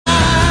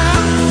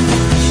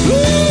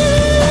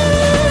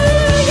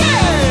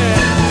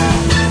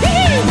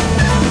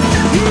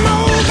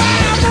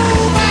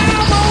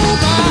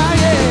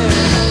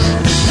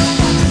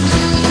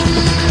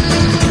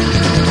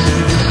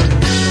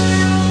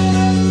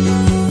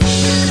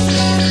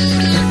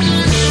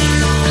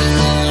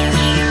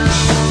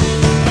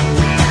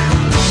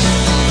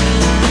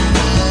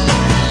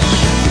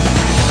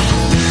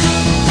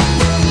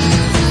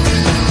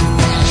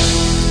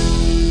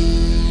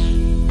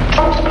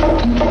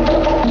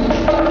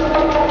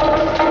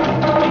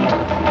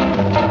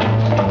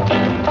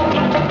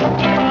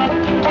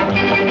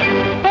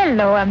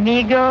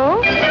me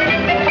go.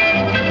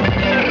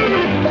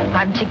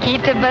 I'm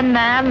Chiquita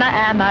Banana,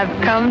 and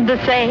I've come to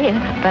say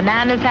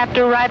bananas have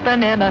to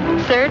ripen in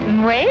a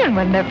certain way, and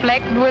when they're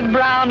flecked with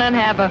brown and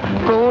have a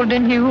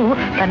golden hue,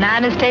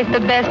 bananas taste the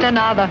best and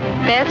are the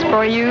best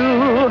for you.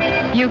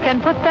 You can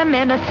put them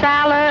in a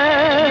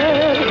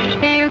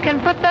salad, you can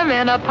put them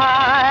in a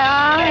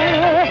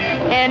pie,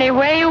 any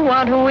way you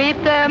want to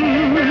eat them.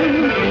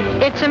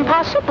 It's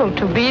impossible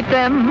to beat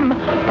them,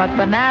 but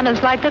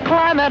bananas like the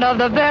climate of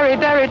the very,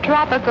 very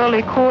tropical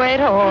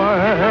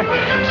equator.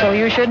 So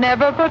you should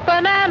never put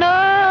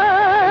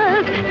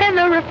bananas in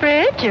the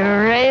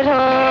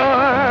refrigerator.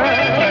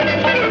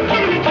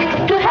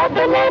 To have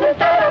bananas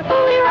that are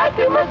fully ripe,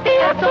 you must be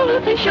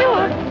absolutely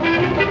sure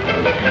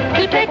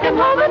to take them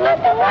home and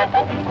let them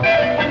ripen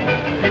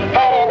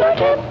at indoor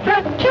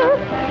temperature.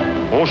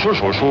 Oh,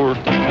 sure.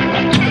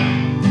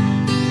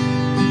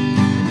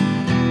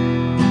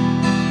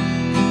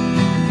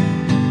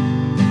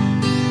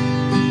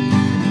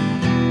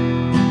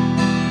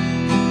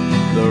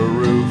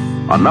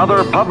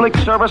 Another public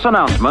service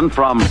announcement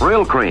from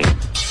Brill Cream.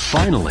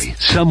 Finally,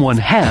 someone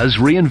has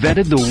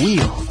reinvented the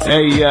wheel.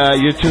 Hey,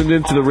 you're tuned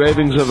into the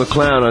Ravings of a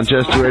Clown on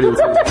Chester Radio.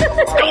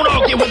 Don't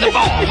argue with the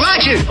ball.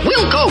 Roger,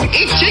 we'll go.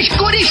 It's as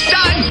good as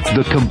done.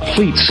 The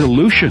complete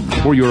solution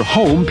for your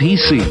home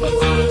PC.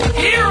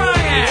 Here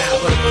I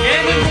am,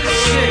 in the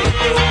city,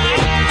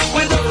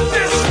 with a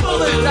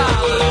fistful of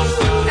dollars.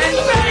 And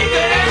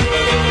baby,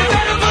 you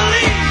better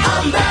believe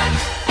I'm back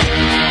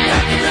in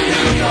the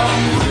New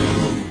York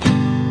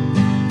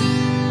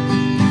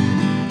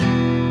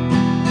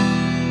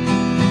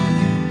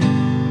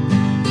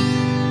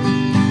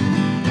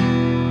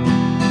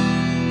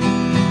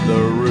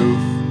groove.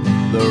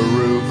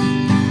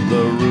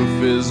 The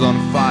roof is on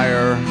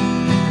fire.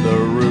 The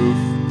roof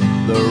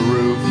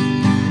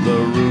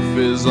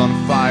is on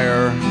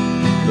fire.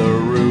 The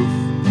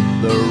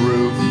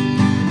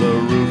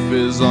roof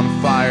is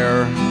on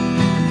fire.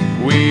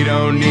 We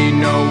don't need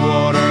no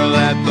water,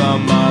 let the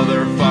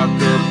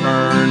motherfucker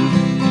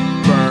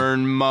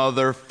burn,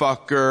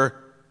 motherfucker.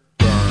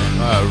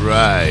 All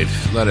right,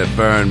 let it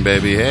burn,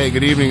 baby. Hey,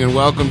 good evening and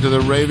welcome to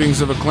the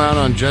Ravings of a Clown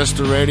on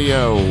Jester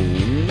Radio.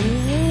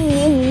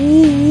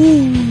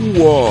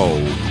 Whoa.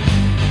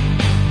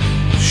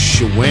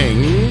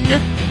 Swing.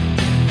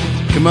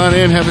 Come on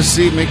in, have a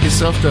seat, make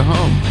yourself to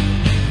home.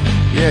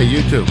 Yeah,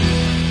 you too.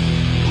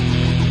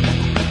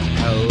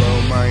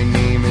 Hello, my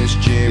name is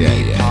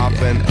Jimmy Pop,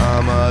 and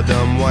I'm a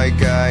dumb white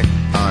guy.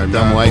 I'm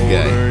dumb white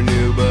guy. Older,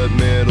 new, but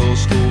middle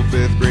school,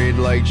 5th grade,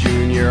 like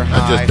junior high.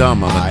 Not just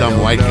dumb, I'm a dumb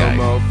white guy.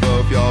 Mofo,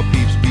 if y'all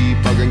peeps be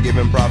bugging,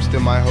 giving props to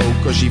my hoe,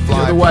 cause she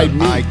fly. The white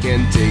meat. I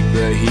can take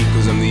the heat,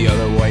 cause I'm the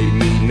other white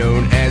meat,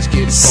 known as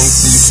Kid Funky.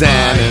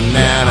 Santa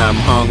Nan, I'm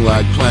hung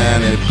like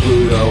planet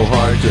Pluto,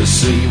 hard to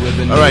see.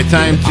 All right,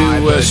 time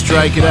to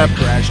strike it up.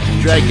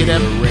 Strike it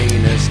up.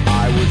 Uranus,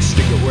 I would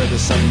stick it where the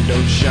sun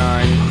don't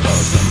shine,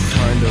 cause I'm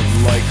kind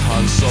of like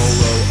Han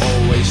Solo,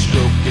 always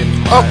stroking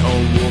my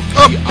own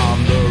wolfie. I'm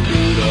the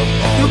root of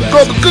all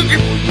that's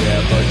evil,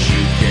 yeah, but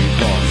you can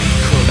call me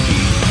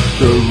Cookie.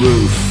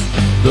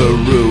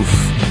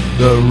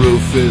 The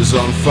roof is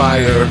on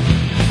fire.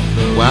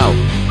 Wow.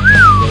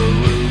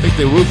 I think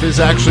the roof is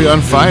actually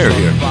on fire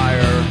here.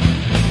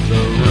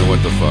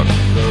 What the fuck?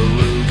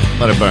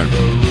 Let it burn. The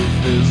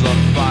roof is on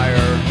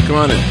fire. Come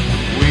on in.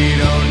 We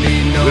don't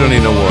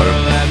need no water.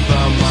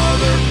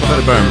 Let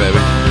it burn, baby.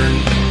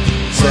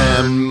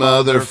 Sam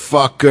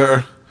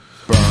motherfucker.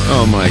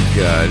 Oh my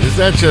God. Is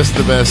that just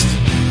the best?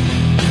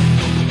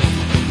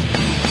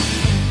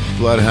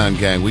 Bloodhound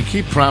Gang. We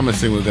keep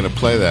promising we're going to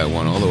play that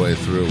one all the way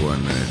through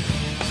one night.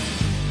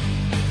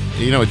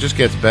 You know, it just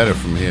gets better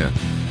from here.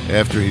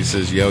 After he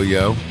says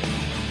yo-yo.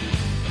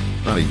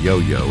 Not a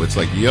yo-yo. It's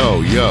like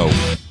yo-yo.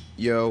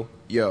 Yo,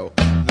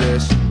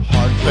 this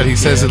hard. But he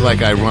says it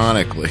like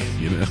ironically,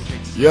 you know.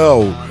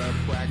 Yo.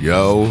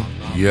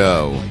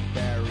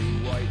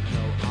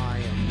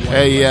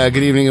 Hey,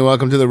 good evening and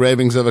welcome to the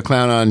Ravings of a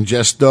Clown on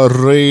Jester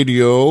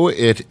Radio.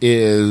 It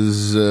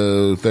is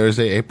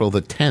Thursday, April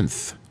the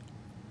 10th.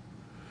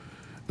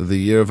 The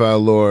year of our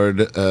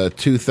Lord,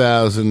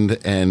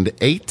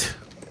 2008.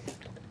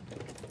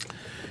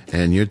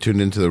 And you're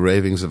tuned into the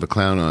Ravings of a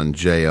Clown on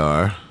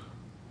JR.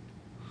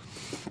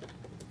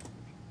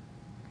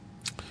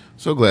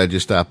 So glad you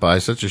stopped by.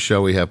 Such a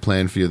show we have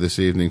planned for you this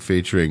evening,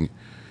 featuring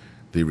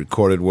the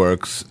recorded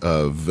works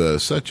of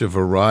such a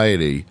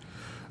variety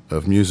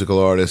of musical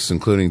artists,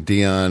 including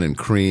Dion and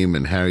Cream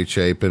and Harry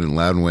Chapin and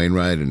Loudon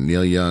Wainwright and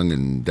Neil Young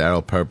and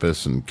Darryl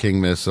Purpose and King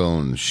Missile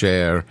and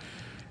Cher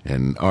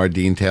and R.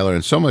 Dean Taylor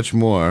and so much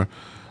more.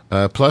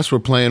 Plus, we're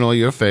playing all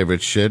your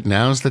favorite shit.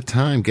 Now's the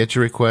time. Get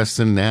your requests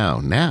in now.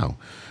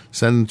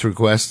 Send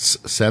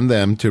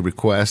them to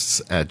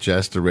requests at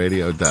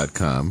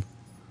jesterradio.com.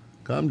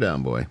 Calm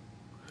down, boy.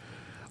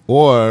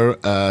 Or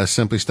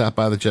simply stop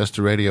by the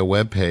Jester Radio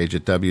webpage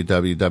at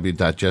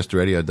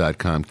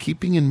www.jesterradio.com,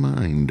 keeping in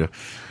mind,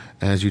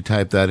 as you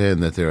type that in,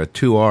 that there are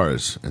 2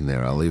 R's in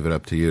there. I'll leave it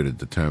up to you to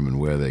determine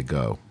where they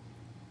go.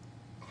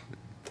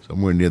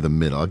 Somewhere near the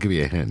middle. I'll give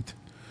you a hint.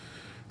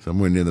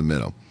 Somewhere near the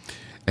middle.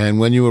 And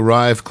when you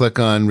arrive, click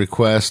on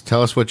request.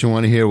 Tell us what you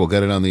want to hear. We'll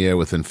get it on the air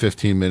within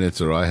 15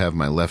 minutes, or I have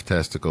my left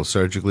testicle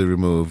surgically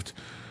removed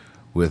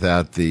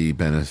without the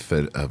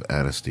benefit of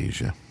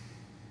anesthesia.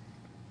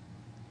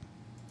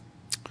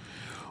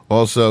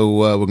 Also,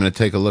 we're going to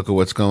take a look at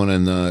what's going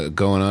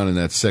on in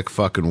that sick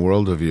fucking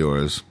world of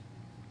yours.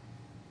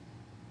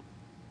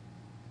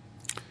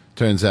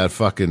 Turns out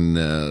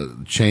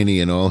fucking Cheney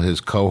and all his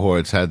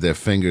cohorts had their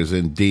fingers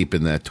in deep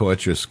in that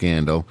torture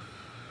scandal.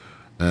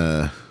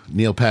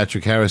 Neil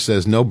Patrick Harris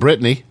says, no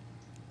Britney.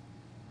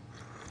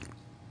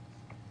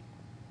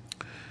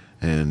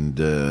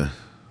 And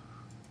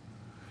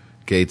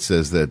Gates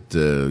says that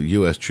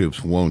U.S.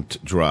 troops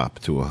won't drop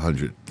to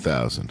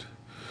 100,000.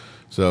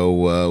 So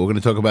we're going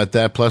to talk about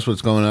that, plus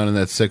what's going on in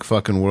that sick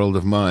fucking world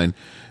of mine.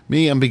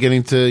 Me, I'm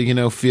beginning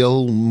to,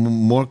 feel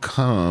more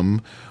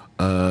calm,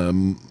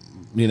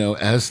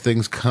 as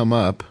things come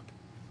up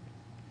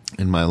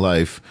in my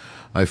life.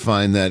 I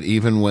find that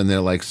even when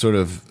they're like sort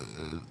of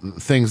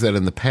things that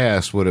in the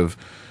past would have,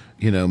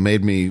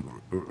 made me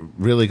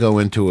really go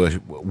into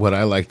what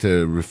I like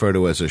to refer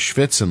to as a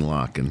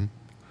Schwitzenlachen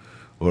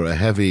or a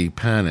heavy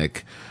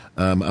panic.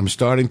 I'm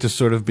starting to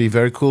sort of be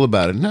very cool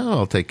about it. No,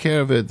 I'll take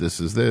care of it.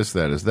 This is this,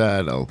 that is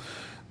that.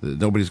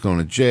 Nobody's going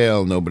to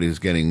jail. Nobody's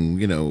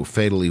getting,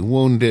 fatally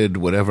wounded.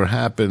 Whatever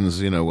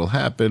happens, will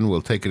happen.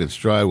 We'll take it in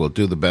stride. We'll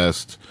do the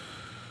best.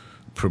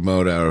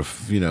 Promote our,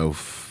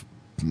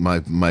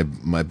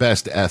 my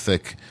best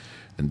ethic,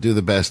 and do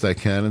the best I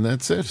can, and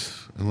that's it.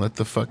 And let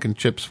the fucking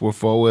chips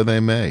fall where they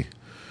may.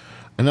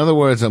 In other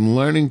words, I'm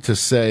learning to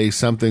say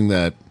something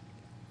that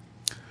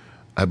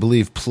I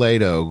believe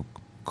Plato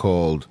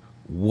called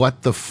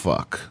 "what the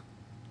fuck,"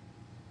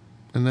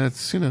 and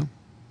that's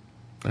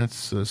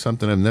that's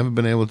something I've never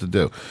been able to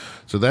do.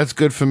 So that's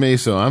good for me.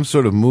 So I'm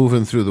sort of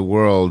moving through the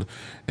world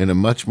in a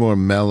much more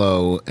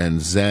mellow and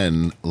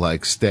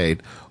zen-like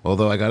state.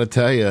 Although I got to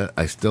tell you,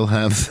 I still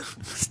have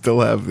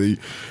that.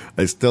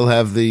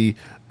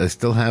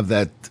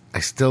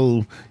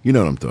 You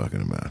know what I'm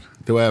talking about.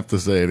 Do I have to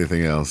say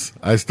anything else?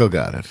 I still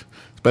got it,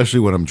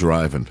 especially when I'm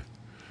driving.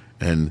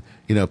 And,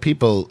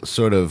 people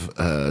sort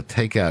of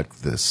take out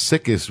the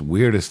sickest,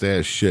 weirdest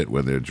ass shit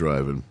when they're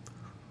driving.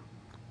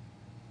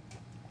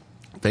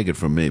 Take it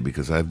from me,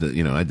 because I did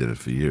it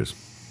for years.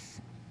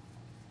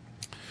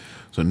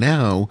 So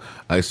now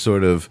I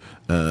sort of,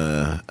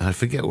 I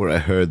forget where I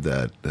heard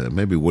that.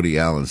 Maybe Woody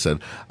Allen said,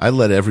 I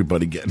let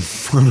everybody get in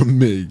front of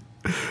me.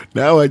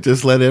 Now I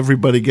just let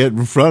everybody get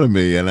in front of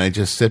me, and I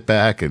just sit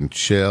back and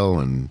chill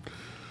and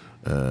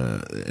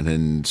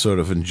then sort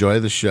of enjoy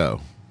the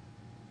show.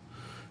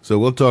 So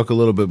we'll talk a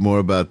little bit more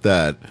about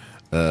that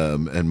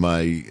and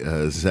my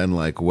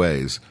zen-like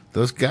ways.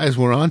 Those guys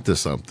were onto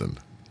something.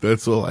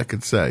 That's all I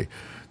could say.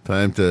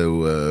 Time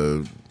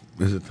to,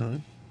 is it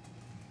time?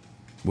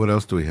 What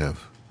else do we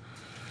have?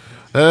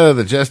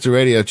 The Jester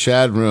Radio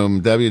chat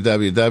room,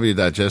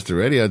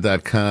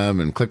 www.jesterradio.com,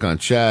 and click on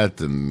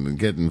chat and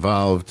get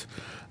involved.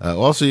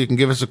 Also, you can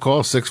give us a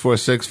call,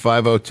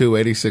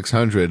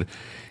 646-502-8600.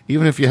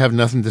 Even if you have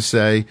nothing to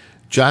say,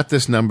 jot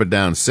this number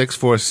down,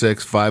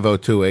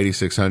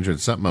 646-502-8600.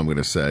 Something I'm going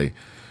to say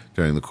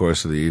during the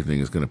course of the evening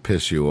is going to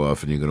piss you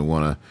off, and you're going to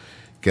want to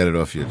get it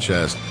off your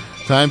chest.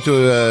 Time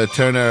to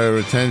turn our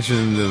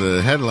attention to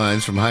the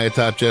headlines from high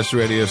atop Jester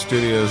Radio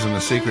Studios in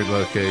a secret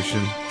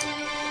location.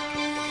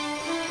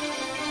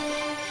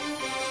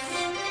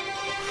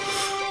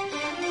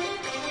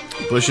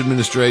 Bush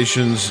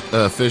administration's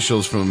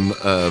officials from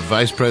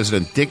Vice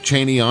President Dick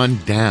Cheney on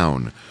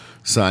down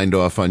signed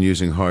off on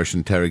using harsh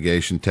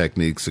interrogation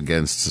techniques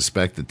against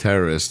suspected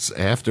terrorists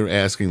after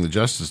asking the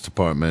Justice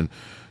Department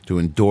to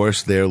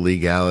endorse their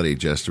legality,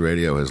 Jester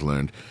Radio has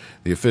learned.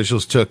 The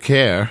officials took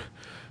care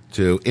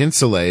to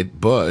insulate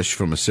Bush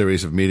from a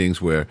series of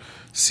meetings where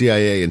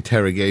CIA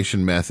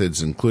interrogation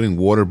methods, including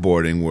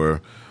waterboarding, were,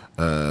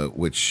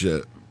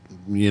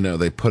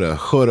 they put a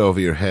hood over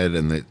your head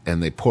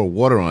and they pour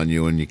water on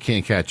you and you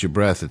can't catch your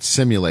breath. It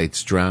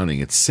simulates drowning.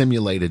 It's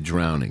simulated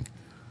drowning.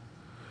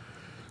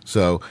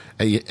 So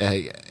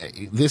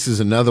this is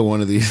another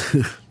one of these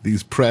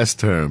these press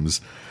terms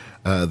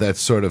that's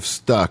sort of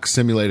stuck.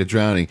 Simulated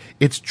drowning.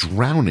 It's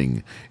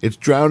drowning. It's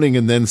drowning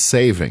and then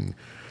saving.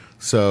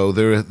 So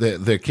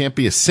there can't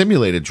be a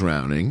simulated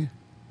drowning,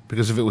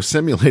 because if it was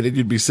simulated,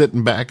 you'd be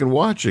sitting back and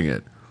watching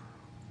it.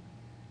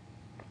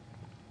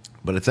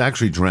 But it's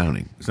actually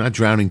drowning. It's not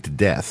drowning to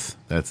death.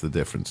 That's the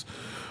difference.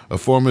 A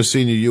former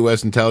senior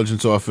U.S.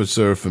 intelligence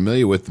officer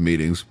familiar with the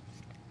meetings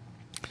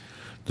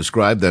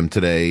described them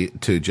today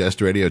to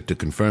Jester Radio to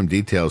confirm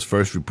details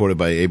first reported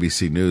by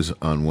ABC News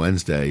on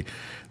Wednesday.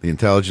 The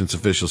intelligence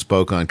official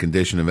spoke on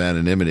condition of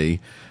anonymity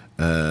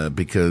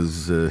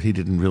because he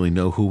didn't really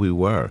know who we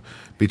were.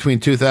 Between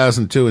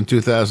 2002 and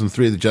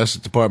 2003, the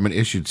Justice Department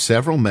issued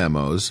several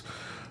memos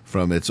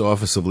from its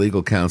Office of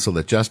Legal Counsel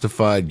that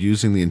justified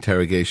using the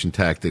interrogation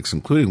tactics,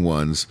 including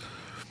ones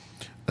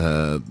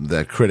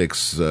that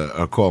critics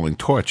are calling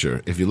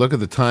torture. If you look at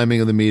the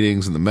timing of the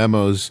meetings and the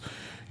memos,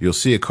 You'll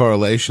see a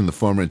correlation, the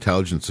former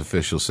intelligence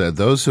official said.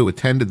 Those who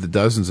attended the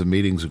dozens of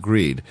meetings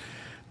agreed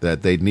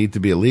that they'd need to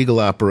be a legal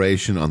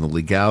operation on the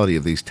legality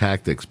of these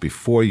tactics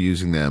before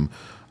using them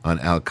on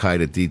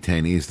al-Qaeda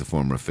detainees, the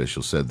former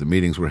official said. The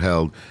meetings were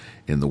held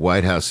in the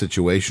White House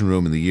Situation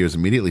Room in the years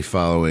immediately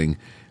following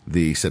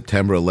the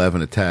September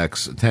 11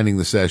 attacks. Attending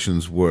the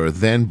sessions were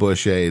then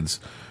Bush aides,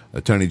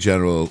 Attorney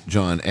General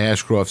John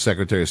Ashcroft,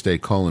 Secretary of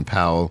State Colin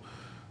Powell,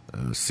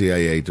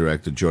 CIA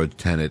Director George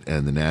Tenet,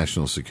 and the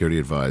National Security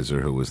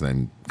Advisor, who was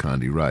then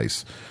Condi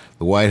Rice.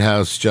 The White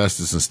House,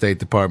 Justice and State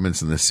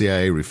Departments, and the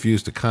CIA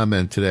refused to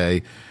comment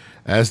today,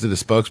 as did a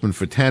spokesman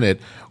for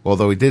Tenet,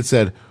 although he did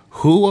said,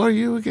 "Who are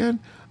you again?"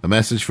 A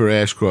message for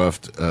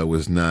Ashcroft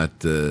was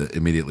not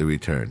immediately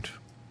returned,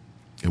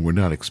 and we're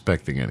not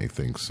expecting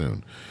anything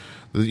soon.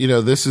 You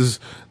know, this is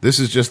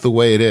just the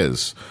way it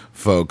is,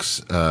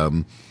 folks.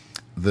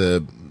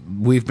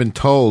 We've been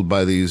told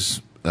by these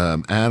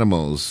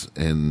animals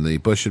in the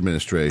Bush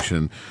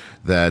administration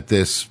that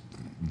this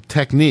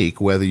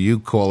technique, whether you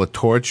call it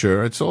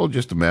torture, it's all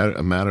just a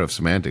matter of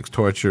semantics.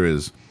 Torture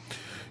is,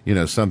 you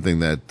know, something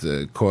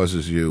that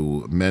causes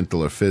you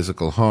mental or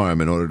physical harm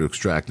in order to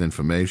extract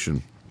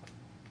information.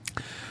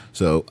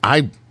 So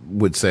I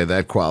would say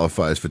that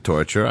qualifies for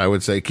torture. I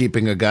would say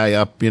keeping a guy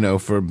up, you know,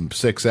 for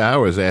 6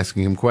 hours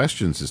asking him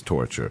questions is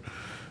torture.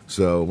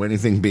 So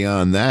anything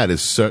beyond that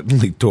is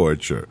certainly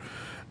torture.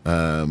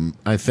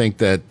 I think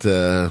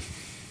that,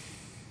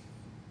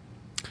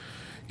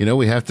 you know,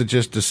 we have to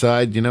just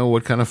decide, you know,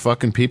 what kind of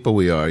fucking people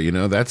we are. You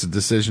know, that's a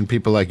decision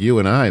people like you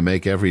and I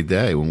make every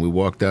day when we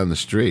walk down the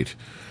street.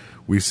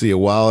 We see a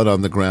wallet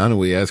on the ground and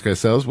we ask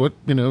ourselves, what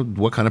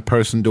kind of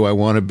person do I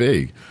want to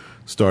be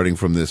starting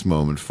from this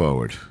moment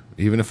forward?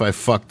 Even if I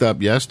fucked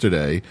up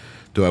yesterday,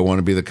 do I want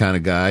to be the kind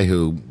of guy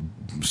who,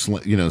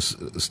 you know,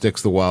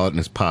 sticks the wallet in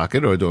his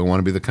pocket, or do I want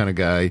to be the kind of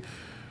guy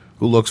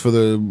who looks for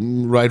the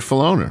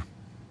rightful owner?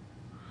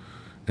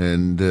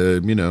 And,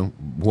 you know,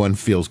 one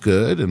feels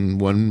good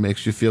and one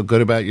makes you feel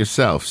good about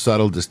yourself.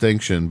 Subtle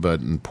distinction,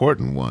 but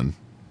important one.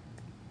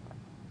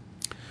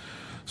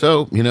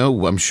 So, you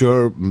know, I'm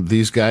sure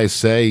these guys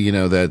say, you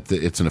know, that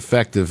it's an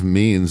effective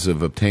means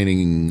of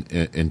obtaining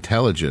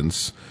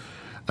intelligence.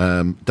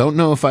 Don't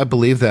know if I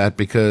believe that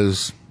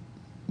because,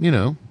 you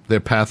know, they're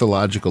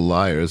pathological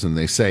liars and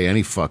they say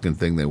any fucking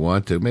thing they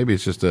want to. Maybe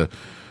it's just a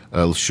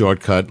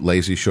shortcut,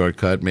 lazy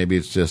shortcut. Maybe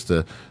it's just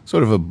a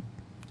sort of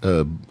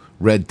a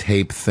red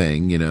tape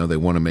thing. You know, they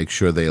want to make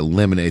sure they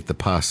eliminate the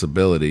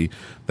possibility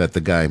that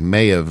the guy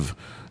may have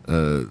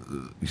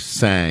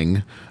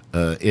sang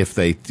if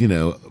they, you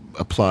know,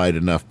 applied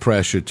enough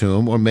pressure to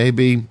him. Or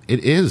maybe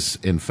it is,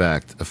 in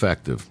fact,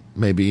 effective.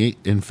 Maybe,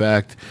 in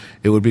fact,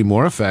 it would be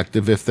more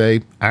effective if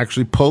they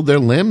actually pulled their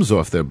limbs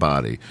off their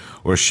body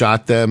or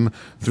shot them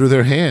through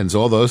their hands.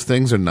 All those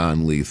things are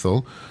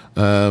non-lethal.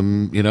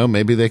 You know,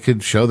 maybe they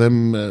could show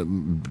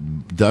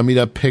them dummied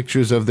up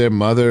pictures of their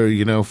mother,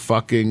 you know,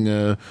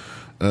 fucking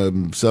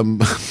some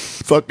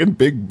fucking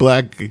big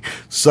black,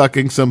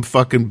 sucking some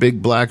fucking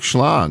big black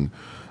schlong.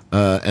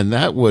 And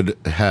that would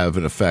have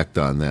an effect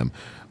on them.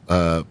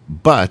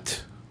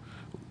 But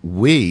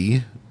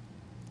we,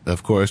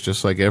 of course,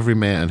 just like every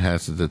man,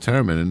 has to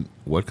determine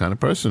what kind of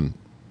person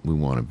we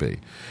want to be.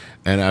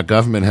 And our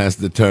government has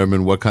to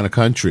determine what kind of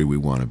country we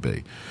want to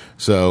be.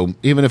 So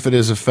even if it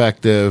is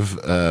effective,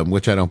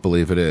 which I don't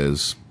believe it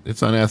is,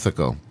 it's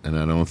unethical, and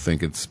I don't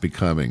think it's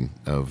becoming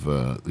of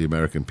the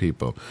American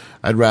people.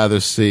 I'd rather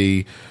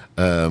see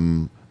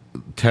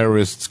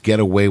terrorists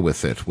get away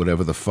with it,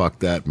 whatever the fuck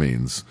that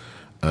means,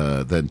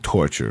 than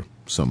torture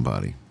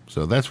somebody.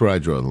 So that's where I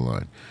draw the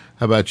line.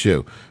 How about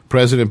you?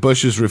 President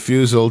Bush's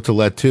refusal to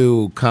let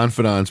two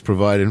confidants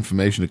provide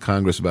information to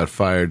Congress about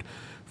fired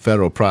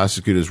federal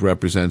prosecutors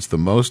represents the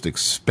most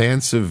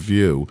expansive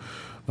view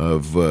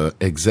of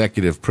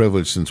executive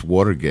privilege since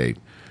Watergate,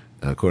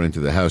 according to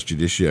the House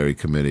Judiciary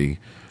Committee.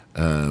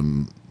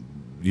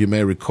 You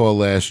may recall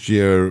last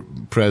year,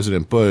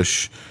 President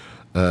Bush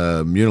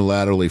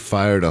unilaterally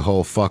fired a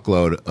whole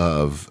fuckload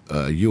of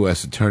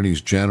U.S.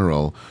 attorneys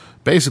general.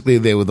 Basically,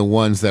 they were the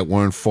ones that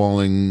weren't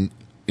falling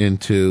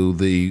into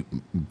the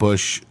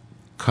Bush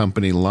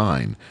company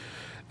line.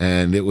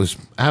 And it was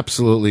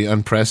absolutely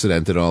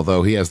unprecedented,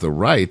 although he has the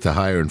right to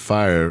hire and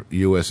fire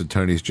U.S.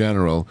 attorneys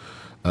general.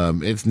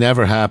 It's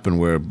never happened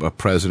where a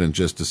president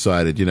just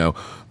decided, you know,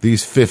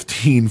 these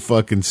 15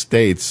 fucking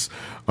states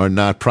are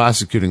not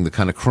prosecuting the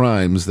kind of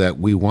crimes that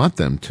we want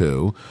them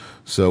to.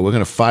 So we're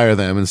going to fire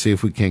them and see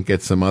if we can't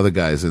get some other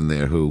guys in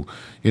there who,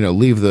 you know,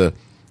 leave the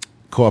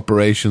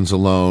corporations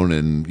alone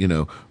and, you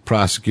know,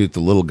 prosecute the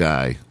little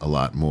guy a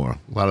lot more.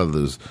 A lot of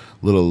those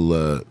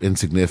little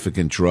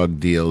insignificant drug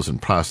deals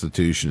and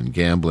prostitution and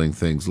gambling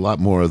things, a lot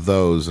more of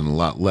those and a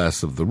lot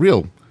less of the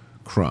real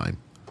crime.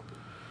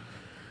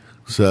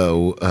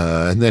 So,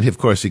 and then, of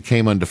course, he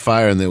came under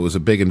fire and there was a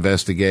big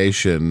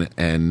investigation,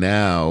 and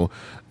now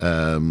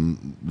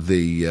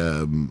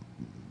the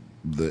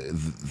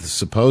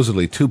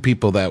supposedly two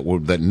people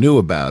that knew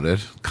about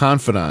it,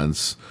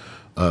 confidants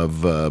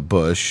of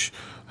Bush,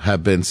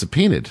 have been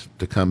subpoenaed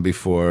to come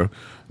before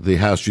the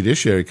House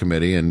Judiciary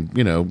Committee and,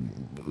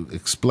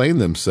 explain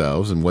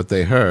themselves and what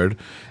they heard.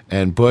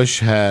 And Bush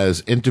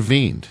has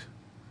intervened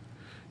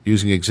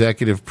using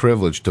executive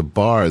privilege to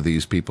bar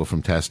these people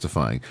from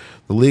testifying.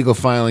 The legal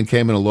filing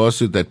came in a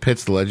lawsuit that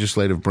pits the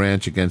legislative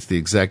branch against the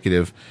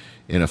executive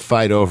in a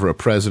fight over a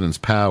president's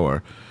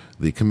power.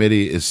 The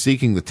committee is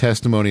seeking the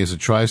testimony as it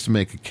tries to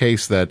make a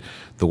case that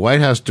the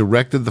White House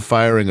directed the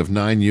firing of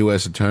 9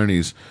 U.S.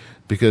 attorneys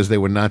because they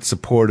were not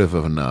supportive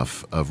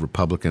enough of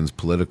Republicans'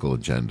 political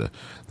agenda.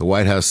 The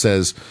White House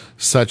says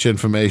such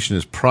information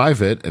is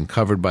private and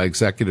covered by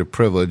executive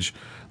privilege,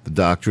 the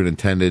doctrine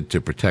intended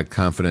to protect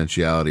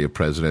confidentiality of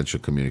presidential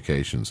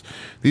communications.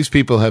 These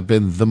people have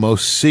been the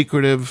most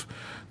secretive,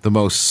 the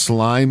most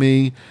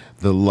slimy,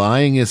 the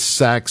lyingest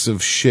sacks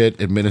of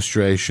shit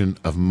administration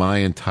of my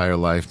entire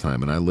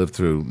lifetime. And I lived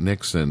through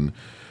Nixon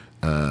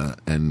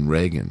and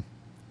Reagan.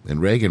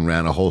 And Reagan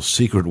ran a whole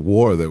secret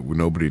war that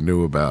nobody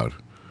knew about.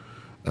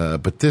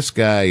 But this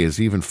guy is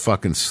even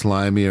fucking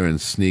slimier and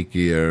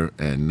sneakier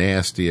and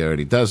nastier, and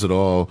he does it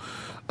all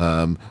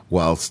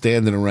while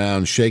standing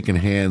around shaking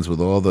hands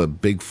with all the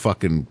big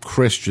fucking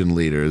Christian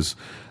leaders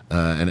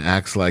and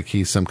acts like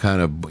he's some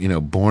kind of,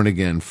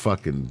 born-again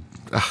fucking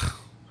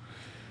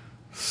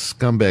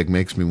scumbag.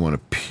 Makes me want to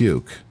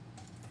puke.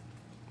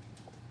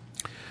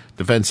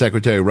 Defense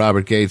Secretary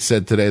Robert Gates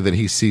said today that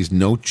he sees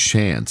no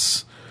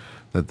chance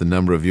that the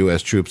number of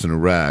U.S. troops in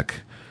Iraq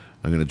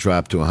are going to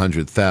drop to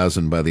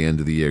 100,000 by the end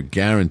of the year,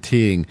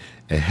 guaranteeing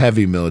a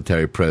heavy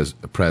military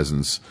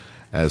presence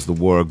as the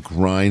war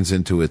grinds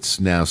into its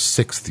now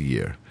 6th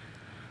year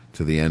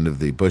to the end of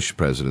the Bush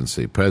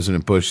presidency.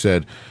 President Bush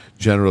said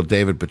General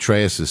David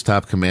Petraeus, his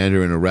top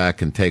commander in Iraq,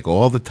 can take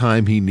all the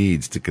time he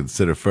needs to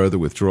consider further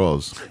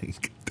withdrawals. He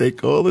can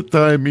take all the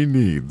time he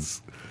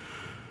needs.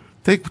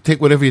 Take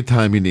whatever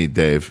time you need,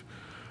 Dave.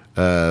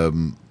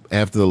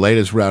 After the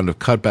latest round of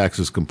cutbacks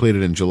is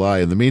completed in July.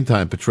 In the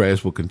meantime,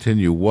 Petraeus will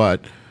continue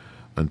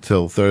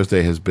until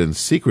Thursday has been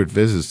secret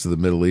visits to the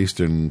Middle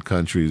Eastern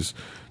countries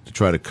to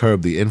try to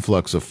curb the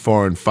influx of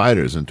foreign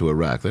fighters into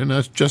Iraq. They're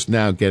not just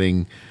now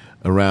getting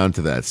around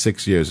to that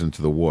 6 years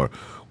into the war.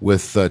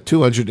 With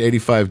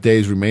 285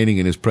 days remaining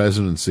in his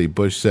presidency,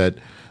 Bush set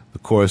the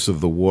course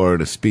of the war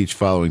in a speech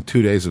following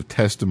 2 days of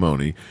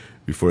testimony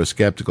before a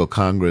skeptical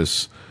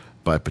Congress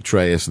by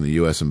Petraeus and the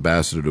U.S.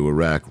 ambassador to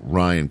Iraq,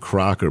 Ryan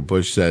Crocker.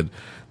 Bush said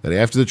that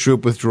after the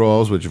troop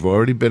withdrawals, which have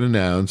already been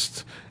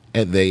announced,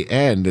 and they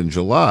end in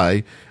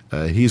July,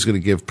 he's going to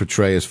give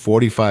Petraeus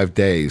 45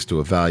 days to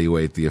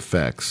evaluate the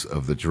effects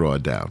of the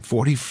drawdown.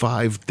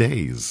 45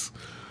 days.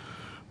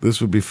 This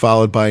would be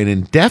followed by an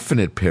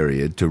indefinite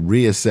period to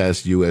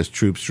reassess U.S.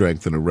 troop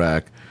strength in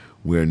Iraq,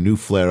 where new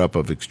flare-up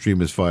of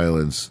extremist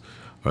violence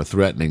are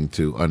threatening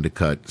to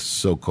undercut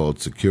so-called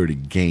security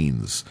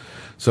gains.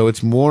 So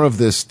it's more of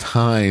this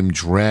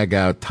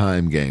drag-out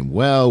time game.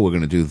 Well, we're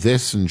going to do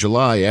this in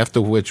July, after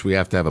which we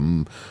have to have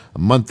a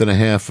month and a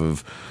half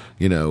of,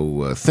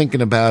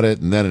 thinking about it,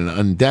 and then an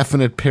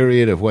indefinite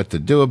period of what to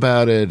do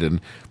about it,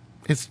 and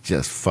it's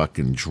just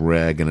fucking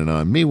dragging it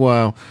on.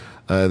 Meanwhile,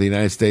 the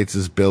United States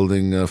is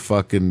building a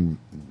fucking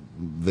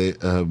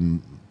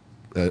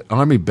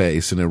army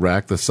base in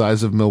Iraq the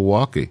size of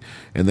Milwaukee,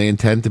 and they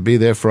intend to be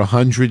there for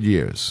 100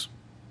 years.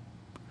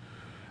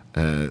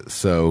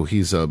 So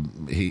he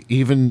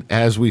even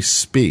as we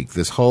speak,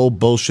 this whole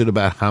bullshit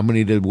about how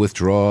many to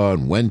withdraw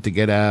and when to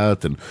get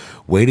out and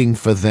waiting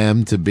for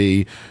them to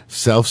be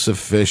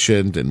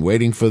self-sufficient and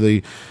waiting for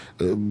the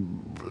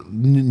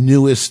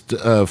newest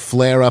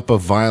flare-up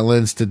of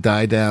violence to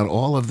die down,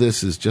 all of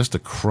this is just a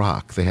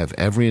crock. They have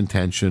every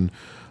intention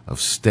of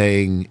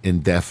staying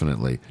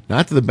indefinitely,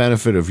 not to the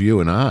benefit of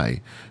you and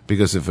I,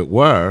 because if it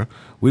were,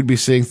 we'd be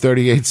seeing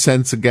 38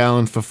 cents a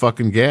gallon for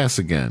fucking gas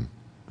again,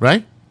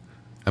 right?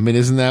 I mean,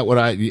 isn't that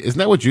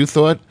what you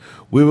thought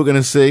we were going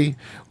to see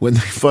when they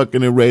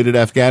fucking invaded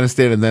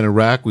Afghanistan and then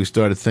Iraq? We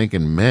started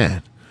thinking,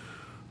 man,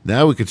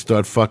 now we could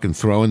start fucking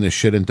throwing this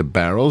shit into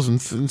barrels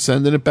and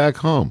sending it back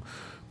home.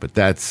 But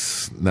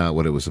that's not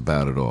what it was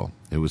about at all.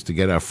 It was to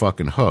get our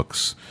fucking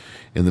hooks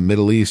in the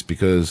Middle East,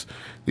 because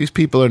these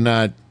people are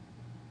not,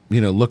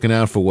 looking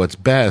out for what's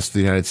best, the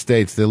United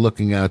States. They're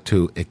looking out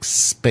to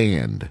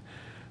expand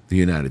the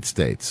United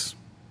States.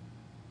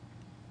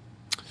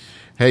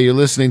 Hey, you're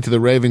listening to the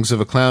Ravings of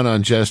a Clown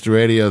on Jester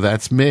Radio.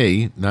 That's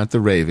me, not the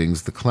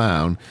Ravings, the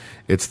clown.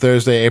 It's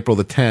Thursday, April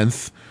the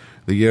 10th,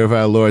 the year of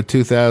our Lord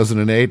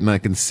 2008, and I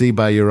can see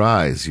by your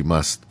eyes you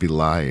must be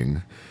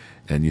lying.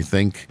 And you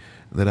think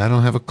that I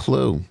don't have a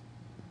clue.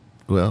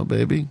 Well,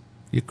 baby,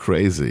 you're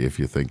crazy if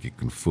you think you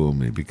can fool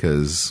me,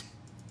 because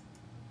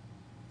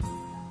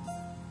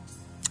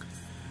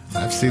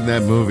I've seen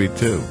that movie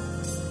too.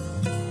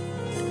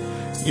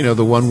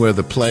 The one where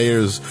the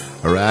players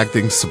are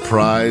acting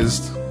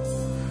surprised.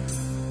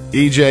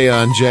 EJ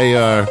on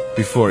JR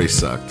before he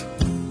sucked.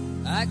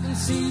 I can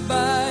see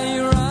by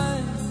your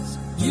eyes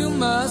you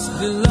must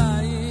be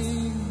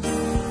lying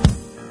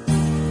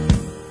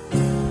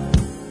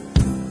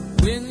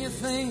when you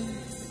think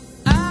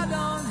I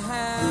don't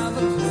have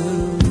a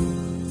clue.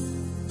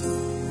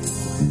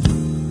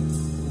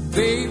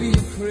 Baby,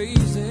 you're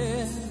crazy.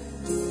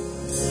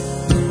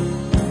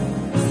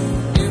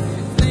 If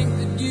you think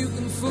that you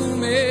can fool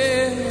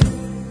me,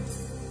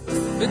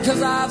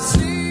 because I've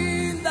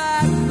seen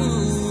that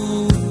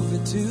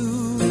movie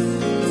too.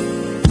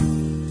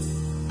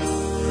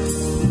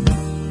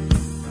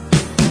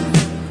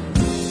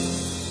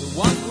 The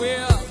one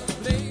where the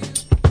play.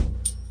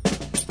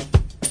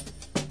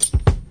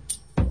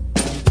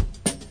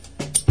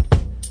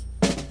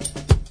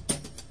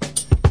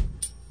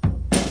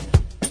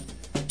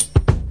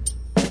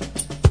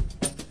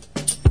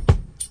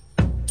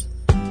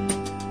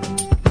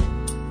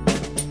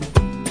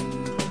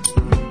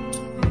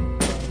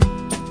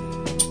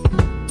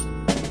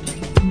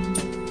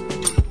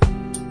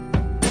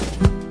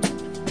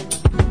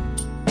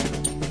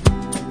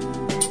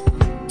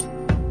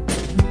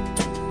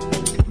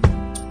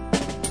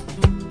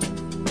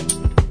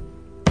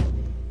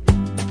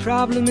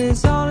 Problem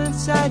is all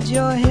inside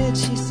your head,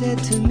 she said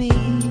to me.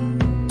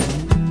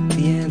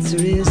 The answer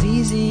is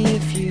easy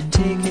if you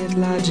take it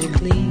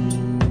logically.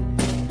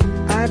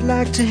 I'd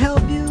like to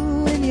help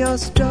you in your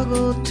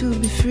struggle to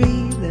be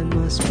free. There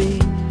must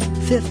be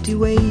 50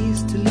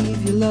 ways to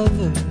leave your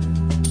lover.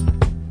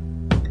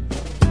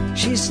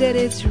 She said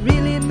it's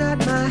really not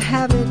my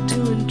habit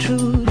to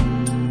intrude.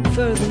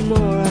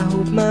 Furthermore, I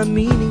hope my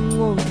meaning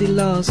won't be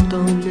lost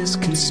or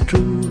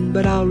misconstrued.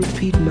 But I'll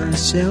repeat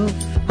myself.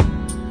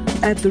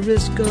 At the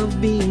risk of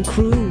being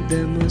crude,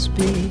 there must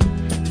be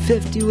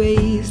 50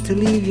 ways to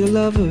leave your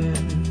lover.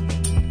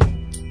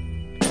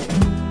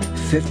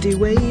 50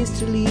 ways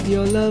to leave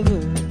your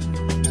lover.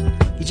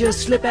 You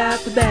just slip out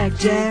the back,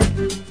 Jack.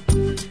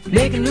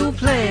 Make a new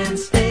plan,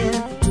 Stan.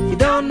 You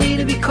don't need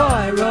to be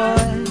coy,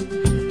 Roy.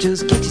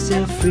 Just get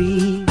yourself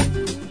free.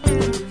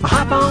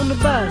 Hop on the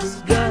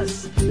bus,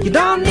 Gus. You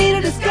don't need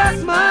to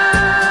discuss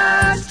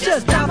much.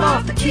 Just drop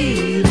off the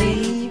key,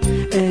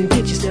 leave, and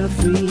get yourself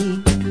free.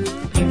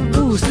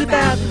 Slip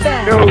out the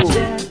back.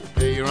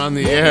 Hey, you're on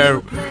the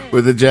air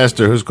with the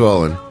Jester. Who's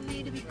calling?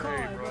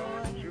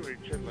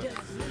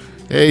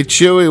 Hey,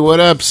 Chewy, what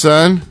up,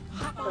 son?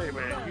 Hey,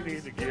 man, you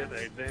need to get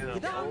a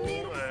damn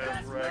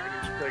old-ass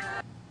raggedy steak.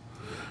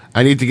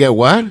 I need to get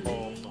what?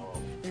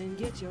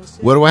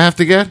 What do I have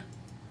to get?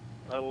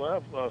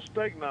 A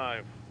steak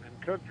knife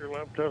and cut your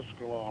left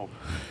testicle off.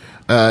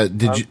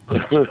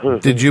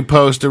 Did you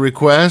post a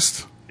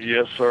request?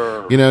 Yes,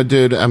 sir. You know,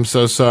 dude, I'm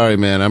so sorry,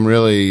 man. I'm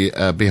really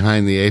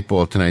behind the 8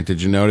 ball tonight.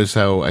 Did you notice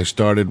how I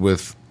started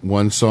with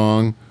one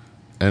song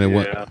and it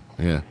went?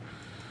 Yeah.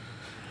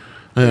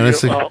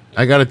 Honestly,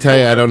 I got to tell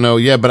you, I don't know.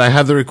 Yeah, but I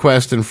have the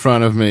request in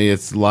front of me.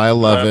 It's I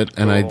love it,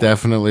 and I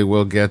definitely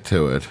will get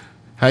to it.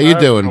 How you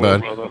doing,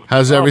 bud? Brother.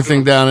 How's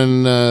everything down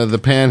in the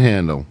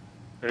Panhandle?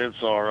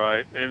 It's all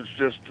right. It's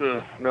just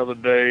another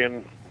day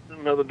in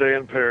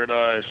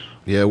paradise.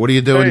 Yeah, what are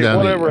you doing down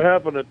whatever here?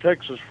 happened to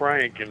Texas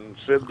Frank and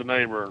Sid the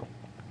neighbor?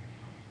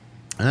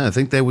 I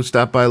think they would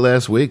stop by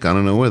last week. I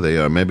don't know where they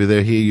are. Maybe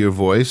they'll hear your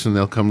voice and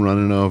they'll come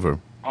running over.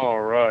 All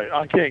right.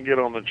 I can't get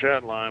on the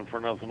chat line for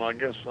nothing. I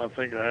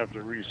think I have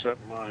to reset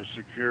my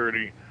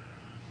security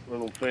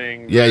little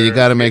thing. Yeah, you there.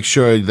 got to make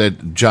sure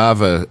that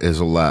Java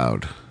is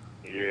allowed.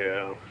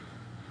 Yeah.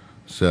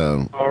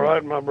 So. All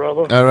right, my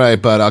brother. All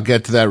right, bud. I'll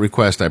get to that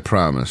request. I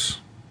promise.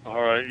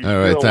 All right. All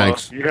right,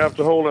 thanks. You have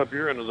to hold up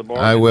your end of the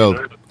bargain. I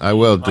will. I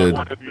will, dude.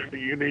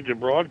 You need to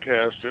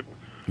broadcast it.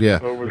 Yeah.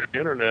 Over the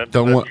internet.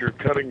 Don't that you're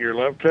cutting your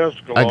left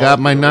testicle. I got off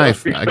my with a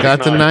knife. rusty I steak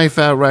got the knife. knife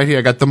out right here.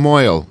 I got the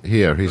moil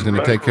here. He's going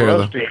to take care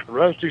of the.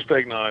 Rusty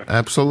steak knife.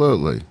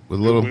 Absolutely. With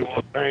a little. We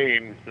want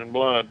pain and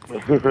blood.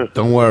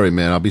 Don't worry,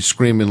 man. I'll be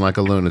screaming like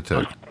a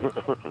lunatic.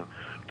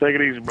 Take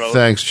it easy, brother.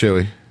 Thanks,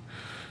 Chewy.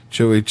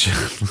 Chewy,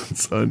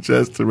 it's on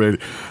Chester Radio.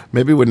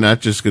 Maybe we're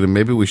not just going to.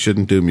 Maybe we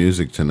shouldn't do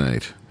music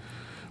tonight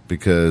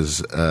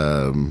because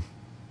I'm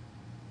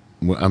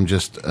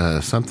just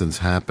something's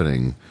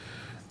happening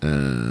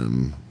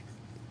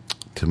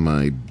to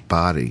my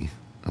body.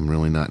 I'm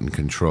really not in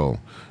control.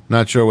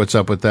 Not sure what's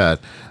up with that.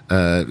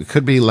 It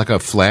could be like a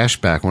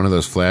flashback, one of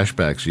those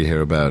flashbacks you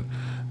hear about.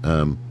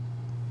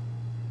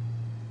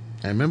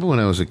 I remember when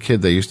I was a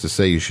kid, they used to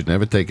say you should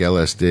never take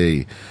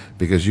LSD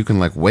because you can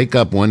like wake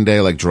up one day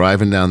like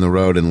driving down the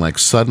road and like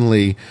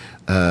suddenly,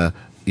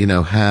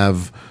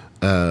 have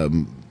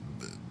an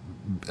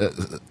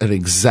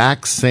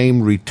exact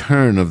same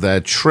return of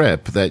that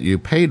trip that you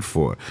paid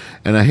for.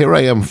 And here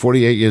I am,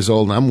 48 years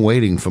old, and I'm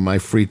waiting for my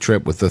free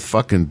trip with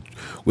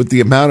the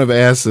amount of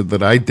acid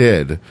that I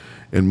did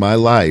in my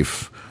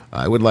life.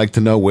 I would like to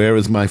know, where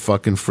is my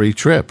fucking free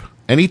trip?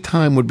 Any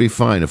time would be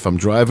fine. If I'm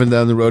driving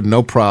down the road,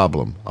 no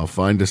problem. I'll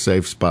find a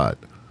safe spot.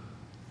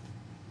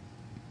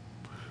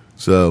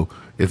 So,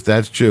 if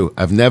that's true,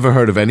 I've never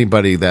heard of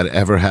anybody that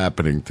ever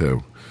happening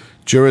to.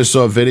 Jurors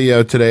saw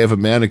video today of a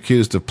man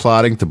accused of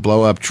plotting to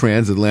blow up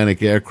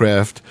transatlantic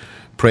aircraft,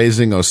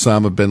 praising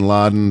Osama bin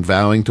Laden,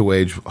 vowing to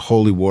wage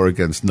holy war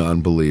against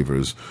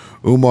non-believers.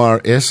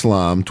 Umar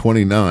Islam,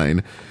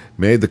 29,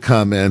 made the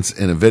comments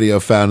in a video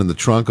found in the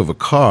trunk of a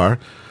car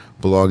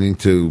belonging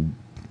to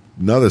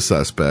another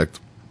suspect.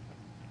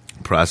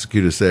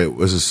 Prosecutors say it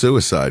was a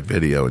suicide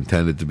video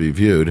intended to be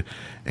viewed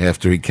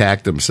after he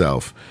cacked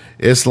himself.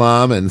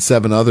 Islam and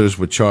 7 others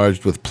were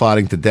charged with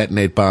plotting to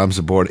detonate bombs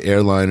aboard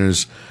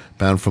airliners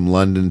bound from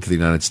London to the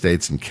United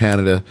States and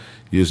Canada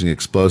using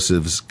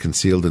explosives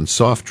concealed in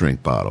soft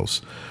drink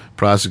bottles.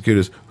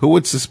 Prosecutors, who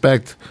would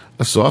suspect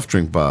a soft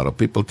drink bottle?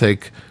 People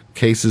take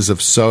cases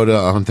of soda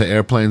onto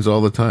airplanes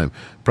all the time.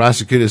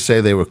 Prosecutors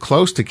say they were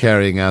close to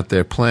carrying out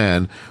their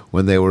plan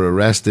when they were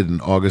arrested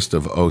in August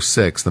of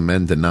 2006. The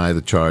men deny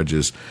the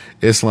charges.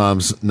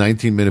 Islam's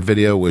 19-minute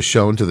video was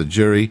shown to the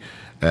jury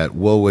at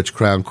Woolwich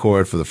Crown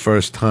Court for the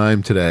first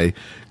time today.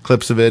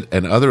 Clips of it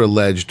and other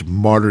alleged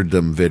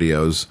martyrdom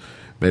videos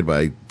made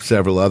by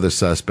several other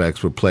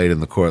suspects were played in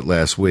the court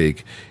last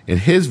week. In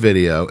his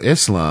video,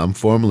 Islam,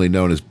 formerly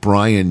known as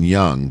Brian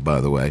Young, by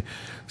the way,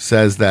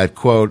 says that,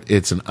 quote,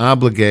 it's an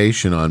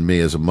obligation on me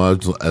as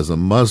a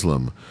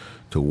Muslim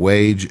to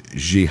wage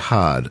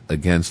jihad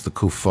against the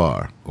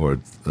kuffar, or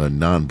a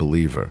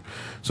non-believer.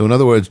 So in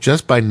other words,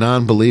 just by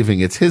non-believing,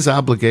 it's his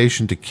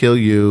obligation to kill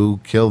you,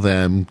 kill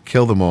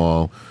them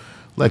all.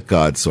 Let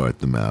God sort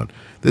them out.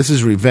 This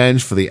is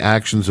revenge for the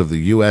actions of the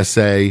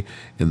USA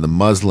in the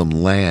Muslim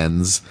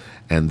lands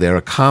and their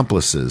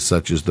accomplices,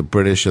 such as the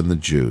British and the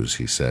Jews,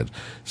 he said.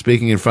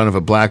 Speaking in front of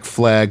a black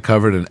flag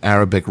covered in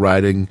Arabic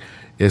writing,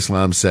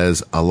 Islam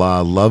says,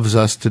 Allah loves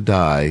us to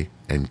die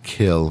and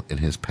kill in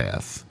his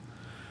path.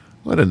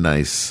 What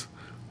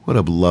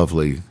a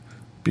lovely,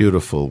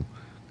 beautiful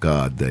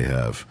God they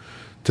have.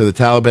 To the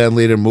Taliban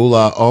leader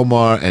Mullah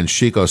Omar and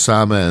Sheikh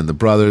Osama and the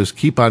brothers,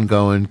 keep on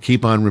going,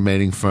 keep on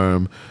remaining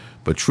firm.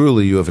 But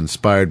truly you have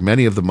inspired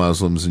many of the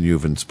Muslims, and you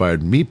have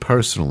inspired me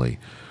personally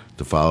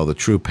to follow the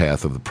true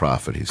path of the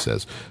Prophet, he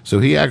says. So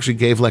he actually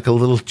gave like a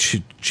little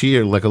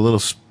cheer, like a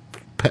little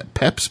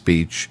pep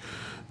speech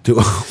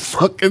to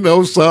fucking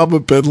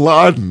Osama bin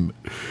Laden.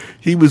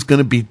 He was going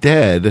to be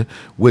dead,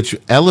 which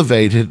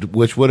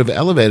would have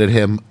elevated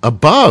him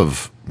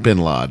above bin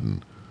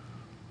Laden.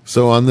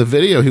 So on the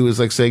video, he was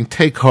like saying,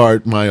 take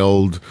heart, my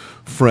old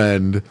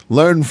friend,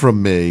 learn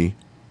from me.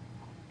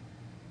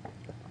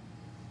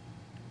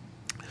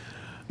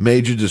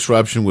 Major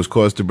disruption was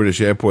caused to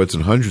British airports,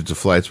 and hundreds of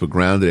flights were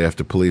grounded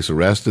after police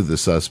arrested the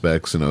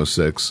suspects in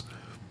 2006.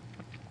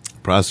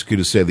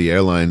 Prosecutors say the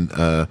airline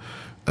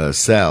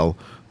cell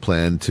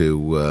planned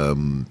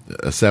to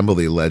assemble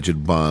the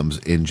alleged bombs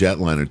in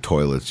jetliner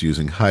toilets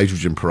using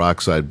hydrogen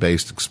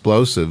peroxide-based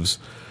explosives,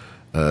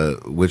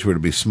 which were to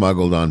be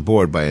smuggled on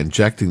board by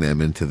injecting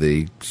them into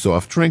the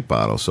soft drink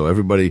bottle. So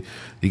everybody,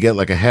 you get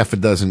like a half a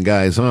dozen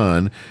guys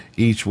on,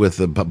 each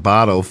with a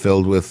bottle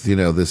filled with,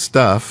 this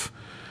stuff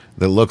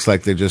that looks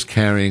like they're just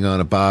carrying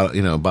on a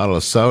bottle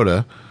of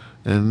soda,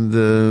 and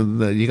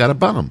you got a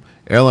bomb.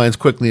 Airlines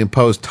quickly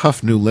imposed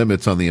tough new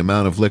limits on the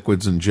amount of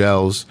liquids and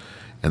gels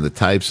and the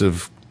types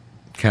of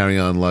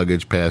carry-on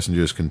luggage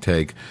passengers can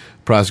take.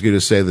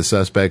 Prosecutors say the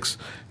suspects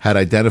had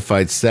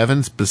identified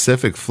 7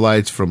 specific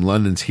flights from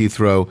London's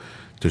Heathrow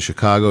to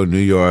Chicago, New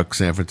York,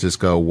 San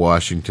Francisco,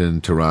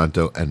 Washington,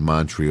 Toronto, and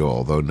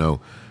Montreal, though no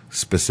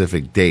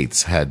specific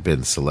dates had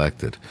been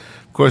selected.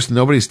 Of course,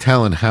 nobody's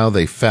telling how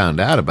they found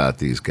out about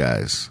these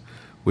guys,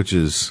 which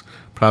is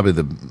probably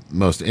the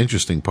most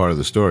interesting part of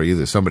the story.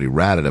 Either somebody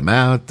ratted them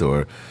out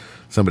or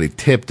somebody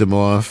tipped them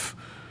off.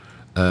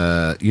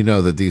 You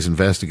know that these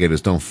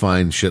investigators don't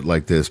find shit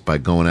like this by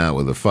going out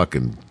with a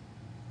fucking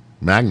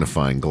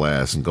magnifying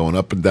glass and going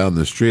up and down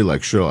the street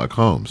like Sherlock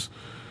Holmes.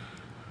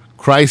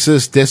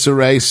 Crisis,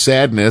 disarray,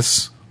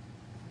 sadness.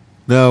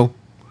 No,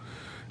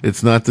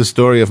 it's not the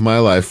story of my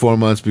life. 4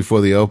 months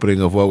before the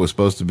opening of what was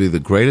supposed to be the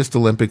greatest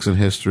Olympics in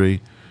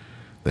history,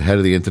 the head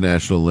of the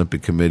International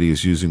Olympic Committee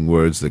is using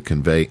words that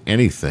convey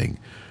anything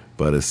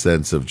but a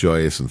sense of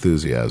joyous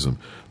enthusiasm.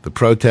 The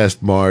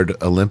protest marred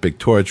Olympic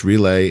torch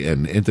relay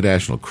and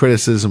international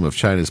criticism of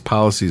China's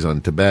policies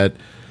on Tibet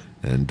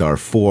and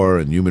Darfur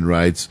and human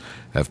rights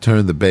have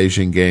turned the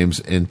Beijing Games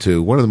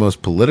into one of the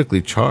most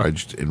politically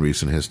charged in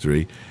recent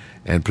history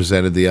and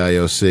presented the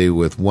IOC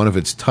with one of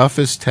its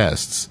toughest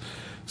tests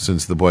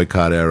since the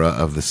boycott era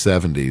of the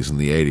 70s and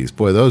the 80s.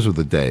 Boy, those were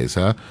the days,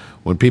 huh?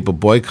 When people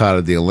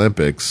boycotted the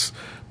Olympics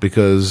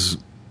because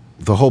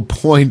the whole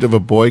point of a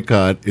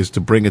boycott is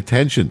to bring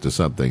attention to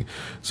something.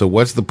 So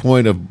what's the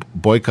point of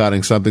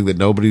boycotting something that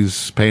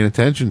nobody's paying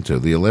attention to?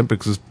 The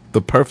Olympics is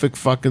the perfect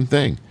fucking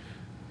thing.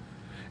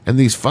 And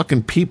these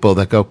fucking people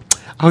that go,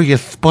 oh, you're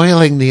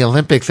spoiling the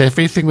Olympics.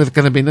 Everything was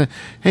going to be...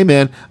 Hey,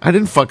 man, I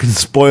didn't fucking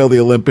spoil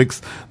the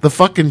Olympics. The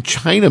fucking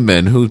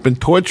Chinamen who've been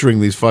torturing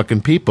these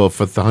fucking people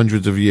for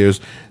hundreds of years,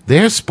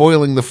 they're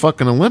spoiling the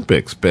fucking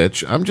Olympics,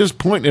 bitch. I'm just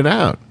pointing it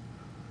out.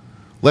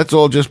 Let's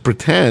all just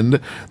pretend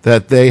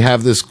that they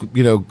have this,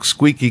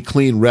 squeaky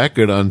clean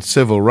record on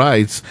civil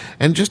rights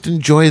and just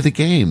enjoy the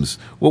games.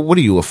 Well, what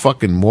are you, a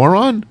fucking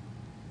moron?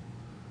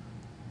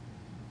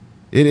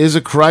 It is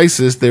a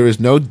crisis. There is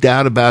no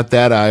doubt about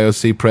that,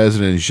 IOC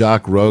President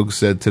Jacques Rogue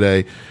said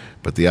today.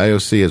 But the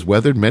IOC has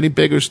weathered many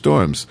bigger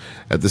storms.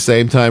 At the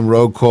same time,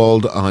 Rogue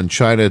called on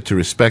China to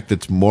respect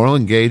its moral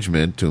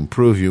engagement to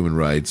improve human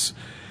rights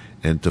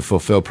and to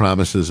fulfill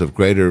promises of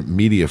greater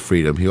media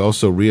freedom. He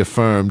also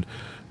reaffirmed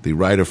the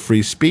right of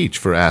free speech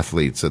for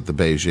athletes at the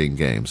Beijing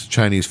Games.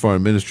 Chinese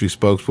Foreign Ministry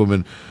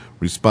spokeswoman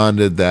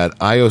responded that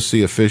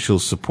IOC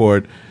officials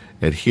support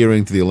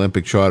adhering to the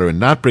Olympic Charter and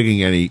not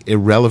bringing any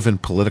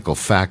irrelevant political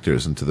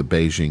factors into the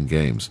Beijing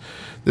Games.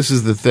 This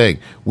is the thing.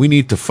 We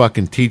need to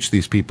fucking teach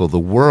these people. The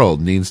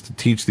world needs to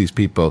teach these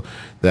people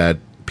that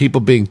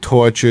people being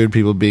tortured,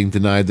 people being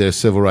denied their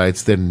civil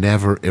rights, they're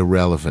never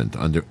irrelevant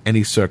under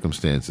any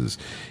circumstances.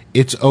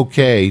 It's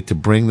okay to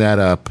bring that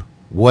up,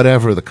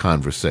 whatever the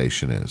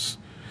conversation is.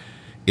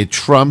 It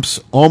trumps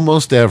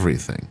almost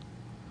everything.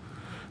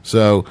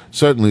 So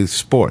certainly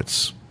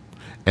sports.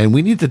 And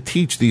we need to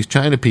teach these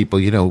China people,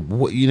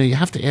 you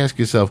have to ask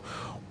yourself,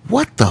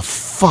 what the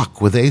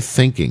fuck were they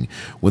thinking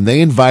when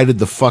they invited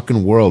the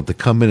fucking world to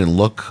come in and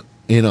look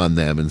in on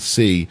them and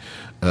see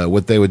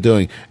what they were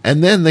doing?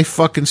 And then they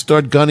fucking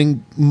start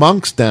gunning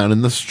monks down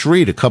in the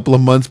street a couple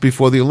of months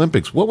before the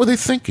Olympics. What were they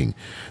thinking?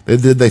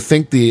 Did they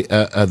think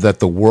that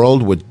the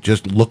world would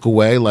just look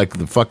away like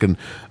the fucking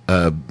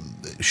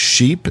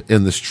sheep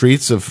in the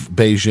streets of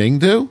Beijing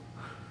do?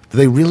 Do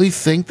they really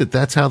think that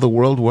that's how the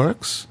world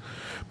works?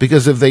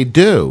 Because if they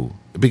do,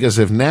 because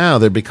if now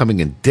they're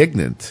becoming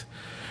indignant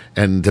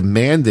and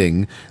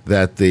demanding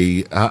that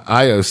the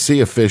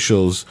IOC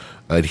officials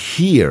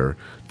adhere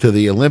to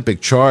the Olympic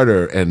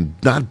Charter and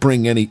not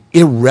bring any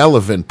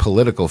irrelevant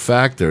political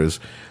factors,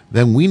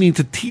 then we need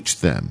to teach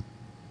them.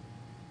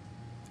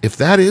 If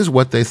that is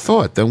what they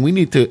thought, then we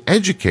need to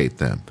educate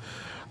them.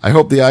 I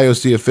hope the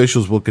IOC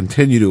officials will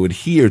continue to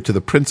adhere to the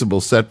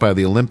principles set by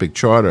the Olympic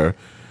Charter,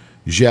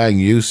 Zhang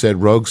Yu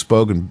said. Rogue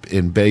spoke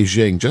in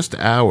Beijing just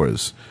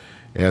hours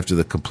after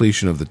the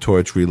completion of the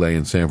torch relay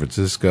in San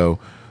Francisco,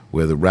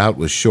 where the route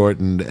was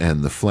shortened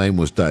and the flame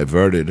was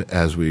diverted,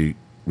 as we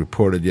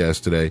reported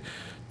yesterday,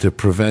 to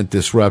prevent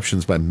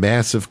disruptions by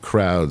massive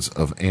crowds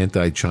of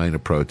anti-China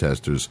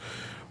protesters.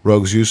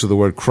 Rogue's use of the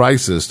word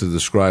crisis to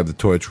describe the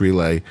torch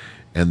relay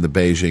and the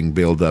Beijing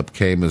build-up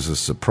came as a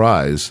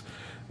surprise.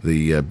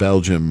 The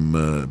Belgian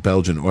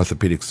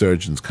orthopedic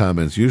surgeon's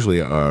comments usually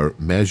are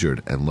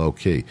measured and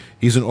low-key.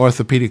 He's an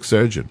orthopedic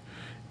surgeon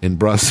in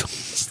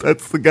Brussels.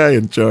 That's the guy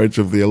in charge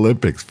of the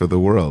Olympics for the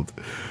world.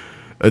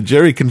 A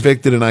jury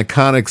convicted an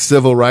iconic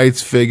civil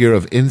rights figure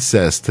of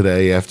incest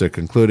today after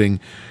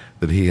concluding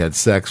that he had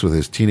sex with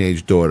his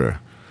teenage daughter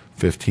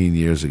 15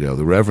 years ago.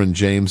 The Reverend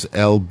James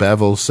L.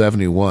 Bevel,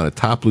 71, a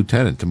top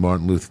lieutenant to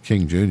Martin Luther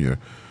King Jr.,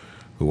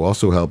 who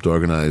also helped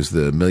organize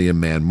the Million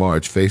Man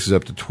March, faces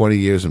up to 20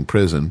 years in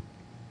prison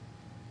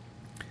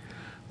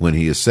when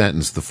he is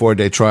sentenced. The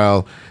 4-day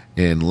trial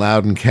in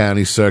Loudoun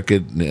County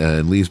Circuit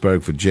in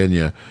Leesburg,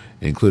 Virginia,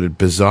 included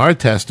bizarre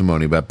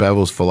testimony about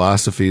Bevel's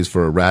philosophies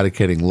for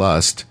eradicating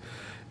lust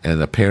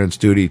and a parent's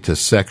duty to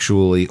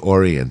sexually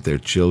orient their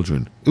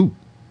children. Ooh.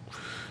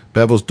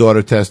 Bevel's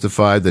daughter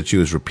testified that she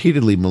was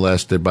repeatedly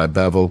molested by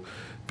Bevel,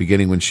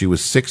 beginning when she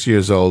was 6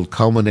 years old,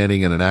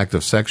 culminating in an act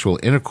of sexual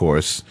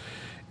intercourse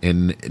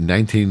in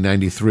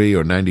 1993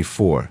 or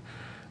 94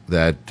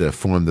 that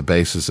formed the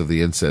basis of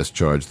the incest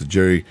charge. The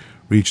jury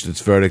reached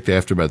its verdict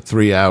after about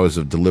 3 hours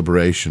of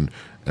deliberation.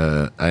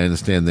 I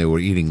understand they were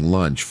eating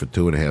lunch for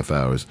 2.5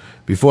 hours.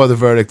 Before the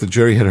verdict, the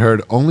jury had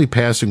heard only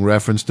passing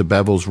reference to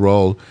Bevel's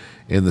role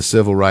in the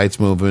civil rights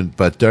movement,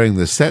 but during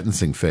the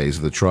sentencing phase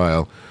of the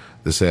trial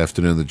this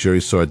afternoon, the jury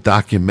saw a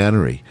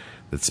documentary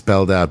that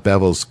spelled out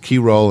Bevel's key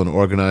role in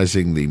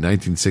organizing the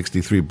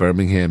 1963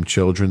 Birmingham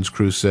Children's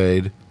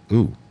Crusade.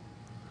 Ooh.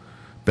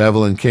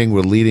 Bevel and King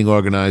were leading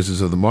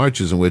organizers of the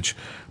marches in which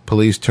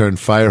police turned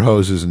fire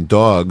hoses and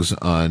dogs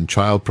on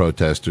child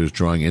protesters,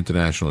 drawing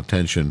international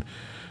attention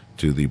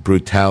to the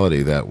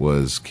brutality that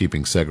was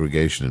keeping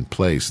segregation in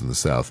place in the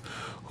South.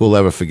 Who'll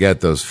ever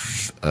forget those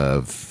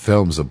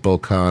films of Bull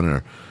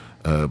Connor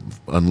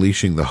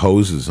unleashing the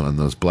hoses on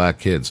those black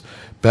kids?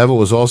 Bevel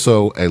was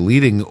also a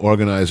leading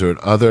organizer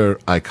at other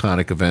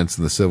iconic events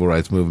in the civil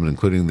rights movement,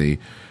 including the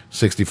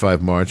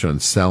 65 March on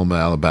Selma,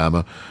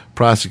 Alabama.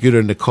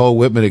 Prosecutor Nicole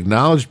Whitman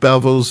acknowledged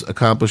Bevel's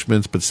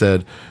accomplishments, but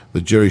said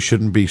the jury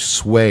shouldn't be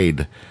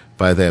swayed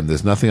by them.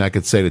 There's nothing I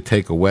could say to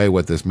take away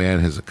what this man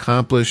has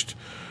accomplished,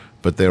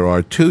 but there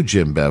are two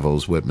Jim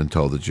Bevels, Whitman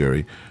told the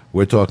jury.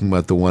 We're talking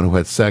about the one who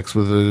had sex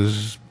with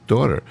his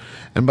daughter.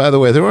 And by the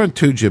way, there aren't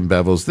two Jim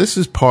Bevels. This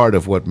is part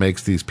of what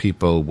makes these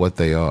people what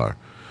they are.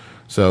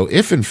 So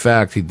if, in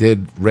fact, he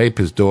did rape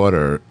his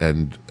daughter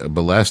and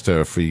molest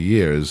her for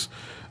years,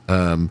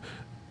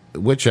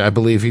 which I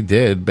believe he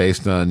did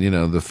based on,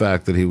 the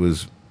fact that he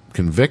was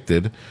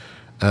convicted,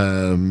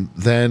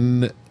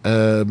 then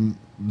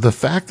the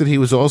fact that he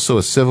was also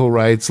a civil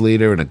rights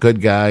leader and a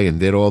good guy and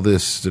did all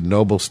this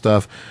noble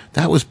stuff,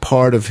 that was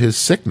part of his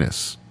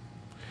sickness.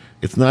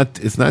 It's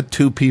not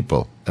two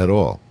people at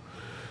all.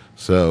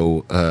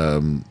 So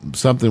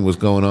something was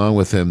going on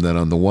with him that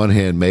on the one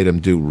hand made him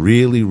do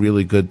really,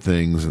 really good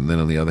things, and then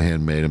on the other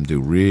hand made him do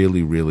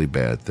really, really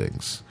bad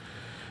things.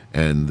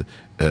 And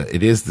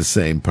it is the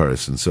same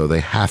person, so they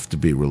have to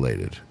be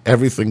related.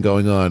 Everything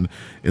going on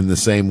in the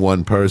same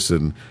one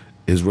person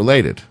is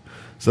related.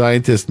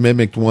 Scientists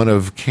mimicked one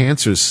of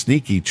cancer's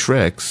sneaky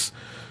tricks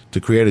to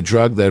create a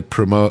drug that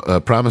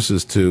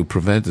promises to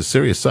prevent a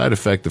serious side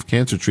effect of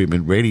cancer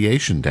treatment,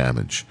 radiation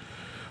damage,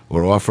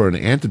 or offer an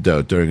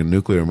antidote during a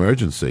nuclear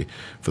emergency.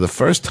 For the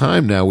first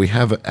time now, we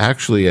have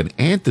actually an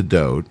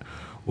antidote,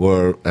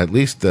 or at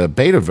least a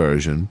beta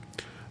version,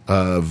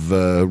 of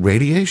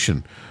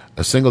radiation.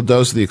 A single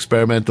dose of the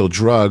experimental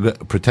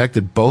drug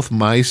protected both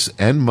mice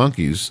and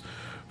monkeys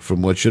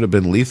from what should have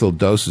been lethal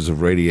doses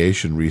of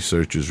radiation,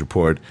 researchers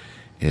report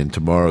in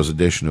tomorrow's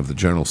edition of the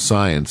journal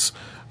Science.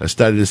 A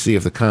study to see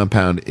if the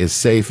compound is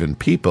safe in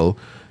people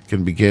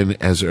can begin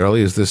as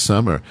early as this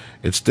summer.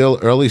 It's still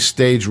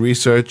early-stage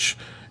research,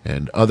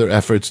 and other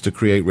efforts to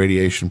create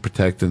radiation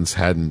protectants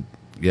hadn't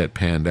yet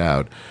panned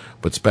out.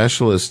 But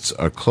specialists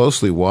are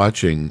closely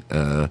watching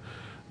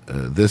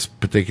this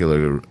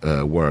particular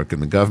work,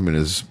 and the government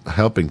is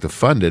helping to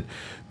fund it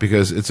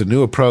because it's a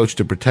new approach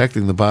to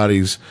protecting the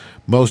body's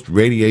most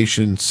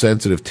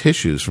radiation-sensitive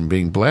tissues from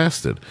being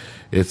blasted.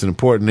 It's an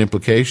important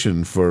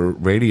implication for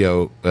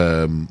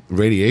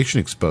radiation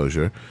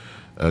exposure,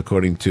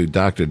 according to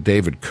Dr.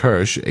 David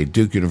Kirsch, a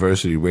Duke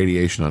University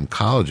radiation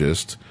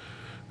oncologist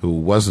who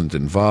wasn't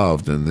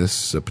involved in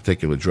this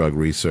particular drug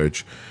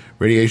research.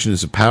 Radiation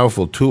is a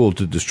powerful tool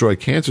to destroy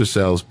cancer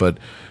cells, but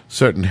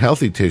certain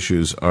healthy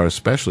tissues are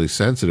especially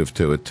sensitive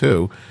to it,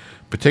 too,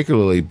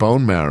 particularly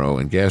bone marrow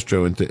and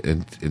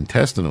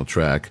gastrointestinal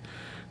tract.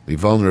 The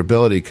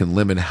vulnerability can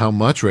limit how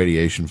much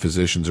radiation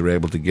physicians are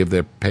able to give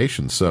their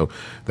patients. So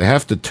they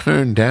have to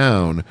turn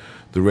down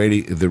the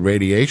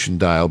radiation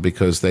dial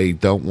because they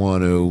don't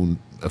want to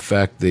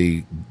affect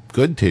the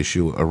good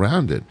tissue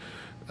around it.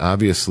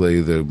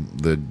 Obviously,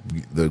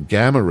 the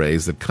gamma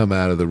rays that come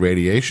out of the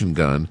radiation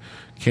gun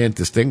can't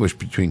distinguish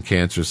between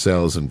cancer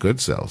cells and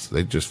good cells.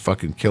 They just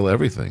fucking kill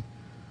everything.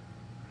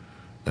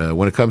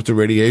 When it comes to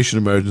radiation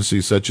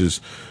emergencies such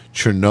as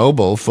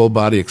Chernobyl,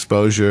 full-body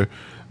exposure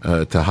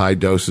to high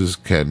doses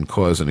can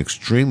cause an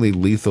extremely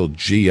lethal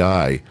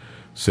GI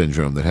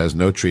syndrome that has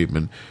no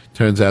treatment.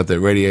 Turns out that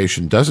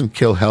radiation doesn't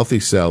kill healthy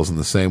cells in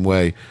the same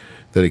way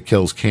that it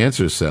kills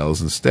cancer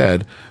cells.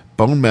 Instead,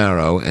 bone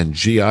marrow and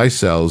GI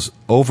cells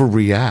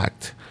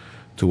overreact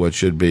to what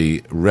should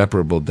be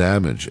reparable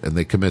damage, and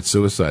they commit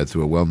suicide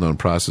through a well-known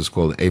process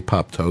called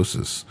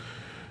apoptosis,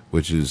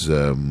 which is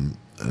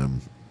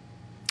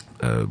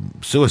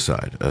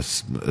suicide, a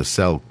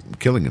cell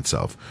killing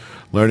itself.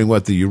 Learning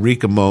what the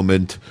eureka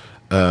moment,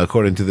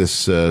 according to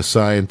this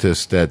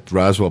scientist at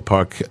Roswell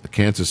Park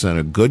Cancer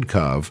Center,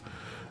 Goodkov,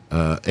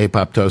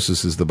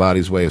 apoptosis is the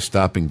body's way of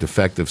stopping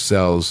defective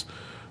cells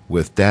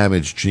with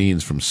damaged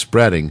genes from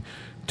spreading.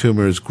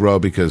 Tumors grow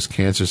because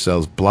cancer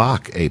cells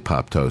block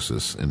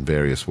apoptosis in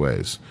various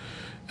ways,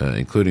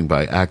 including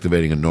by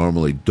activating a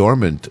normally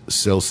dormant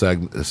cell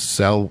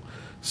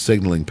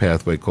signaling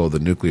pathway called the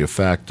nuclear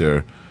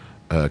factor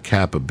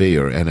kappa B,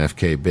 or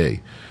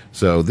NFKB.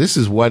 So this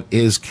is what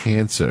is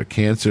cancer.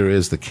 Cancer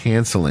is the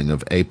canceling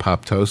of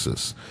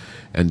apoptosis,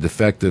 and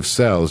defective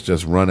cells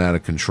just run out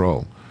of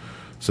control.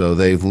 So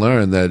they've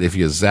learned that if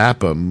you zap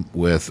them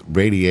with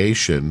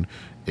radiation,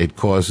 it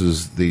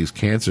causes these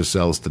cancer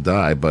cells to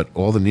die, but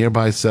all the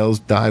nearby cells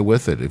die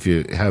with it. If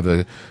you have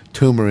a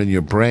tumor in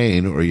your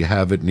brain or you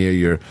have it near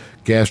your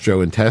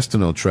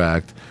gastrointestinal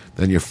tract,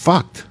 then you're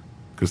fucked,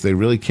 because they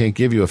really can't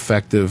give you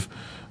effective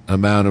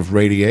amount of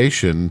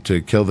radiation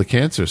to kill the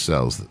cancer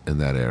cells in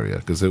that area,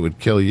 because it would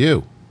kill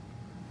you.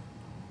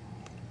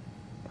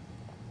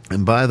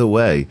 And by the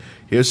way,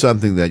 here's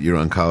something that your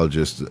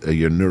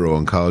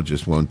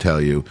neuro-oncologist won't tell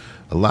you.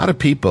 A lot of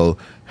people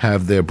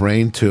have their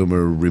brain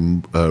tumor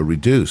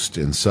reduced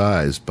in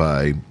size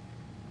by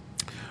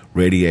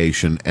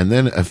radiation, and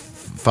then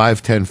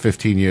 5, 10,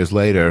 15 years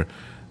later,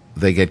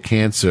 they get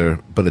cancer,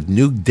 but a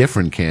new,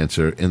 different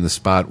cancer in the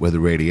spot where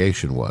the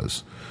radiation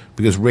was.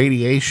 Because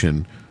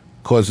radiation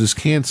causes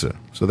cancer.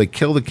 So they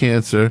kill the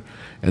cancer,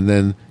 and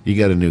then you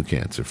get a new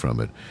cancer from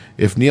it.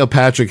 If Neil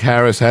Patrick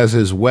Harris has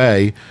his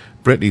way,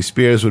 Britney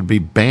Spears would be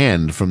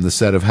banned from the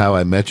set of How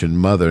I Met Your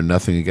Mother.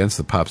 Nothing against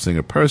the pop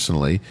singer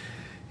personally.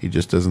 He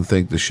just doesn't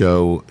think the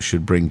show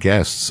should bring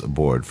guests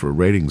aboard for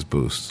ratings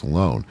boosts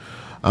alone.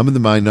 I'm in the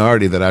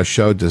minority that our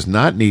show does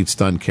not need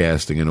stunt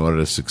casting in order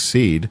to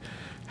succeed,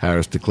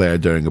 Harris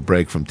declared during a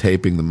break from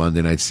taping the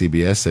Monday night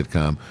CBS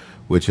sitcom,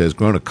 which has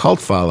grown a cult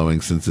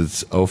following since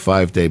its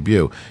 2005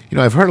 debut. You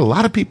know, I've heard a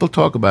lot of people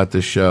talk about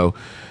this show.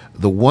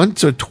 The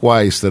once or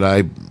twice that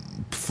I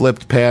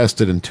flipped past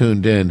it and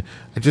tuned in,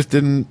 it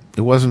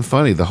wasn't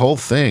funny. The whole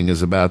thing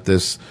is about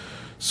this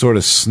sort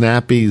of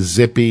snappy,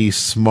 zippy,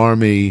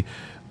 smarmy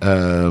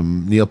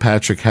Neil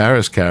Patrick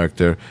Harris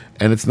character,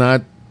 and it's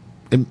not,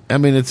 I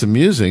mean, it's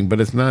amusing,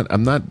 but it's not,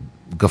 I'm not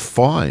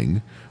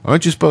guffawing.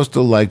 Aren't you supposed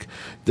to, like,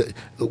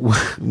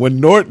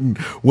 when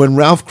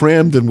Ralph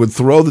Cramden would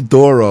throw the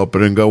door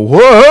open and go,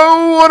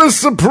 whoa, what a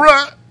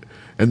surprise,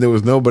 and there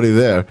was nobody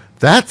there,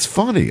 that's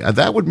funny.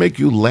 That would make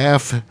you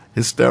laugh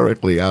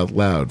hysterically out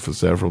loud for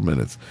several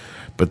minutes.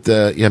 But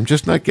I'm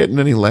just not getting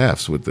any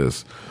laughs with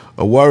this.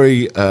 I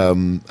worry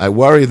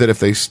that if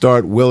they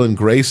start Will and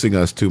Gracing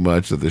us too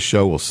much, that the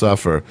show will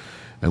suffer.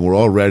 and we're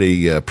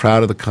already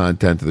proud of the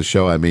content of the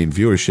show. I mean,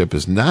 viewership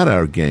is not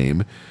our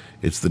game.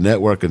 It's the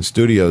network and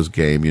studios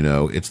game, you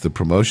know. It's the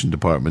promotion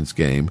department's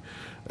game.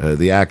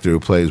 The actor who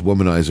plays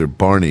womanizer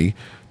Barney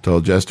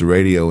told Jester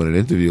Radio in an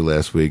interview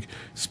last week,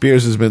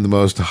 Spears has been the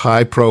most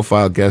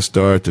high-profile guest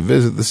star to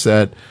visit the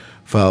set,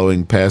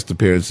 following past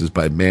appearances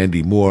by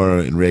Mandy Moore,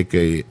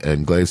 Enrique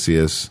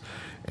Iglesias,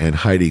 and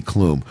Heidi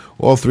Klum.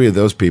 All three of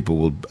those people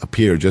will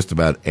appear just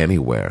about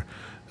anywhere.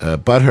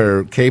 But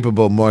her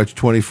capable March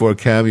 24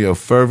 cameo,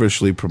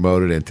 fervently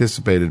promoted,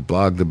 anticipated,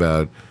 blogged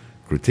about,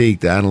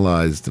 critiqued,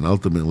 analyzed, and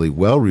ultimately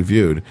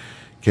well-reviewed,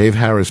 gave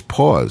Harris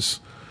pause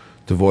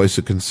to voice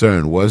a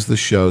concern. Was the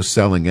show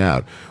selling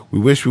out? We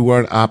wish we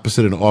weren't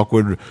opposite an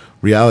awkward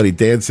reality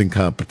dancing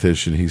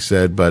competition, he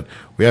said, but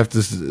we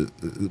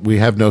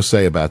have no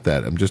say about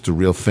that. I'm just a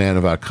real fan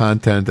of our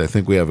content. I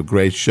think we have a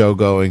great show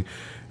going,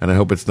 and I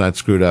hope it's not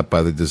screwed up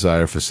by the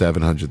desire for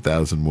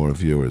 700,000 more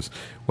viewers.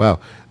 Wow.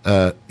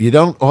 You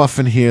don't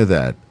often hear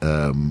that,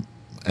 and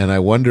I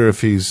wonder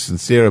if he's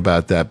sincere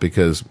about that,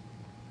 because,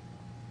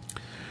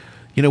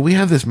 you know, we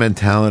have this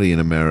mentality in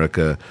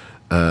America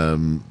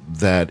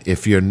that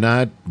if you're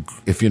not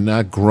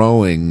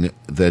growing,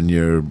 then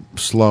you're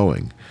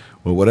slowing,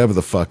 or whatever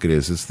the fuck it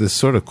is. It's this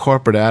sort of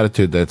corporate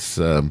attitude that's,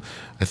 I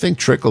think,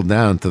 trickled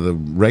down to the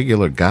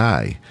regular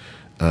guy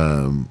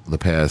the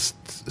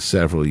past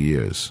several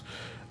years.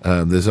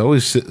 There's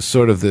always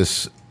sort of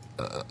this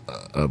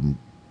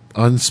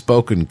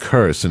unspoken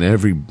curse in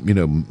every, you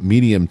know,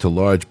 medium to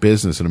large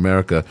business in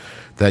America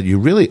that you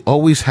really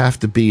always have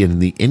to be in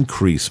the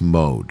increase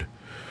mode.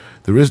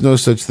 There is no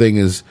such thing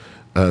as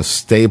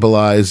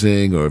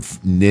stabilizing or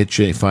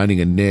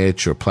finding a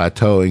niche or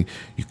plateauing.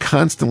 You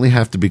constantly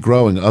have to be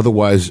growing,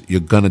 otherwise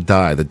you're going to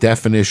die. The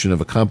definition of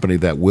a company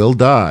that will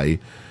die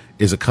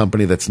is a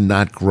company that's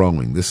not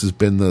growing. This has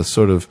been the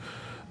sort of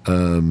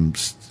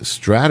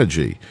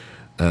strategy.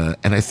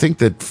 And I think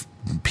that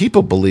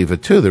people believe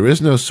it too. There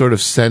is no sort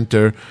of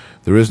center.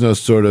 There is no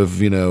sort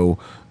of, you know,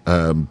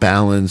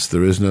 balance.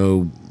 There is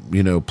no,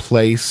 you know,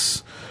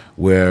 place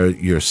where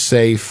you're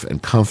safe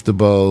and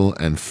comfortable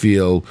and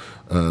feel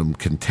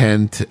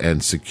content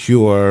and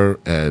secure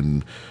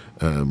and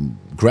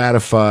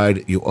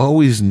gratified. You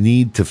always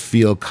need to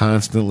feel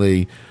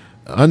constantly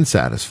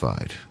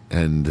unsatisfied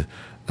and,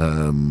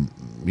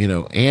 you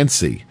know,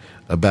 antsy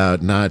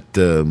about not,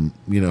 you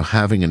know,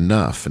 having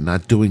enough and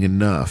not doing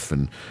enough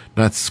and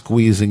not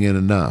squeezing in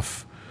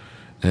enough.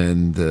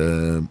 And,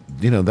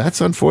 you know, that's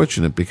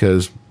unfortunate,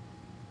 because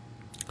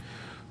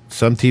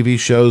some TV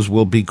shows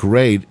will be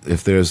great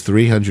if there's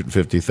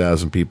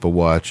 350,000 people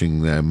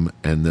watching them,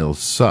 and they'll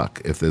suck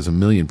if there's 1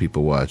 million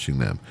people watching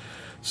them.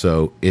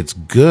 So it's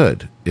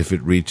good if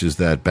it reaches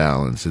that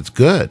balance. It's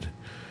good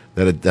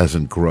that it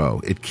doesn't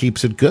grow. It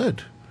keeps it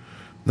good.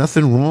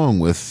 Nothing wrong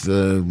with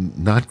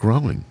not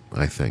growing,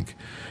 I think.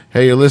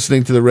 Hey, you're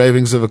listening to the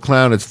Ravings of a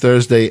Clown. It's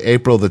Thursday,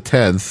 April the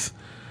 10th,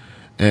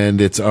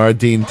 and it's R.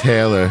 Dean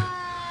Taylor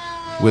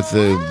with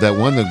that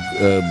won the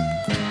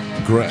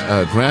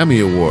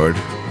Grammy Award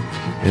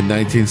in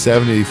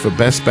 1970 for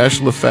Best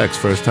Special Effects.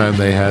 First time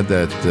they had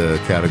that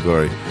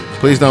category.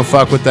 Please don't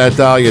fuck with that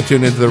doll. You're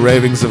tuned into the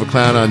Ravings of a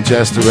Clown on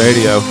Jester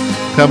Radio,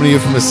 coming to you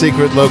from a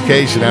secret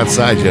location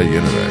outside your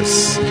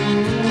universe.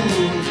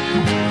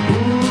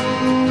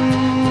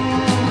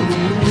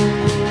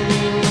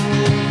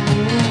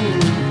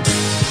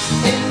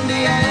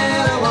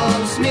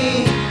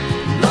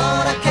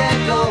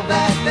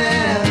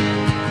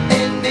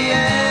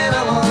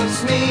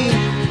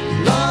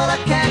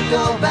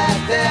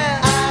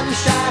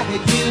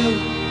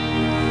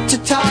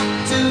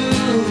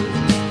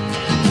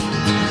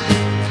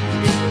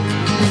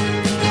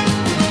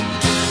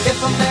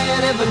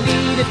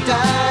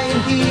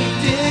 Dying, he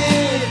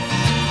did.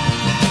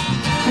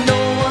 No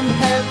one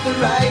had the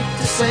right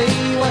to say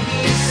what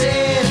he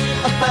said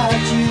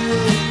about you.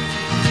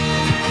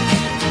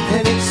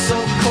 And it's so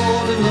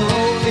cold and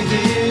lonely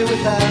here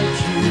without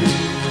you.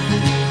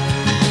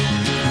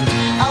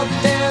 Out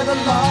there the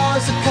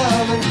laws are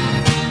coming.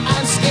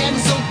 I'm scared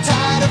and so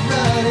tired of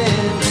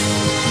running.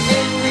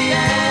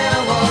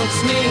 Indiana wants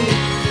me,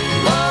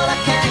 Lord, I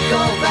can't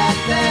go back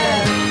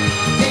there.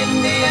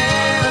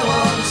 Indiana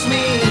wants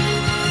me,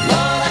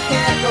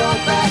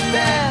 back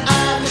there.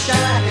 I wish I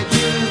had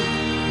you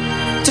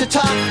to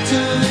talk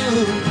to.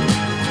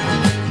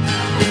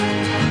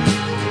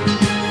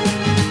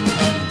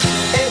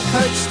 It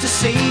hurts to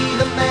see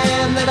the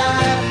man that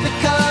I've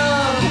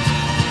become,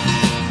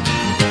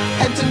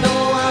 and to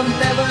know I'll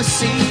never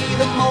see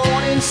the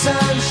morning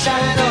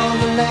sunshine on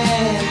the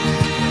land.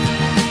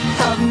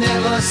 I'll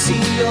never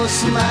see your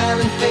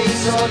smiling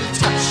face or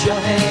touch your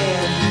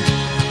hand.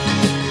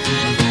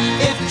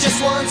 If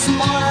just once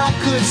more I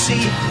could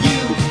see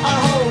you,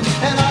 our home,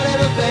 and our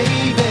little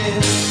baby.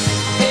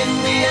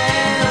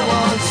 Indiana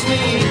wants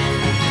me,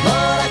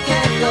 but I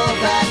can't go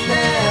back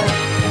there.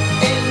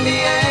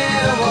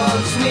 Indiana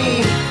wants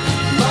me,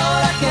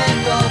 but I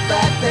can't go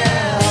back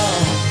there.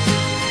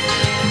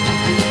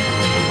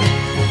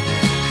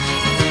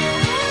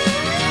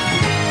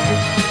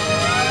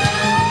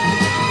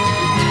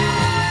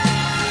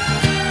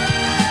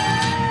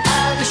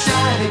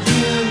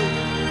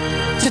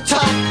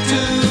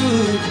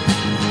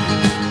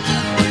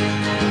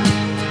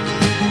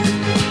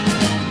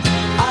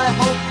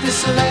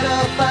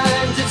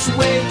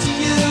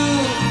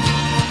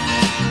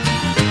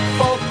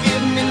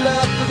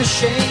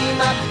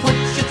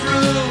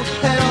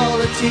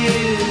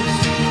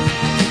 tears.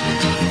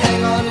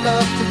 Hang on,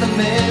 love, to the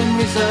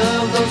memories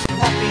of those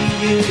happy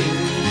years.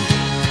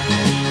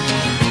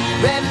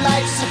 Red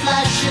lights are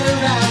flashing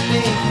around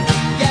me.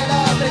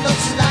 Yellow, it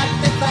looks like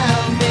they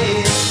found me.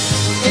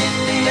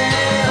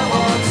 Indiana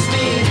wants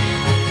me.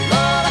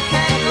 Lord, I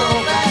can't go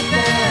back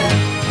there.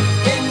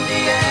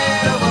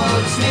 Indiana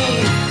wants me.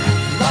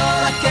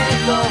 Lord, I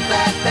can't go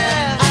back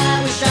there.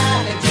 I wish I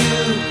had you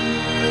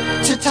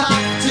to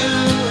talk to.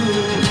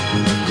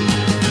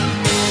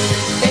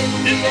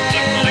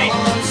 Indiana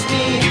wants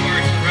me.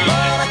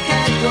 Lord, I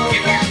can't go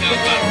back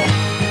there.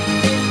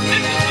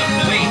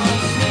 Indiana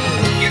wants me.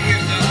 Give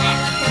yourself up.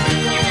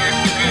 You are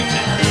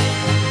surrounded.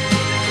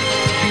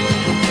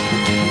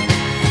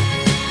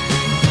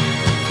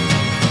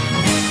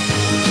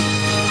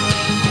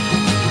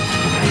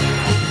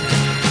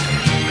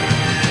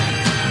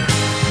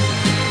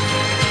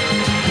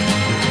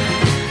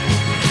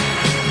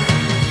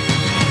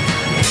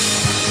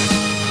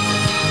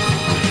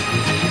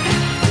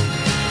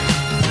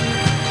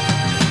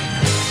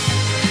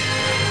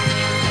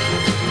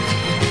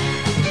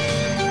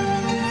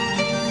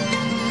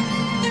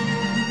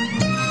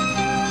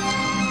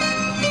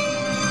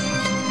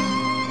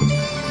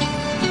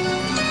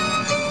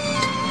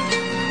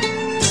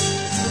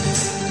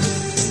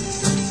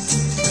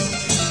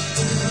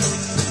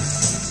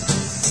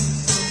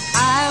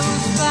 I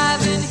was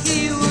 5 and he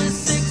was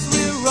 6.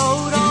 We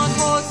rode on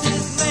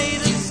horses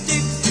made of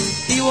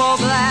sticks. He wore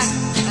black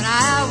and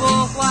I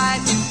wore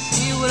white.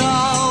 He would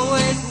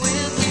always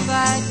win the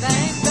fight.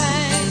 Bang,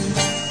 bang.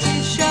 He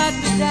shot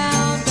me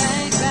down.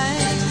 Bang,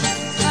 bang.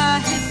 I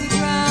hit the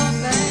ground.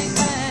 Bang,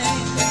 bang.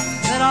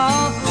 That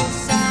awful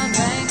sound.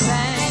 Bang,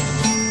 bang.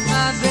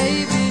 My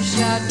baby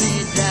shot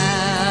me down.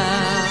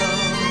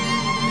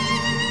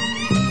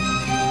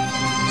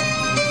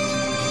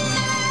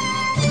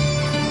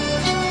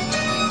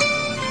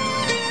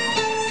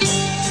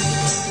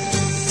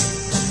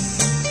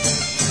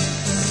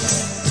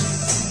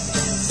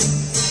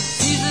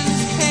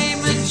 Seasons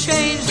came and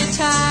changed the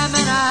time,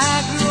 and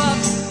I grew up.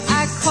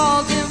 I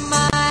called him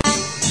mine.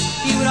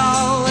 He would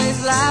always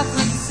laugh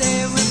and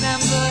say,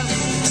 remember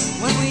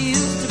when we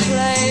used to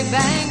play?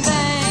 Bang,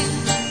 bang.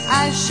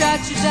 I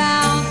shot you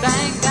down.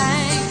 Bang,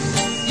 bang.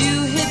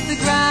 You hit the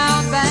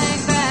ground. Bang,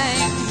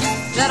 bang.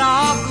 That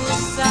awful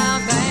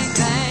sound. Bang,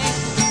 bang.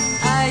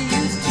 I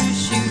used to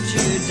shoot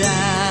you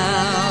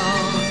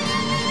down.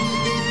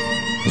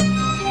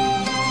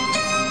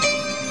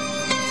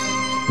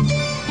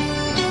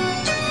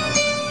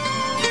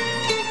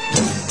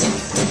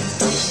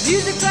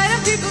 Music played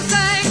and people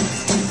sang.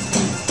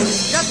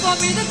 Just for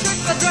me to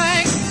drink a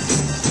drink.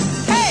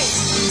 Hey!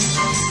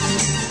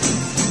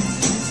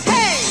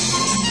 Hey!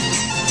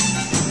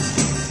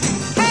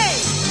 Hey!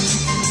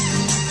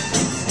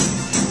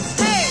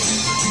 Hey!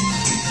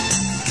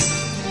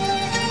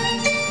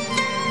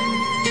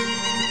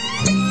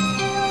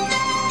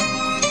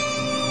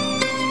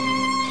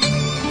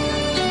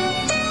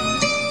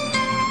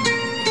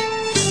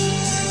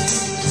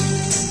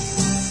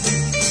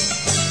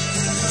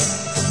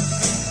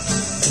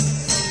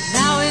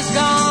 Now he's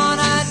gone,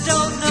 I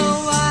don't know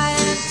why.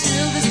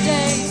 Until this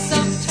day,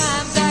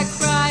 sometimes I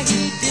cry.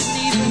 He didn't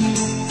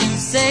even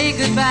say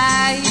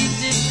goodbye. He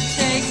didn't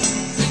take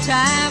the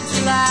time to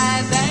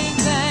lie. Bang,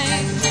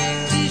 bang.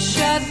 He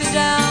shut me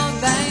down.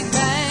 Bang,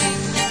 bang.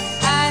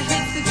 I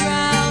hit the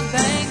ground.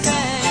 Bang,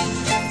 bang.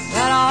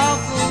 That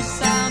awful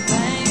sound.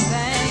 Bang,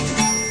 bang.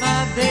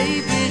 My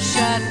baby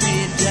shut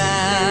me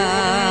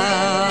down.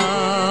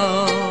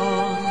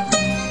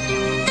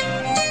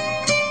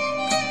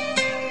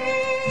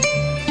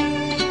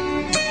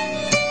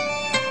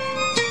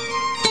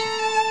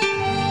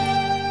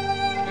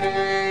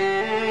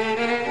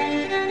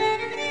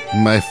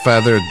 My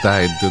father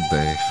died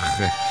today.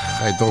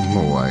 I don't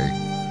know why.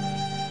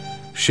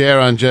 Share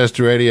on Just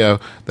Radio.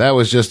 That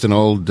was just an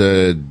old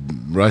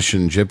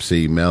Russian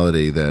gypsy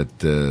melody that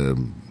her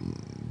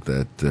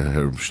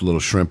little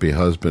shrimpy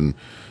husband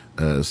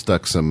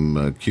stuck some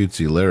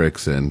cutesy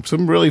lyrics in.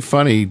 Some really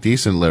funny,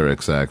 decent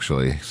lyrics,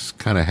 actually. It's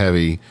kind of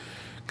heavy,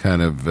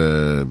 kind of,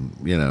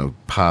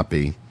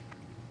 poppy.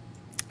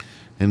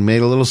 And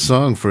made a little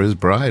song for his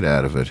bride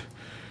out of it.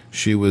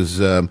 She was,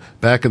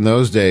 back in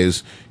those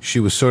days, she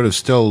was sort of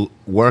still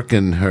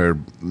working her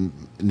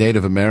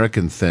Native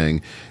American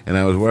thing, and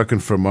I was working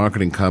for a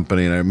marketing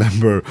company, and I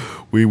remember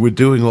we were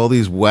doing all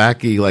these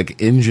wacky,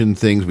 like, Indian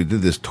things. We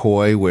did this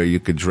toy where you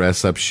could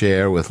dress up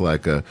Cher with,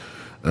 like a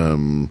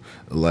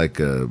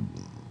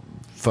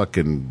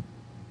fucking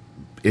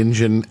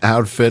Indian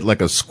outfit,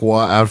 like a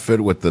squaw outfit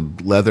with the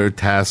leather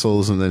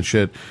tassels and then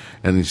shit,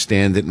 and you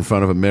stand it in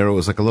front of a mirror. It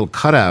was like a little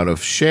cutout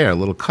of Cher, a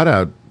little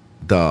cutout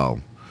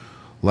doll.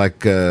 Like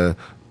that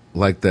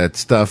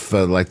stuff,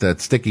 like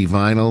that sticky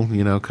vinyl,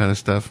 kind of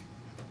stuff.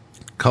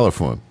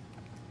 Colorform.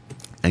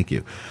 Thank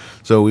you.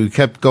 So we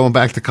kept going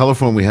back to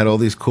Colorform. We had all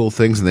these cool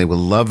things, and they were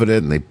loving it,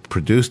 and they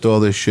produced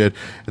all this shit.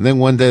 And then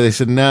one day they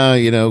said, no,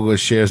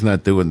 Cher's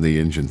not doing the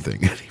engine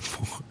thing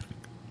anymore.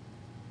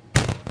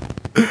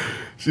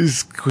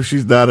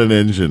 She's not an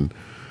engine.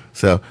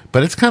 So,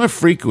 but it's kind of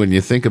freaky when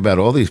you think about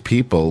all these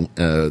people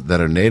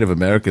that are Native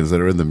Americans that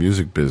are in the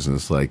music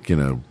business. Like, you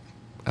know,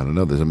 I don't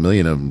know, there's a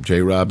million of them.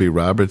 J. Robbie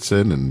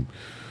Robertson and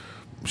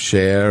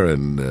Cher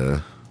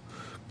and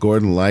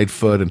Gordon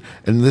Lightfoot.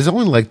 And there's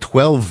only like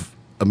 12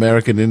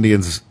 American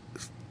Indians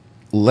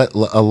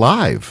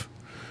alive.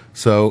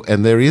 So,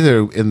 and they're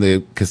either in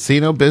the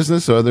casino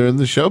business or they're in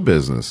the show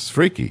business. It's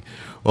freaky.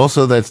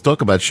 Also, let's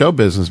talk about show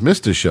business,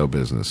 Mr. Show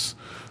Business.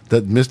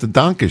 That Mr.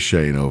 Donk is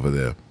Shane over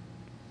there.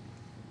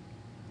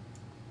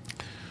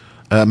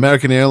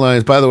 American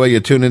Airlines, by the way, you're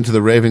tuned into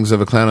the Ravings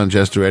of a Clown on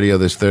Jester Radio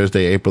this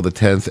Thursday, April the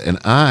 10th, and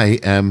I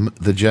am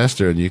the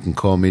Jester, and you can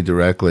call me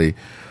directly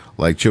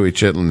like Chewy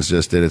Chitlins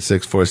just did at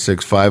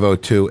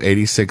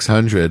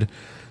 646-502-8600,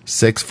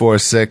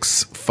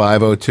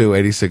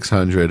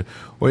 646-502-8600,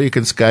 or you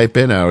can Skype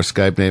in. Our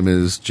Skype name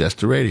is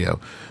Jester Radio.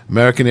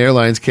 American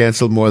Airlines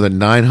canceled more than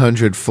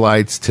 900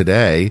 flights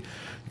today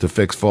to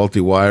fix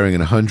faulty wiring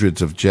in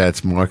hundreds of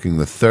jets, marking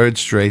the third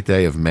straight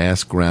day of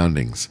mass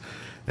groundings,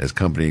 as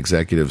company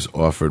executives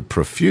offered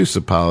profuse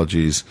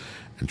apologies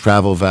and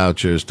travel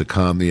vouchers to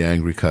calm the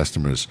angry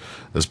customers.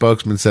 The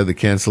spokesman said the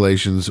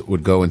cancellations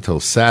would go until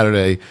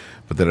Saturday,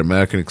 but that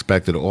American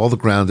expected all the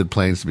grounded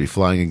planes to be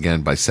flying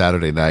again by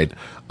Saturday night.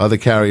 Other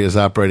carriers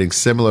operating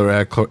similar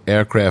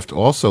aircraft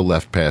also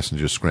left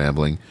passengers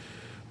scrambling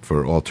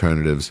for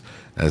alternatives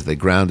as they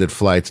grounded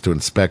flights to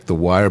inspect the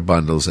wire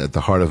bundles at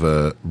the heart of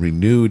a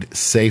renewed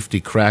safety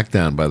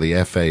crackdown by the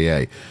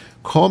FAA.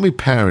 Call me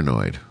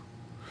paranoid.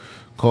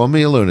 Call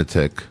me a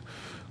lunatic.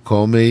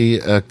 Call me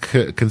a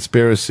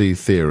conspiracy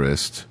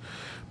theorist.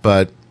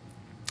 But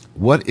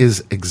what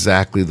is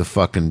exactly the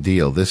fucking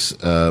deal? This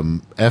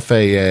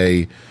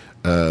FAA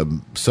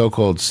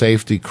so-called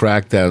safety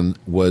crackdown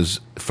was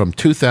from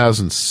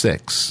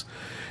 2006.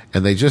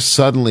 And they just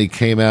suddenly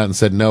came out and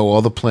said, no,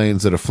 all the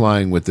planes that are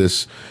flying with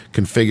this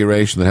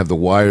configuration that have the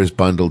wires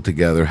bundled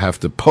together have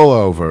to pull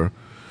over,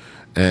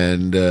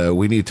 and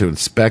we need to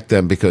inspect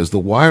them because the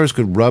wires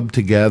could rub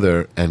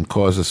together and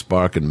cause a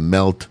spark and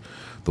melt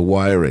the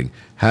wiring.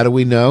 How do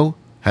we know?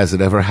 Has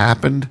it ever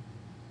happened?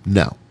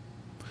 No.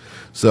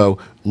 So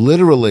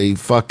literally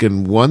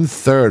fucking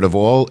 1/3 of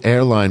all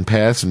airline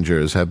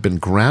passengers have been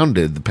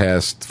grounded the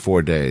past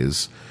 4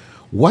 days.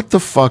 What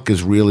the fuck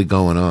is really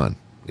going on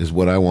is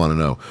what I want to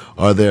know.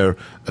 Are there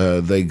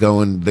they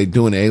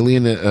doing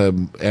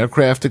alien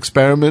aircraft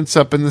experiments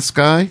up in the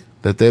sky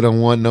that they don't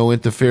want no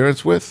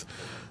interference with?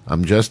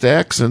 I'm just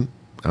asking.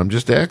 I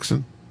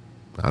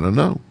don't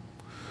know.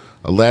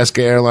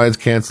 Alaska Airlines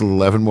canceled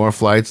 11 more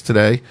flights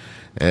today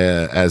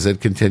as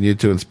it continued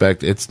to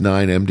inspect its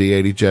 9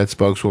 MD-80 jet.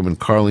 Spokeswoman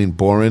Carlene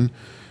Boren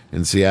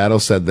in Seattle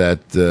said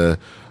that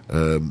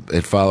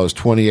it follows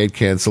 28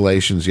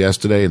 cancellations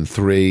yesterday and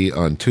 3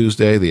 on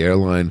Tuesday. The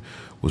airline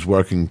was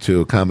working to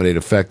accommodate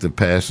affected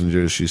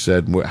passengers. She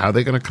said, how are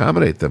they going to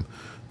accommodate them?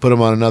 Put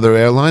them on another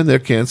airline? They're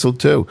canceled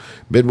too.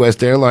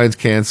 Midwest Airlines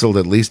canceled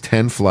at least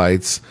 10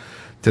 flights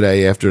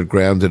today after it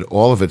grounded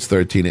all of its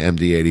 13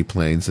 MD-80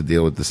 planes to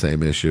deal with the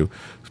same issue.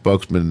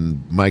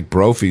 Spokesman Mike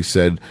Brophy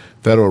said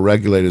federal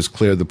regulators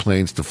cleared the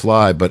planes to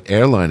fly, but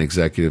airline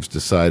executives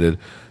decided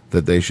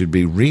that they should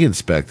be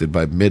re-inspected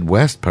by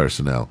Midwest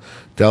personnel.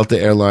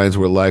 Delta Airlines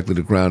were likely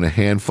to ground a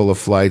handful of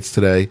flights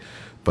today,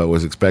 but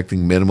was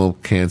expecting minimal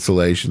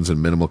cancellations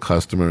and minimal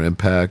customer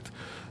impact,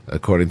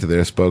 according to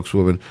their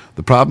spokeswoman.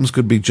 The problems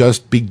could be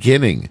just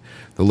beginning.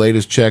 The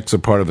latest checks are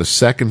part of a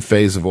second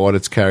phase of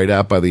audits carried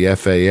out by the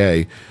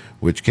FAA,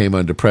 which came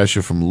under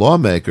pressure from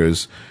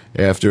lawmakers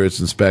after its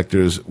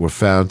inspectors were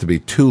found to be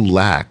too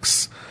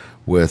lax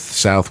with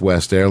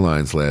Southwest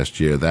Airlines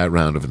last year. That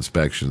round of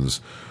inspections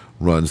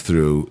runs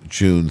through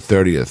June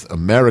 30th.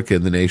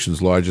 American, the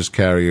nation's largest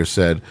carrier,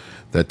 said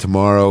that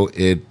tomorrow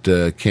it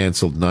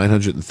canceled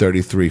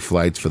 933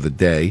 flights for the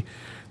day.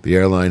 The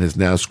airline has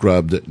now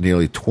scrubbed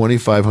nearly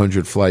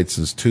 2,500 flights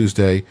since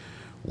Tuesday,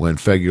 when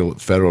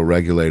federal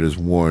regulators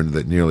warned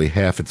that nearly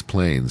half its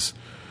planes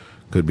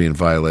could be in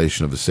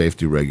violation of a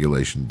safety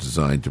regulation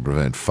designed to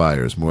prevent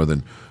fires. More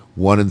than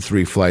 1 in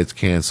 3 flights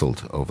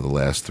canceled over the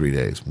last 3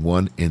 days.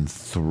 1 in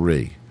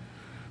 3.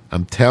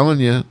 I'm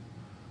telling you,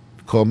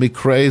 call me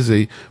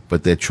crazy,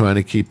 but they're trying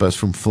to keep us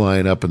from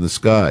flying up in the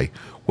sky.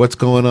 What's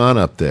going on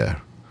up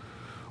there?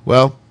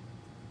 Well,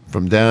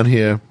 from down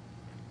here,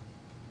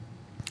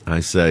 I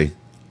say,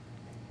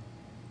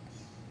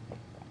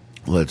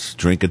 let's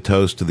drink a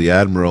toast to the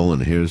Admiral,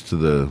 and here's to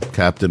the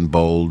Captain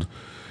Bold,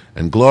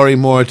 and glory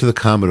more to the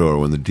Commodore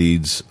when the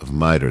deeds of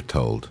might are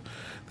told.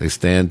 They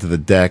stand to the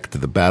deck, to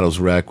the battle's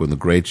wreck, when the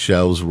great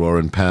shells roar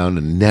and pound,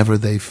 and never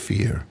they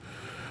fear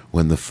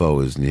when the foe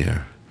is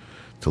near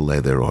to lay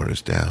their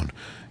orders down.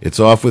 It's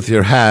off with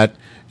your hat,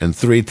 and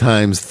 3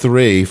 times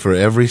 3 for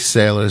every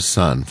sailor's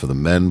son, for the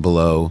men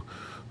below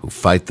who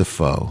fight the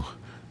foe,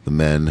 the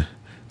men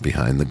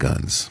behind the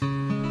guns.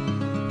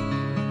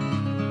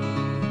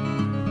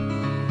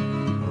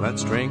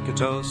 Let's drink a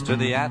toast to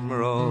the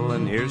Admiral,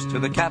 and here's to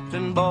the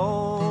Captain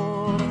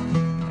Bold,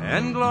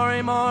 and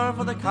glory more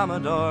for the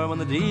Commodore when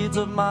the deeds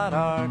of might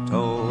are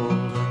told.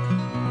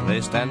 They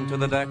stand to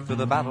the deck through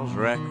the battle's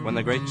wreck when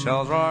the great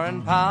shells roar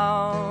and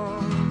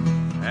pound.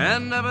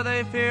 And never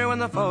they fear when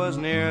the foe is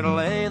near to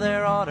lay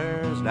their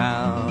orders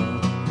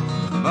down.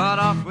 But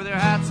off with your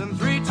hats and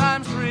 3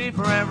 times 3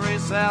 for every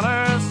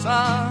sailor's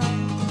son.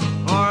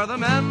 For the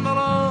men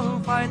below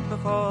who fight the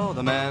foe,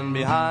 the men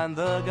behind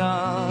the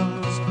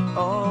guns.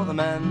 Oh, the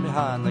men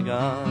behind the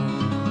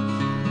guns.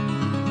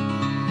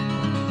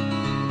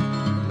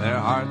 Their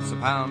hearts are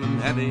pounding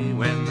heavy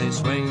when they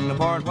swing to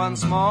port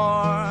once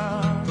more.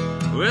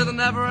 With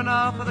never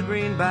enough of the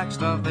greenback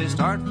stuff, they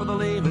start for the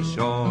leeward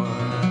shore.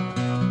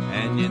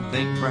 And you'd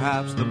think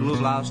perhaps the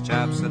blue-blouse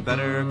chaps had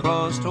better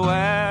clothes to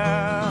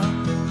wear,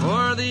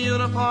 for the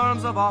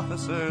uniforms of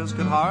officers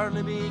could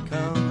hardly be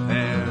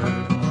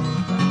compared.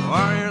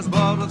 Warriors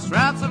bowed with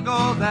straps of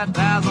gold that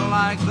dazzle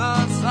like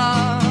the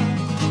sun,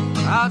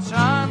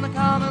 outshine the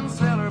common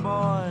sailor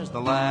boys,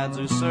 the lads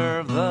who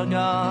serve the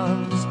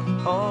guns.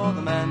 Oh,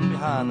 the men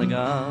behind the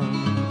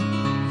guns.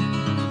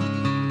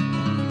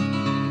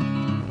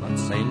 But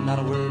say not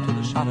a word till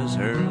the shot is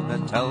heard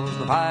that tells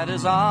the fight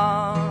is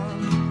on,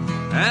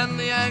 and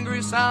the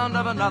angry sound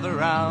of another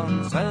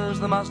round says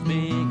they must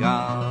be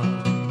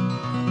gone.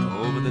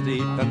 Over the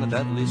deep and the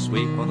deadly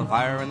sweep of the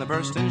fire and the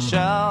bursting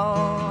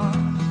shell,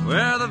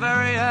 where the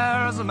very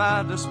air is a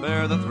mad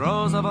despair, the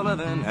throes of a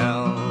living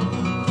hell.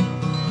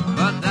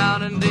 But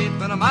down and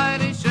deep in a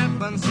mighty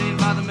ship unseen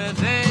by the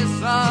midday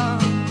sun,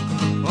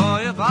 oh,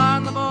 you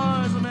find the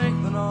boys who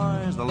make the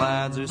noise, the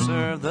lads who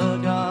serve the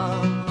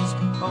guns.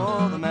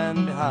 Oh, the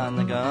men behind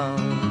the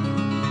guns.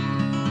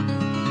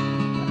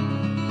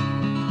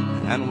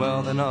 And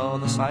well they know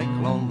the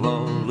cyclone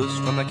blow loose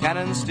from the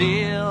cannon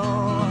steel,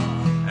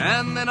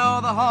 and they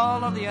know the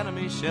hull of the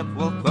enemy ship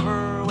will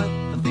quiver with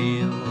the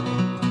field,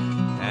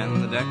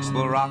 and the decks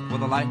will rock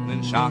with a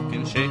lightning shock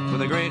and shake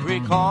with a great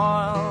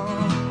recoil,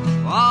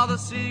 while the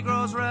sea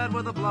grows red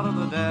with the blood of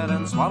the dead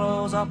and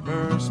swallows up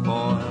her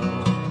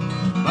spoil.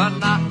 But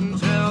not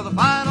until the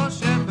final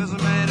ship has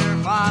made her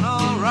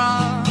final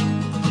run,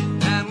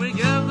 and we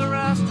give the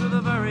rest to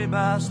the very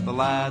best, the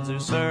lads who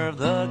serve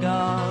the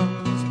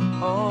guns.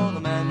 Oh, the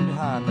men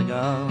behind the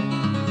guns.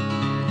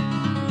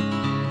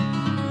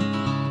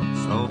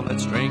 So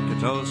let's drink a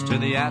toast to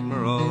the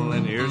Admiral,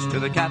 and here's to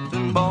the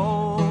Captain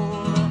bold,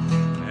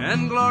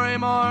 and glory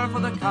more for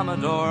the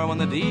Commodore when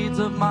the deeds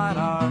of might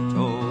are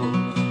told.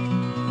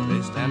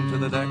 They stand to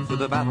the deck through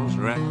the battle's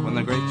wreck when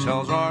the great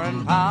shells roar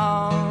and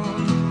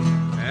pound,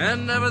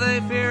 and never they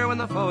fear when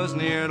the foe is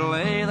near to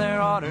lay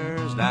their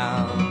orders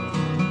down.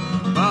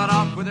 But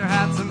off with your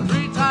hats and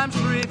 3 times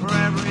 3 for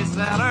every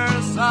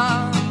sailor's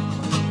son,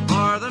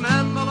 for the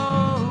men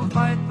below who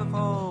fight the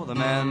foe, the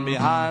men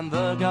behind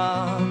the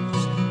guns.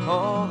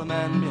 Oh, the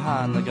men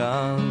behind the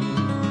guns.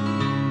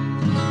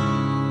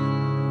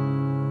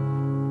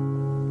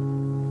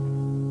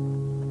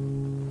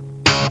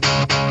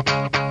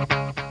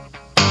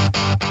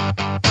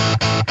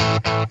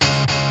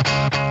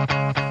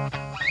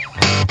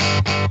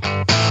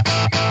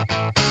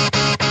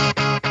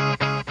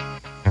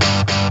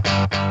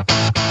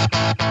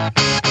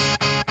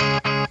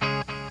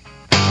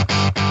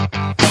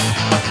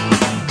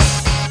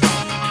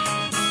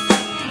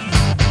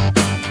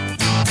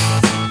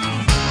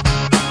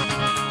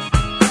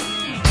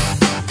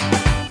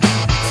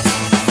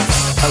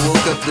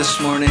 This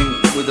morning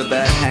with a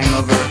bad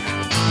hangover,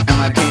 and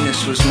my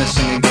penis was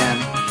missing again.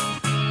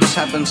 This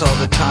happens all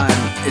the time,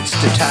 it's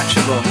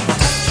detachable.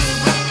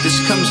 This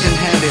comes in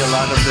handy a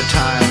lot of the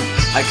time.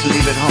 I can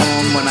leave it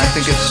home when I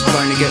think it's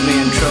going to get me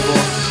in trouble,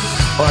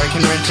 or I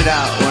can rent it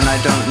out when I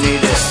don't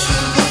need it.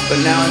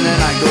 But now and then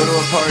I go to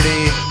a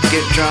party,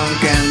 get drunk,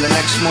 and the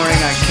next morning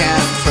I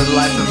can't, for the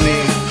life of me,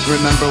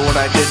 remember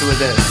what I did with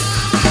it.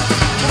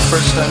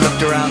 First I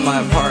looked around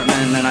my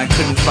apartment and I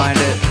couldn't find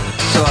it,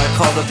 so I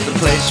called up the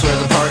place where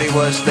the party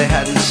was. They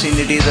hadn't seen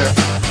it either.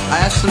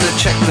 I asked them to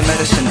check the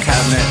medicine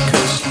cabinet,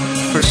 cause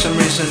for some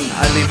reason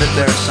I leave it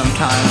there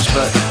sometimes,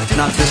 but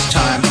not this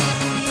time.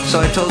 So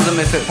I told them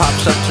if it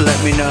pops up to let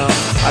me know.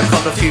 I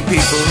called a few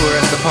people who were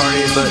at the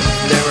party, but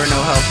they were no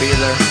help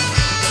either.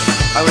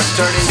 I was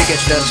starting to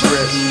get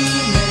desperate.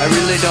 I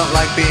really don't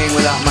like being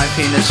without my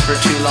penis for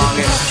too long.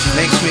 It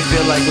makes me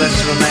feel like less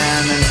of a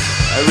man, and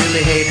I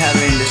really hate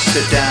having to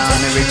sit down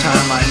every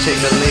time I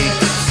take a leak.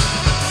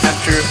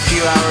 After a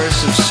few hours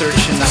of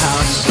searching the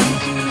house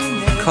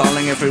and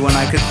calling everyone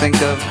I could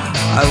think of,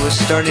 I was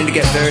starting to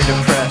get very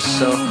depressed,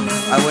 so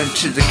I went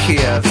to the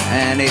Kiev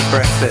and ate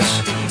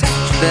breakfast.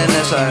 Then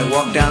as I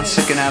walked down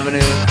 2nd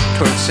Avenue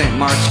towards St.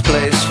 Mark's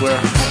Place, where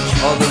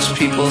all those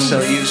people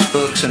sell used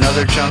books and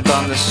other junk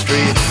on the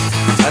street,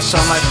 I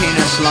saw my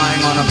penis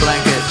lying on a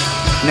blanket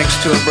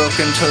next to a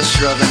broken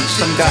toaster oven.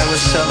 Some guy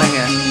was selling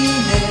it.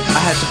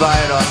 I had to buy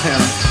it off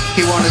him.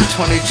 He wanted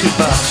 $22,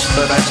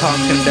 but I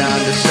talked him down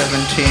to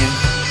 17.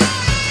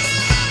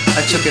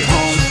 I took it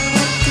home,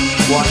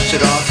 washed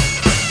it off,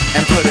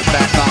 and put it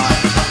back on.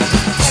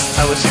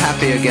 I was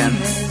happy again,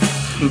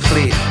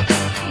 complete.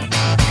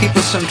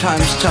 People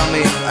sometimes tell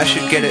me I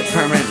should get it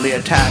permanently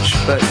attached,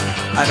 but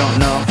I don't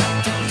know.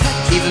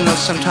 Even though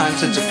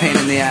sometimes it's a pain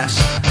in the ass,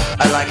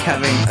 I like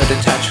having a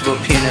detachable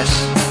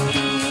penis.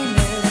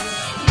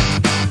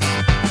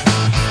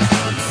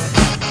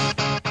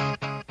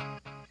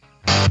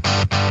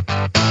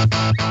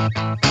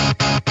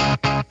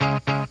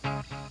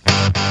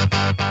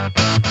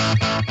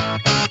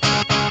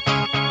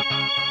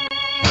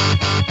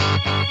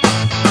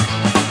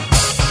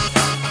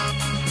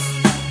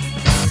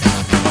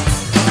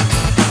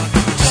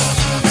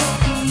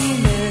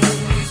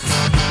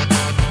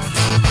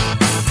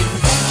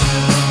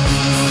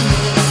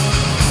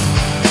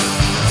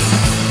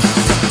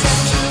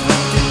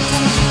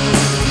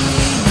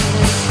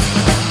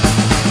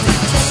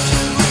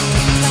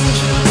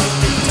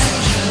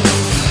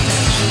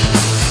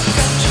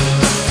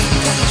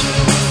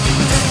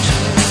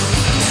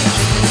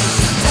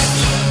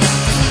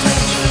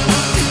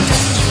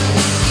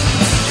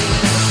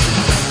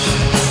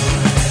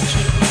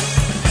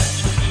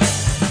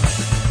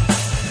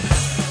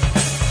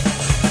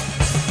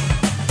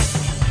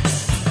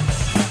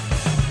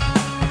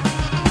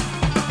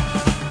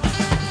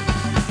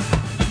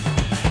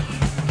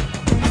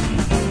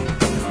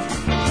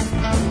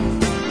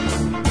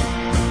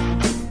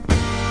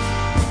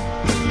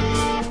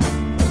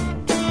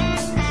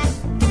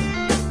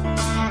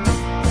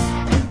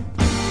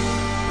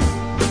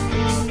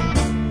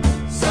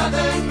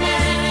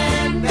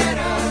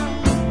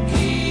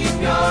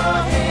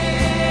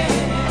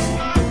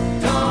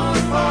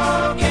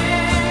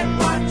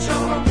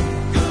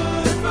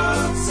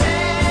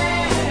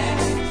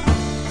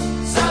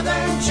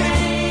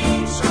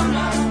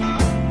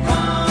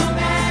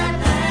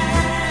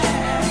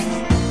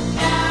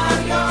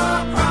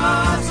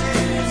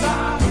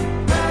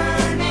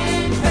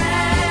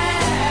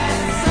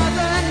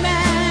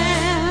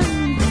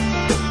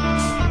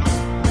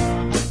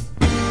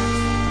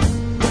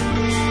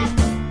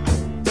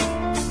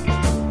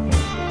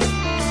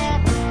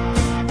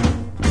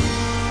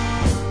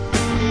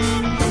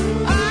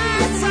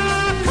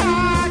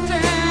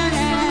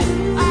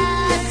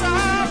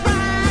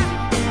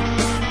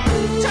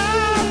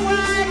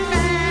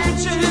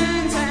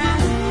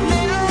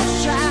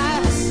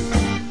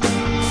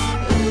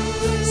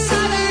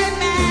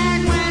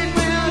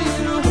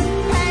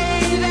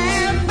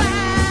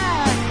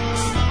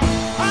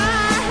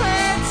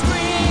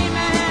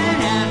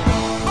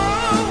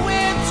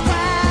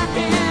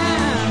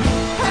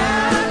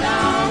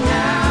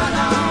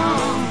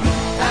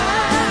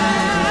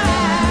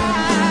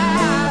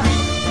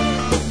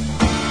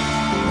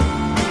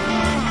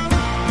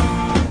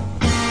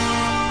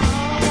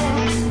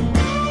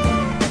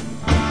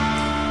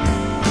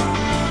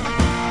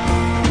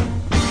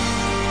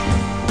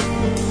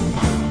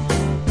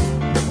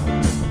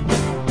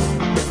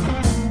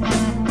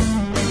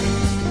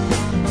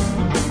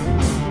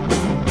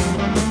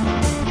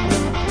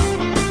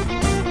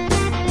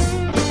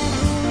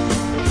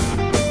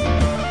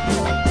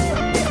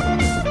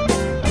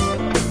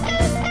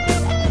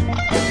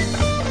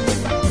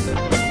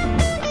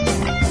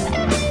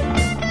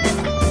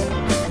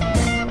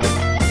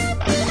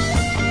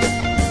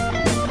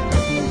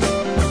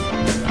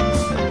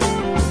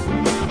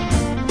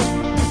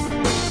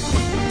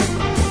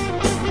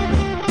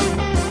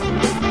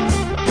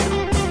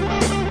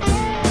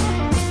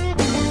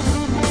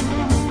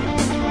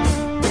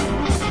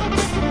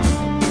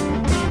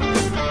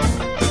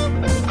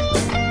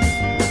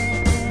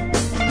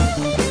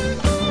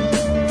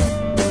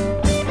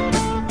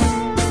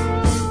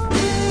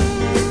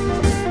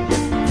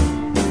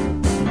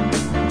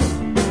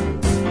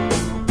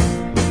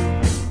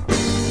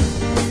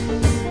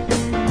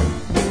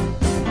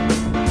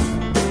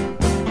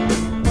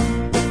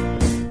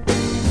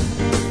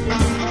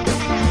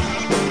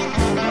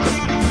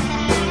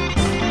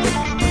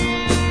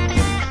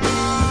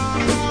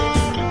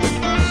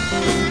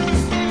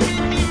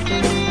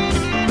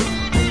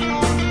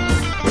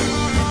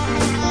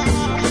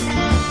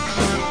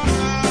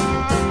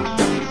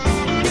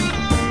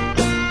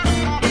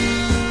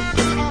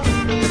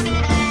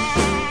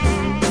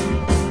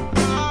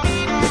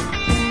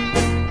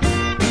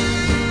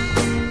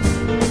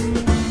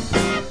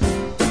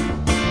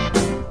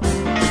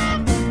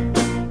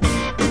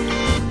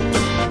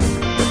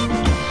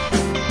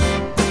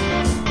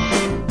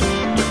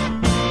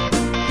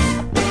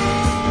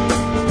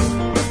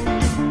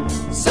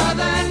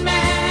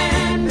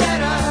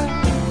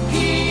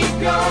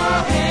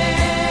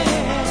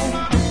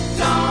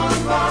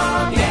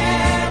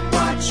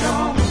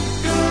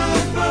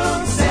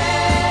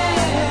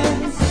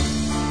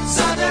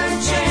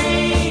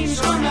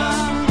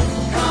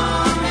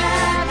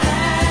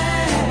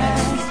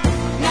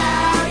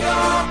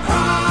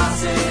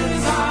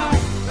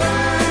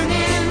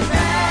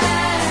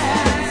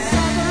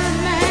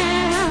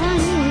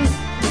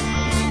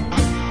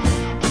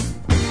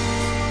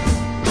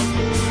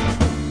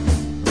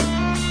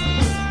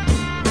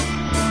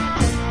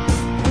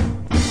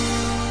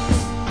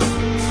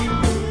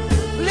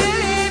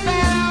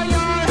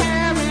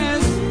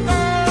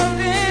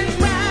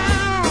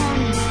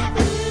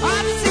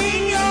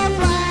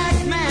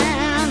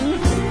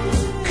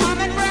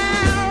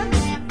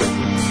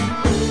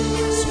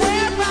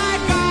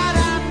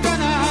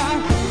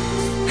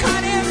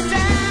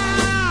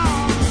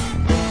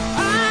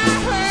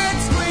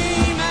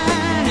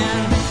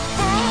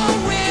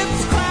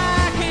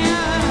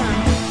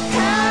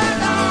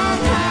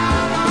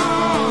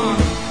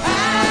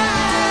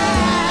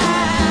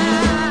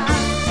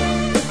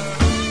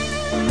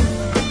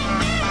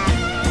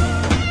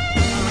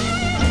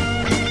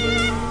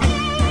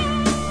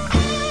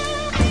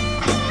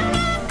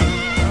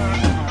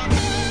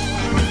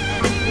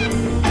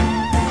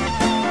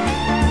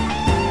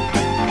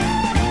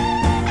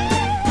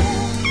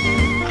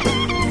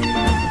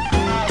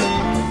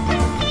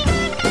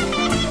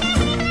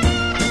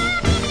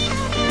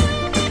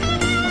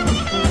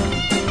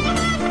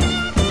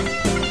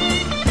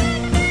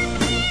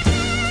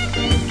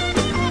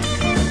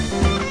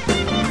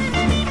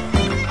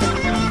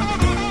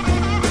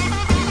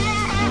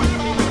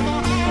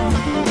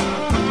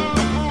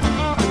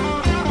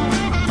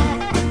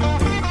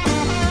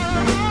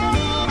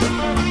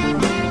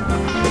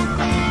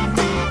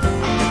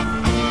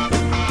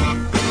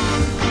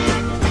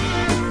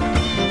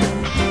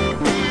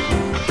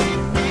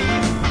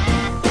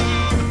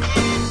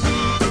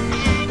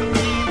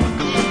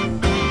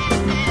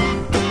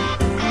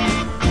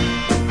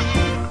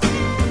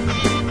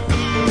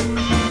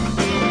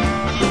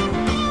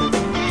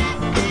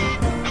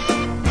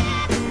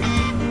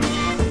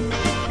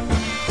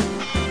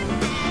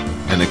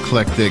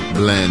 eclectic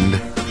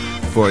blend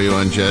for you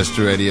on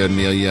Jester Radio.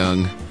 Neil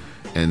Young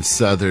and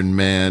Southern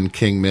Man,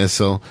 King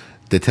Missile.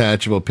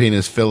 Detachable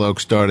Penis. Phil Oak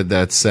started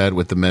that set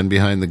with the Men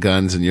Behind the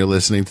Guns, and you're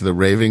listening to the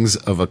Ravings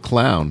of a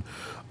Clown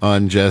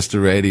on Jester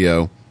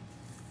Radio.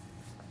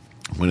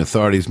 When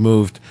authorities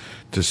moved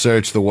to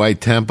search the White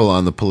Temple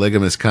on the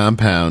polygamous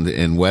compound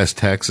in West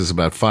Texas,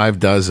 about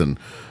 6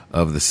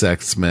 of the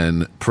sect's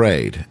men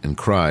prayed and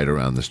cried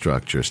around the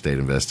structure, state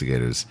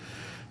investigators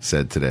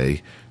said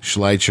today.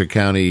 Schleicher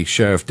County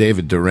Sheriff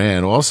David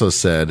Duran also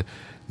said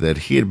that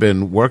he had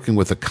been working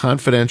with a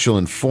confidential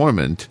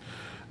informant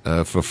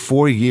for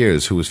 4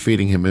 years who was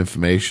feeding him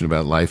information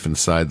about life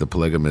inside the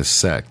polygamous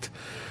sect.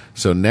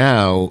 So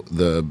now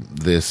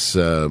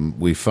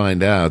we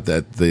find out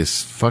that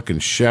this fucking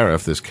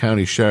sheriff, this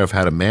county sheriff,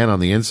 had a man on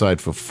the inside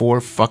for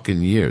 4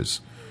 fucking years.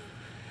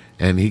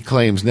 And he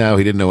claims now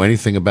he didn't know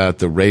anything about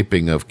the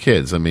raping of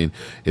kids. I mean,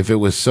 if it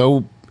was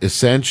so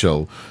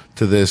essential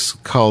to this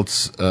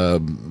cult's,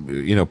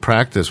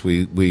 practice,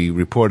 we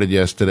reported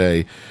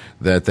yesterday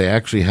that they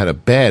actually had a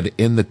bed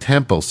in the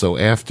temple. So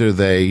after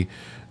they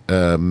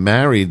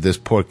married this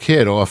poor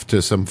kid off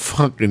to some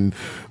fucking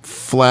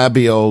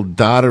flabby old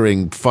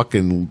doddering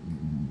fucking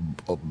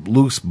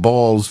loose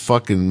balls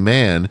fucking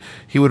man,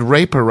 he would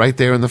rape her right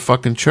there in the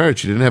fucking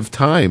church. He didn't have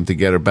time to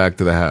get her back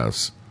to the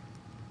house.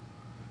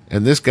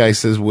 And this guy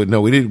says, we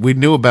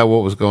knew about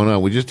what was going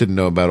on. We just didn't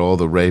know about all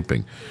the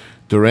raping.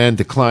 Duran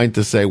declined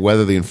to say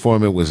whether the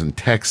informant was in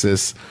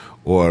Texas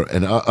or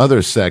in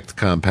other sect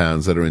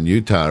compounds that are in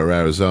Utah or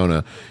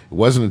Arizona. It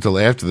wasn't until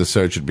after the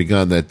search had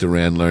begun that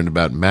Duran learned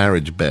about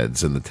marriage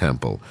beds in the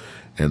temple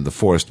and the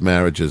forced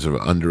marriages of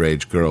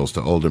underage girls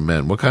to older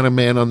men. What kind of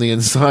man on the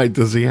inside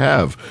does he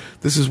have?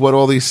 This is what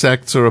all these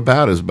sects are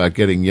about, is about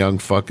getting young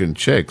fucking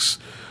chicks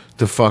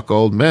to fuck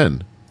old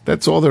men.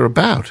 That's all they're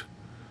about.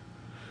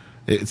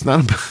 It's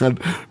not about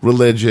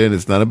religion.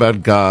 It's not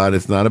about God.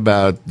 It's not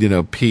about,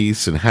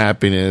 peace and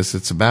happiness.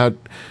 It's about,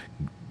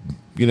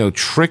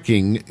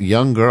 tricking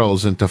young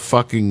girls into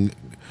fucking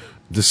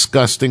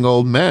disgusting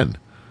old men.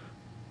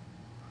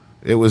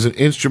 It was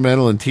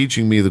instrumental in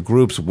teaching me the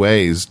group's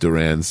ways,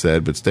 Duran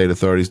said, but state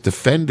authorities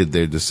defended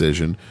their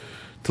decision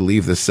to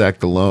leave the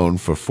sect alone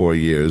for 4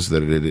 years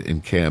that it had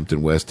encamped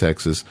in West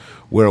Texas.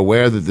 We're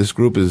aware that this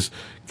group is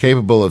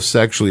capable of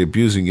sexually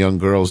abusing young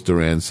girls,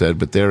 Duran said,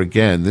 but there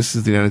again, this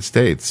is the United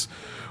States.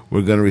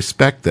 We're going to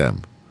respect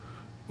them.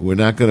 We're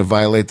not going to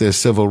violate their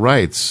civil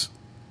rights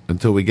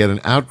until we get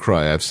an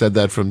outcry. I've said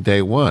that from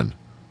day one.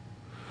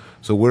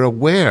 So we're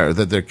aware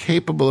that they're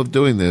capable of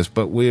doing this,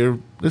 but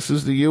this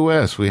is the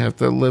U.S. We have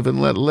to live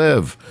and let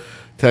live.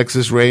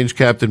 Texas Range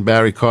Captain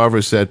Barry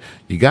Carver said,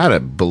 you got to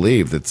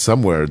believe that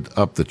somewhere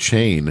up the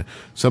chain,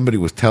 somebody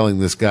was telling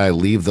this guy,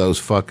 leave those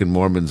fucking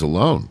Mormons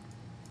alone.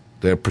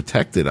 They're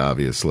protected,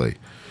 obviously.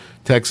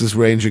 Texas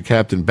Ranger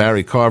Captain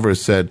Barry Carver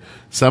said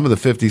some of the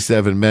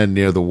 57 men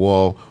near the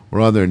wall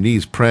were on their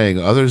knees praying.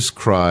 Others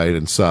cried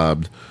and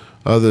sobbed.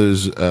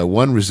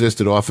 One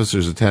resisted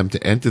officers' attempt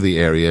to enter the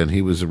area, and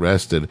he was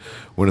arrested.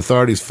 When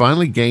authorities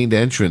finally gained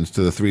entrance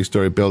to the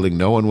 3-story building,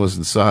 no one was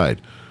inside.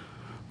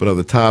 But on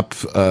the top,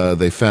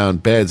 they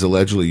found beds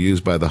allegedly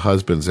used by the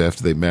husbands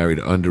after they married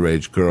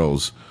underage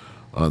girls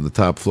on the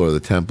top floor of the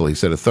temple. He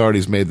said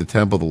authorities made the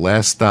temple the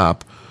last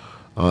stop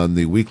on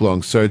the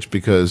week-long search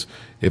because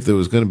if there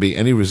was going to be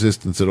any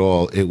resistance at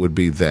all, it would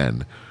be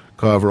then.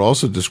 Carver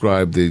also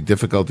described the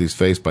difficulties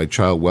faced by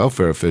child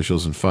welfare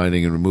officials in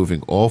finding and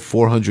removing all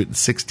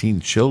 416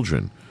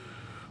 children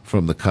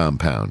from the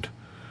compound.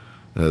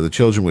 The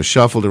children were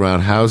shuffled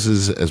around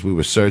houses as we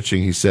were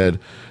searching, he said,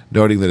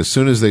 noting that as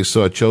soon as they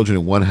saw children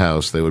in one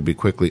house, they would be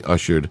quickly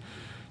ushered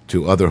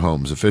to other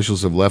homes.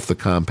 Officials have left the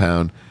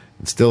compound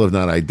and still have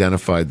not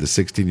identified the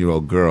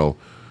 16-year-old girl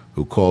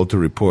who called to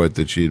report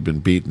that she had been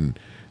beaten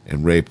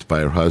and raped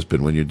by her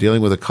husband. When you're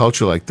dealing with a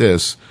culture like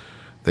this,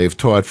 they've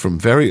taught from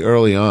very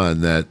early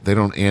on that they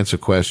don't answer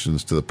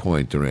questions to the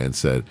point, Duran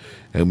said.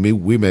 And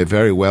we may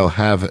very well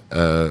have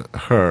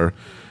her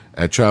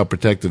at Child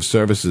Protective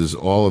Services.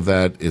 All of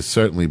that is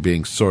certainly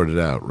being sorted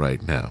out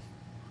right now.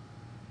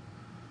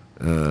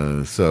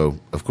 So,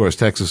 of course,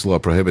 Texas law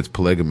prohibits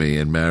polygamy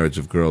and marriage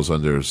of girls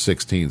under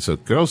 16. So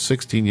girls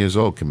 16 years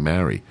old can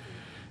marry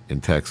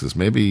in Texas.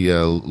 Maybe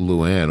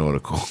Luann ought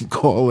to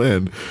call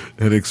in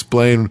and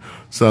explain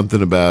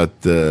something about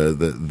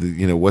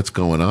what's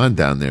going on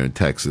down there in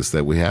Texas,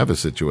 that we have a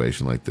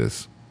situation like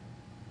this.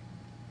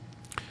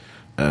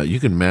 You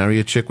can marry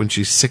a chick when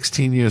she's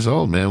 16 years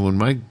old, man. When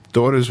my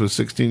daughters were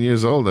 16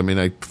 years old, I mean,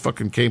 I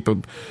fucking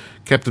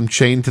kept them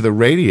chained to the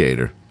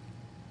radiator.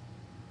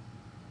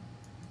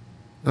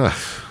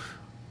 Ugh,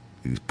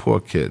 these poor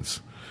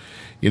kids.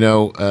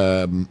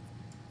 I've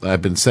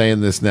been saying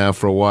this now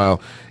for a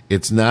while.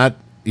 It's not,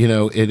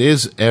 it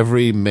is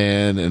every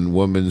man and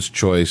woman's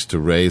choice to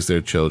raise their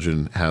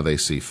children how they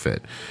see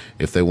fit.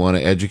 If they want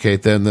to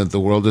educate them that the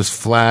world is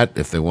flat,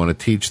 if they want to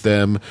teach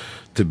them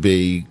to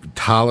be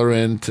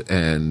tolerant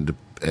and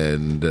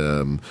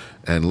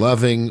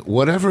loving,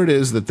 whatever it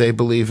is that they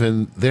believe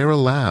in, they're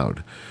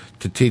allowed.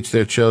 to teach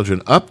their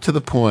children up to the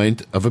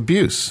point of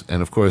abuse.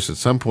 And, of course, at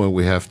some point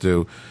we have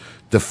to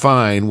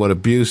define what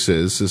abuse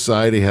is.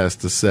 Society has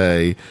to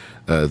say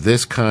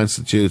this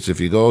constitutes, if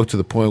you go to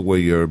the point where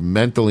you're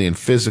mentally and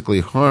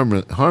physically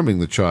harming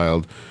the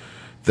child,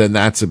 then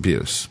that's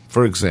abuse.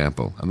 For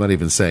example, I'm not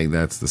even saying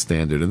that's the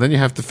standard. And then you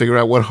have to figure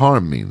out what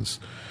harm means.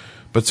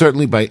 But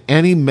certainly by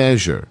any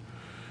measure,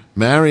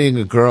 marrying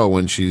a girl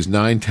when she's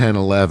 9, 10,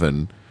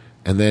 11,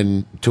 and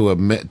then to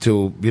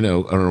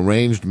an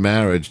arranged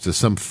marriage to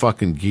some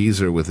fucking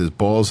geezer with his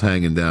balls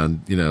hanging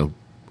down,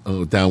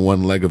 down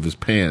one leg of his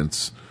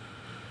pants,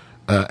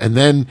 and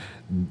then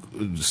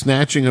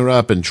snatching her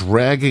up and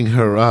dragging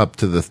her up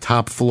to the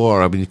top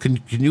floor. I mean,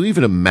 can you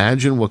even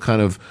imagine what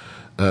kind of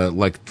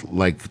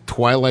like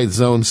Twilight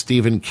Zone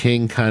Stephen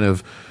King kind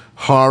of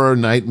horror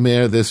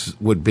nightmare this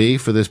would be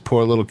for this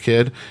poor little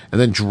kid? And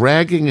then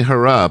dragging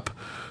her up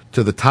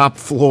to the top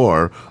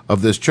floor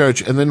of this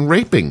church and then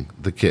raping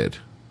the kid.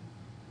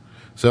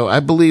 So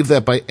I believe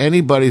that by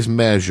anybody's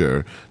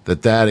measure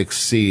that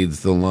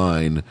exceeds the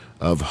line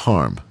of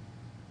harm.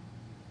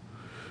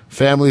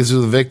 Families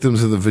of the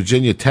victims of the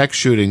Virginia Tech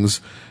shootings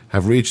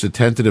have reached a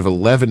tentative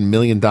 $11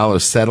 million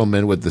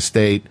settlement with the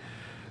state.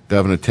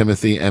 Governor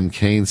Timothy M.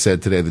 Kaine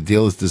said today the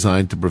deal is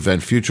designed to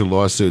prevent future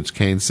lawsuits.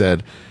 Kaine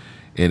said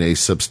in a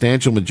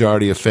substantial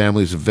majority of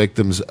families of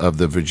victims of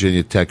the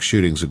Virginia Tech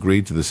shootings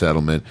agreed to the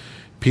settlement.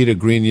 Peter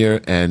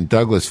Grenier and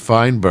Douglas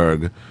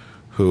Feinberg,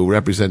 who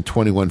represent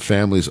 21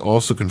 families,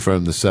 also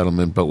confirmed the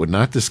settlement but would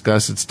not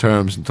discuss its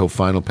terms until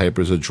final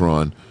papers are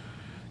drawn.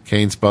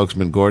 Kaine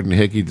spokesman Gordon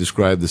Hickey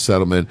described the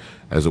settlement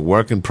as a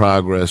work in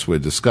progress. We're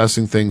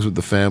discussing things with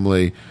the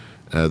family.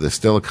 There's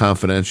still a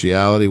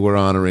confidentiality we're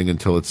honoring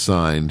until it's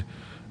signed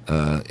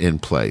in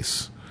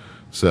place.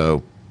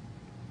 So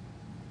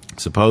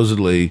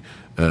supposedly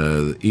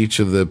each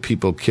of the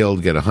people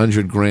killed get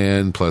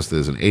 $100,000, plus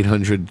there's an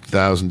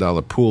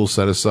 $800,000 pool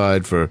set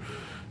aside for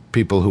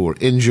people who were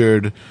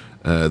injured.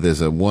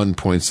 There's a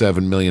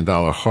 $1.7 million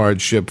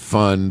hardship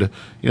fund.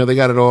 They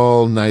got it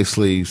all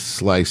nicely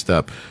sliced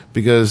up.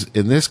 Because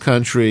in this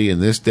country, in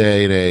this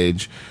day and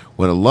age,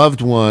 when a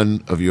loved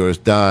one of yours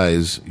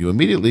dies, you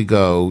immediately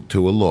go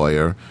to a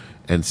lawyer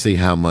and see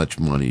how much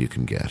money you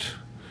can get.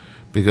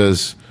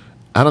 Because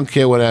I don't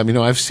care what happened.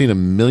 I've seen a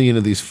million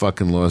of these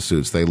fucking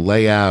lawsuits. They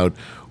lay out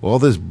all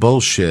this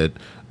bullshit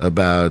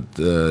about,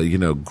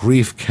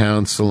 grief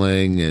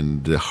counseling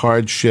and the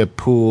hardship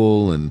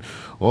pool and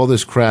all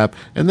this crap.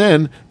 And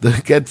then they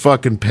get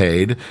fucking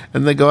paid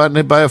and they go out and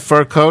they buy a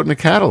fur coat and a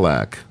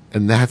Cadillac.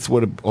 And that's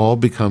what it all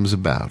becomes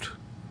about.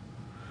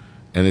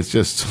 And it's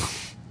just...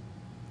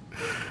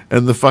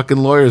 and the fucking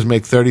lawyers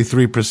make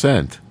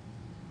 33%.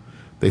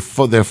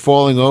 They're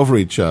falling over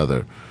each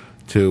other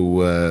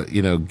to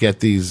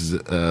get these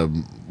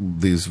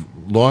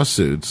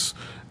lawsuits,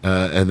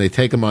 and they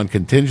take them on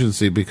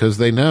contingency because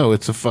they know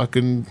it's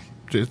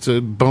a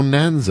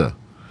bonanza.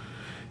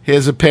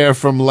 Here's a pair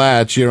from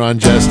Latch. You're on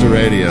Jester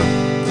Radio.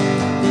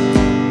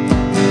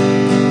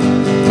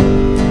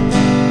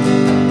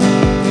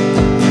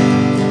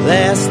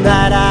 Last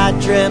night I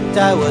dreamt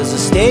I was a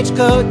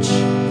stagecoach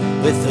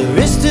with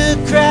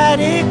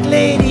aristocratic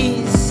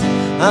ladies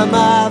on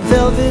my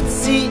velvet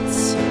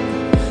seats.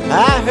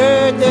 I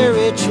heard their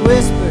rich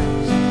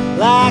whispers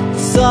like the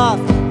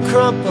soft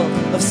crumple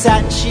of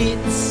satin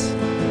sheets,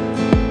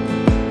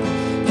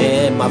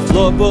 and my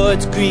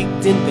floorboards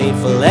creaked in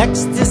painful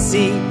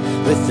ecstasy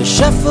with the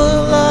shuffle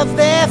of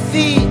their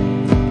feet.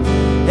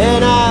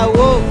 And I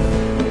woke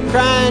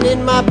crying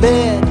in my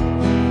bed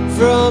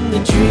from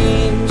the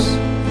dreams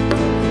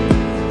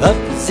of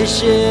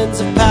positions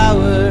of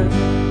power.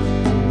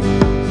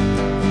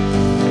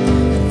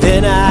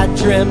 Then I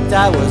dreamt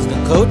I was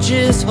the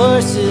coach's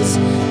horses,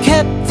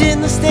 kept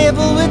in the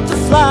stable with the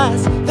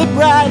flies. The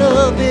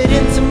bridle bit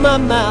into my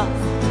mouth,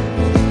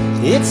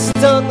 it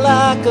stung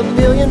like a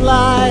million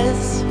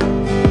lies,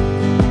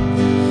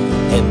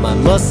 and my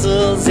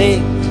muscles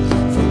ached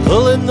from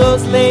pulling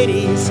those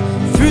ladies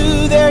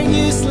through their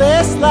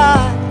useless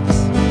lives.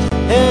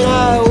 And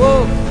I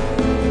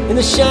woke in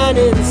the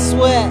shining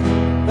sweat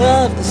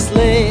of the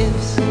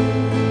slaves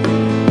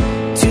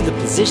to the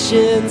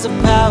positions of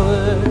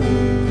power.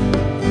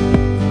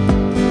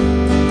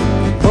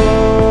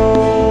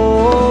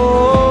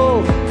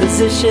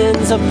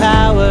 Positions of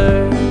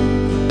power.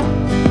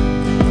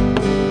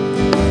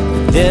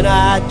 Then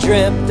I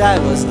dreamt I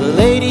was the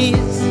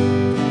ladies,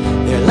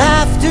 their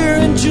laughter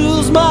and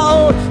jewels my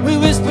own. We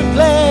whispered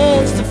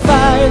plans to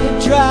fire the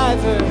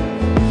driver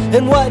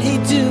and what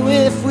he'd do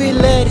if we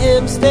let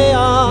him stay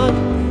on.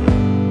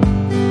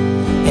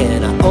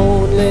 And I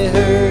only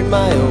heard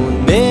my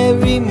own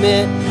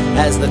merriment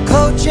as the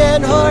coach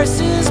and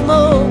horses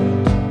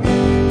moaned.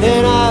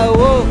 Then I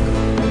woke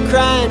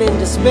crying in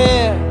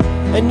despair.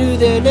 I knew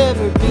there'd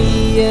never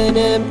be an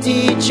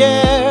empty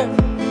chair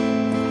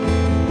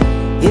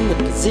in the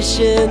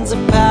positions of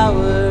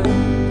power.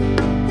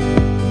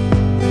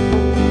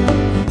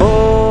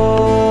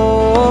 Oh,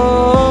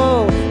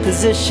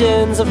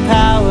 positions of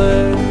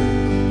power.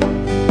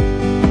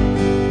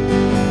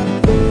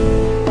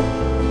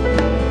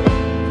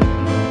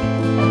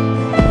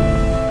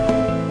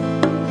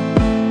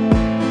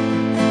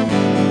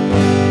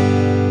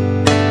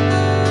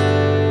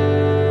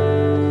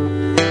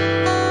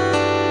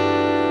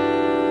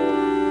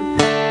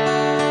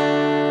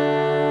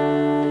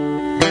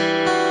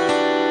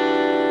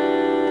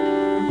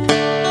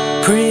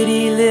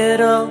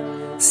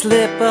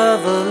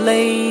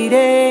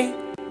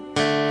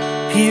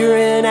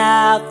 peering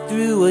out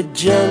through a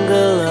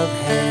jungle of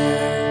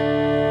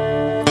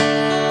hair.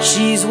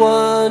 She's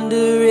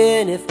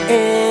wondering if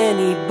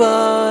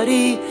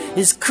anybody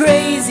is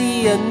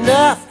crazy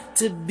enough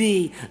to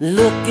be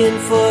looking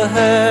for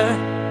her.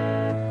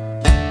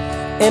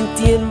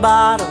 Emptying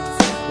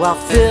bottles while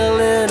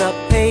filling up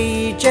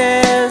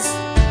pages,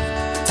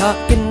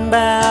 talking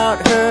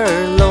about her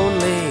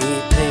lonely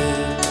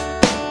pain.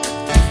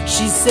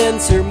 She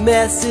sends her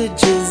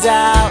messages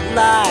out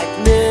like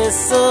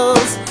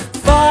missiles,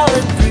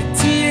 falling through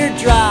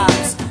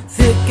teardrops,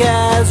 thick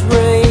as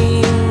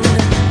rain.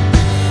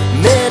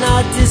 Men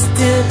are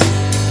distant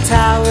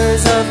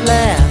towers of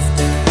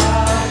laughter,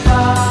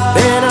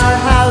 men are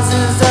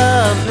houses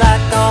of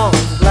black on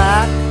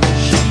black.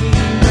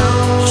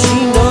 She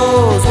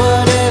knows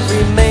what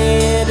every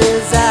man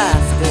is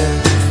after,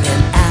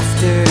 and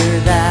after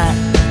that,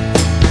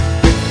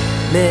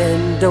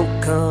 men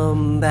don't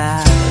come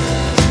back.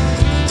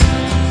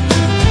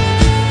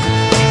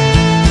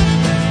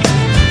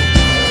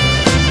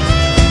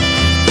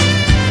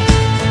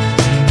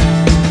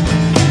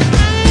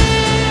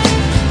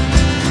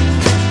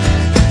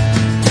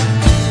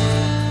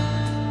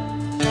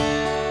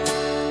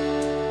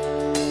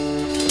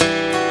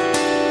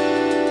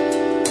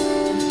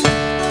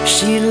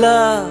 She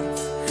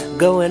loves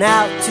going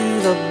out to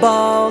the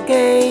ball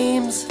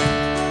games,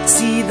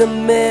 see the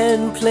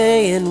men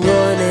playing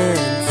run and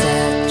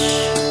fetch.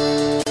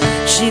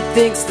 She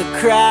thinks the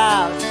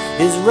crowd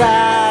is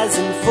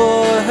rising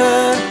for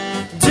her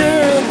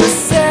during the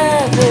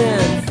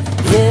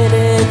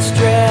 7-inning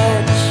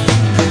stretch.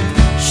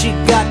 She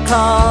got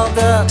called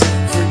up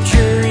for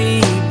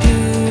jury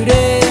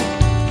duty,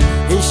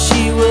 and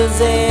she was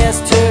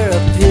asked her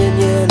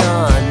opinion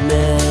on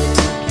men.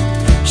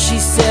 She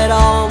said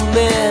all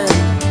men,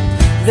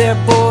 they're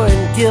born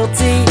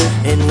guilty,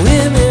 and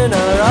women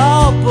are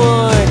all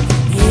born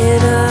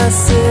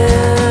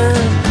innocent.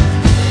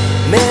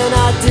 Men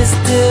are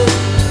distant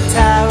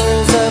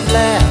towers of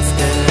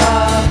laughter,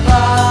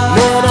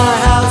 men are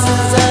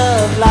houses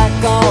of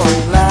black on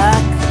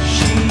black.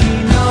 She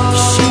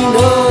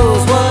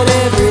knows what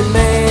every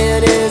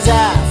man is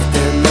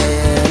after,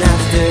 man,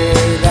 after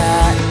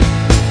that,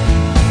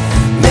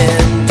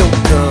 men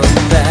don't come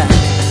back.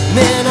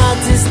 Men are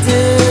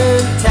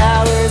distant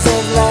towers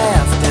of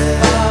laughter,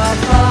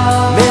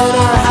 men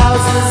are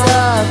houses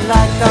of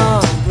black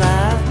on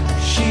black.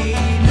 She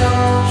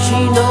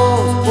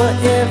knows what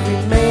every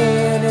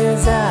man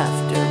is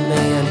after,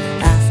 man,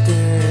 after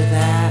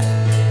that,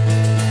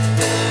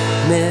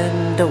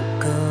 men don't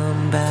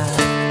come back.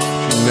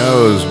 She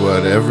knows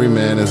what every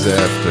man is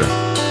after.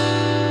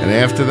 And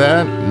after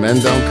that, men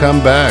don't come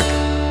back.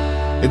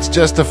 It's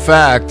just a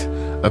fact.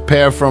 A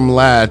pair from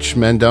Latch,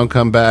 Men Don't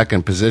Come Back,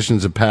 and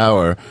Positions of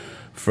Power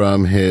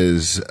from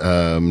his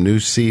new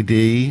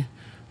CD,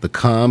 The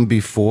Calm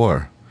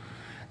Before.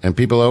 And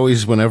people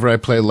always, whenever I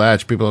play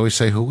Latch, people always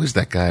say, who is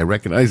that guy? I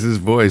recognize his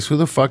voice. Who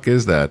the fuck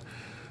is that?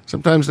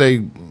 Sometimes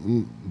they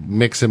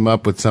mix him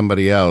up with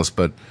somebody else,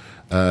 but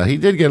he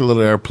did get a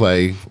little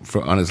airplay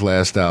on his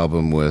last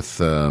album with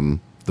The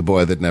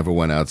Boy That Never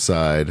Went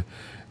Outside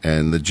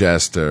and The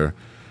Jester.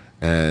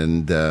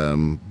 And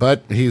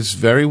but he's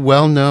very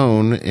well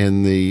known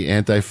in the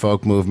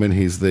anti-folk movement.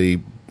 He's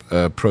the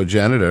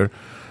progenitor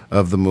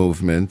of the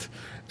movement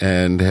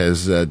and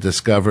has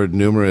discovered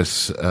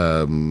numerous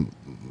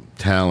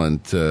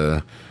talent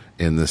in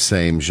the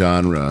same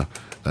genre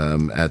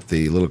at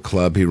the little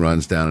club he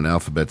runs down in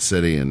Alphabet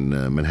City in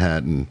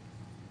Manhattan.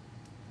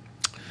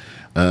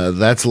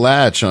 That's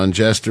Latch on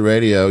Jester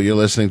Radio. You're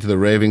listening to the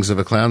Ravings of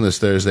a Clown this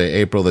Thursday,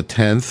 April the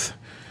 10th.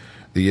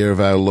 The year of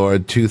our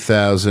Lord,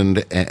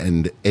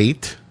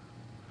 2008.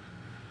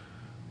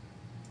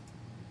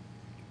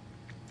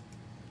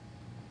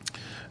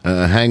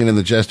 Hanging in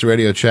the Jester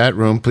Radio chat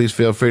room. Please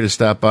feel free to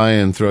stop by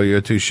and throw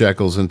your 2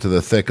 shekels into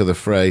the thick of the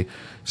fray.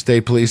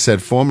 State Police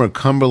said former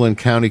Cumberland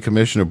County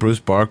Commissioner Bruce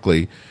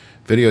Barkley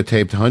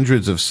videotaped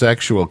hundreds of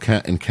sexual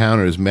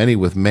encounters, many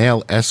with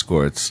male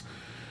escorts,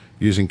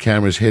 using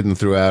cameras hidden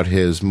throughout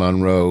his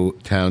Monroe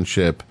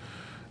Township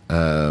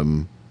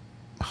home.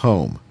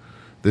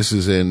 This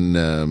is in,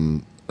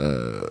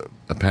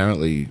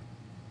 apparently,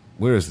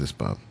 where is this,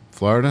 Bob?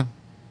 Florida?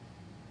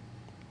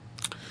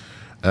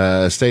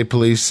 State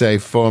police say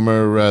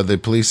the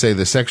police say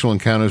the sexual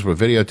encounters were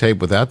videotaped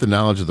without the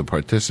knowledge of the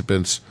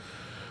participants,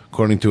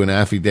 according to an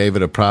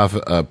affidavit of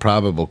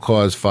probable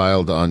cause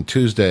filed on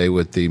Tuesday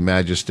with the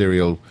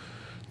Magisterial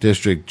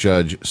District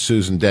Judge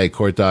Susan Day.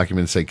 Court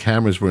documents say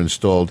cameras were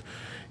installed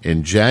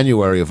in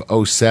January of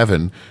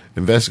 2007.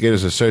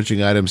 Investigators are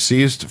searching items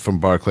seized from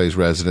Barclay's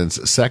residence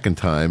a second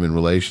time in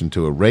relation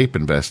to a rape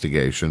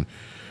investigation.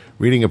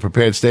 Reading a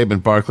prepared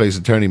statement, Barclay's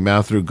attorney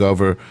Matthew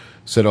Gover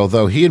said,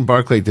 although he and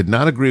Barclay did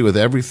not agree with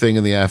everything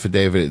in the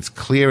affidavit, it's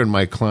clear in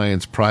my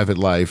client's private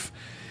life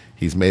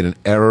he's made an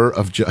error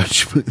of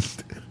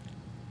judgment.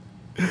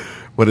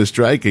 What is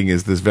striking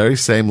is this very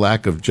same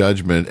lack of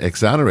judgment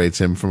exonerates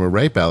him from a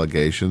rape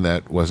allegation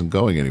that wasn't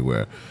going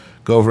anywhere.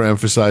 Gover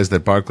emphasized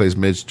that Barclay's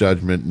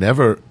misjudgment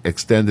never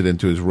extended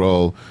into his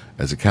role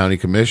as a county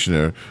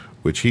commissioner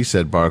which he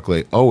said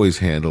Barclay always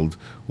handled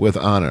with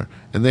honor.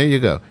 And there you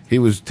go. He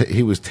was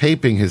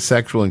taping his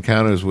sexual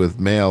encounters with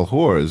male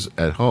whores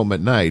at home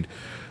at night,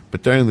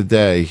 but during the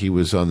day he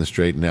was on the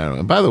straight and narrow.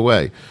 And by the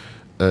way,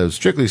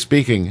 strictly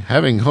speaking,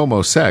 having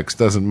homo sex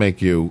doesn't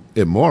make you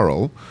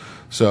immoral,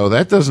 so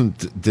that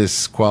doesn't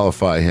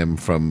disqualify him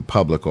from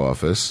public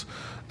office.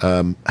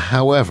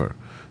 However,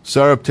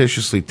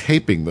 surreptitiously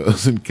taping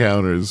those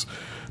encounters.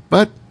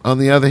 But on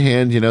the other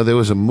hand, there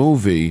was a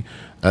movie,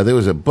 there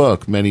was a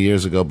book many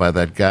years ago by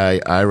that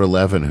guy Ira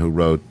Levin who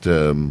wrote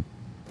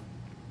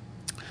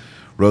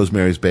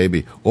Rosemary's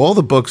Baby. All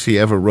the books he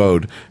ever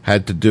wrote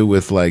had to do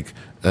with like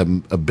a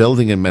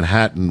building in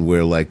Manhattan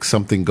where like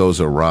something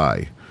goes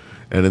awry.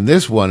 And in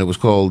this one, it was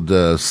called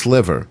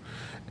Sliver.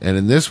 And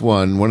in this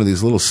one of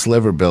these little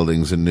sliver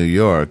buildings in New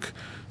York,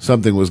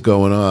 something was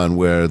going on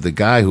where the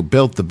guy who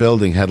built the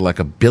building had like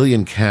 1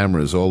 billion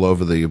cameras all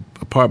over the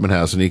apartment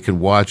house, and he could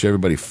watch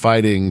everybody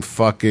fighting,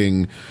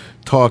 fucking,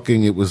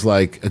 talking. It was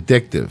like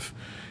addictive.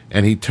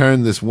 And he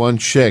turned this one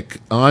chick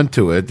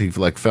onto it. He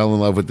like fell in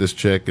love with this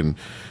chick, and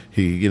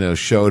he,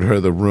 showed her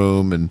the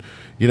room. And,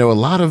 a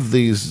lot of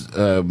these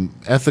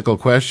ethical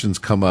questions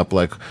come up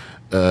like,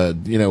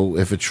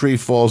 if a tree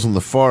falls in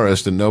the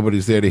forest and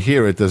nobody's there to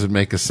hear it, does it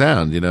make a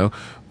sound?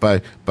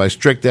 By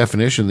strict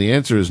definition, the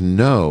answer is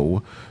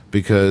no,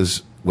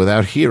 because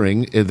without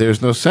hearing,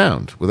 there's no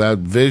sound. Without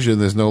vision,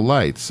 there's no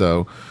light.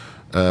 So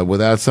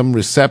without some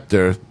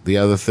receptor, the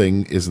other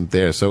thing isn't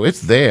there. So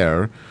it's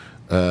there,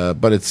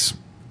 but it's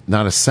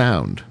not a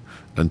sound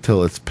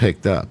until it's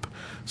picked up.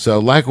 So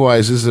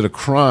likewise, is it a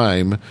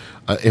crime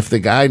if the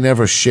guy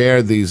never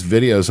shared these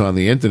videos on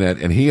the internet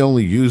and he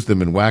only used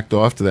them and whacked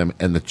off to them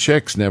and the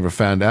chicks never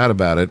found out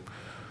about it?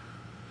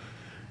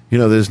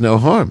 There's no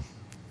harm.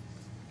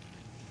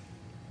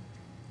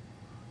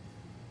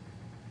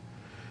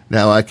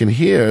 Now, I can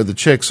hear the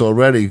chicks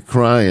already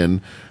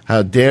crying,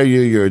 how dare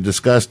you, you're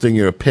disgusting,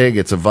 you're a pig,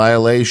 it's a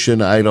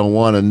violation, I don't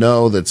want to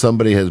know that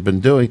somebody has been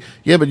doing.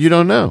 Yeah, but you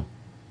don't know.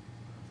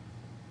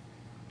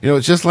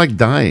 It's just like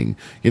dying.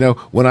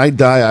 When I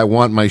die, I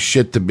want my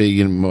shit to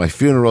be, my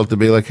funeral to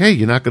be like, hey,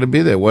 you're not going to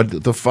be there.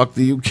 What the fuck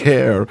do you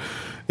care?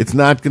 It's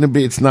not going to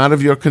be, it's not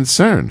of your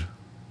concern.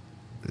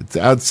 It's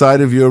outside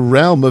of your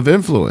realm of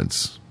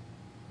influence.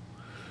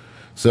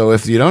 So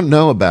if you don't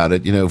know about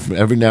it,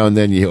 every now and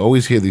then you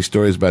always hear these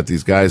stories about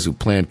these guys who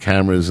plant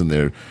cameras in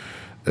their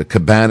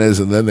cabanas,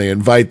 and then they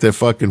invite their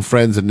fucking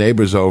friends and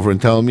neighbors over and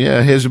tell them,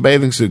 yeah, here's your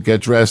bathing suit, get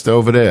dressed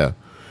over there.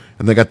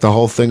 And they got the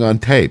whole thing on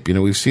tape.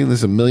 We've seen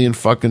this 1 million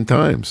fucking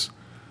times.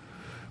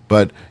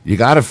 But you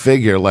got to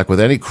figure, like with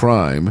any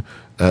crime,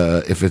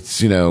 if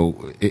it's,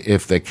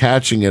 if they're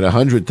catching it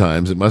 100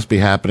 times, it must be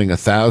happening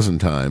 1,000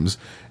 times.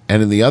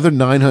 And in the other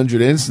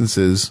 900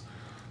 instances,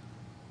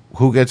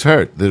 who gets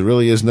hurt? There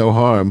really is no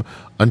harm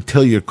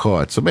until you're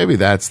caught. So maybe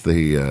that's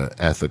the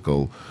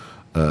ethical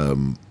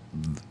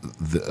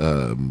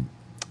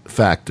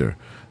factor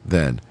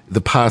then.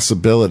 The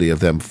possibility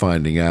of them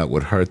finding out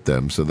would hurt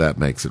them, so that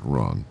makes it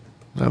wrong.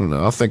 I don't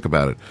know. I'll think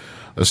about it.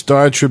 A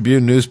Star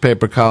Tribune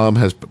newspaper column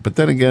has, but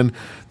then again,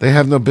 they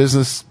have no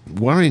business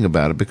worrying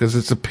about it because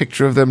it's a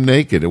picture of them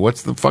naked. And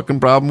what's the fucking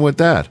problem with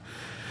that?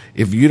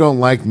 If you don't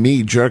like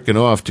me jerking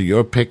off to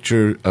your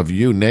picture of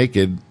you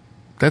naked,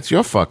 that's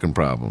your fucking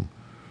problem.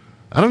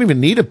 I don't even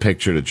need a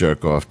picture to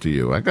jerk off to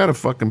you. I got a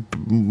fucking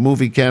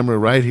movie camera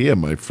right here,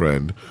 my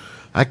friend.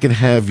 I can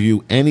have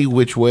you any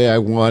which way I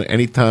want,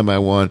 anytime I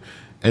want.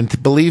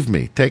 And believe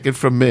me, take it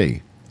from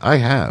me, I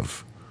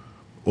have.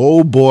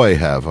 Oh boy,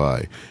 have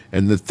I.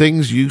 And the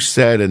things you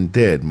said and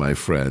did, my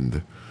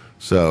friend.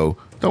 So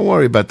don't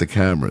worry about the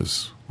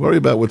cameras. Worry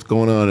about what's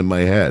going on in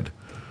my head.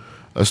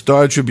 A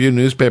Star Tribune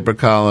newspaper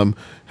column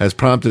has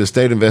prompted a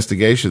state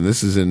investigation.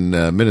 This is in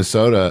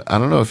Minnesota. I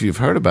don't know if you've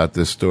heard about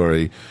this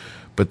story,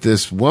 but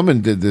this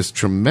woman did this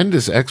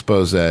tremendous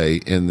expose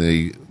in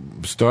the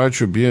Star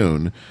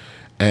Tribune,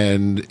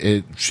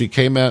 and she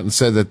came out and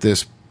said that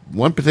this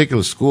one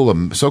particular school,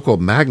 a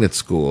so-called magnet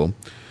school,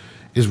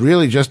 is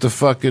really just a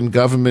fucking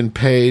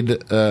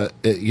government-paid,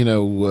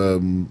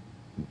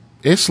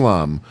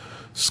 Islam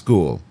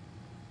school.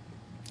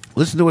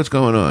 Listen to what's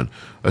going on.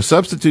 A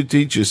substitute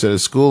teacher said a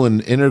school in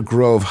Inner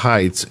Grove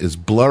Heights is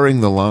blurring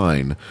the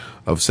line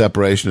of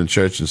separation in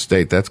church and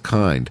state. That's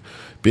kind.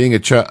 Being a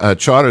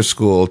charter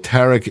school,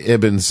 Tariq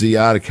Ibn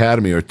Ziyad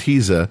Academy, or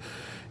TIZA,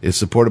 is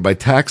supported by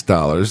tax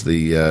dollars.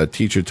 The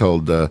teacher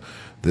told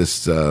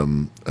this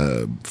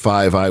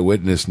 5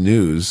 Eyewitness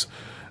News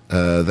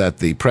that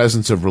the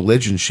presence of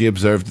religion she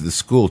observed at the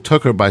school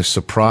took her by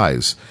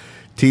surprise.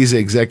 TIZA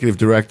Executive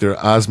Director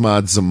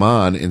Ahmad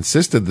Zaman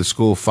insisted the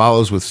school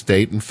follows with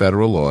state and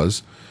federal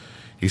laws.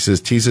 He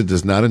says TIZA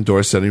does not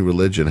endorse any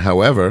religion.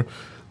 However,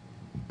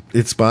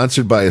 it's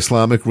sponsored by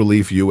Islamic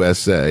Relief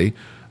USA.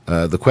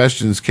 The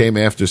questions came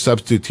after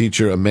substitute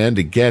teacher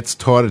Amanda Getz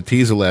taught at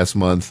TIZA last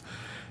month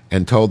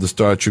and told the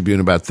Star Tribune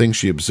about things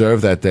she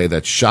observed that day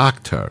that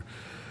shocked her.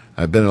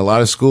 I've been in a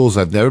lot of schools.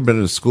 I've never been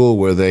in a school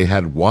where they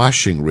had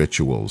washing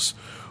rituals,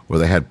 where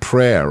they had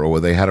prayer, or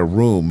where they had a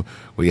room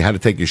where you had to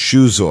take your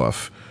shoes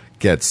off,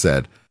 Getz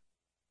said.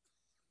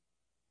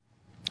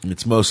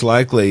 It's most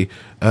likely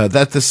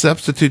that the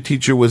substitute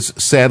teacher was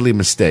sadly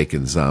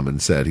mistaken, Zaman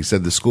said. He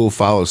said the school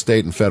follows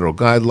state and federal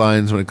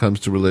guidelines when it comes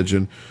to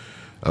religion.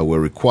 We're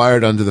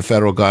required under the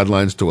federal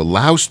guidelines to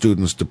allow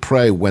students to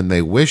pray when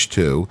they wish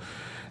to.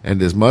 And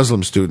as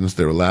Muslim students,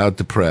 they're allowed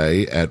to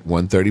pray at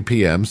 1:30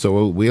 p.m.,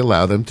 so we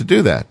allow them to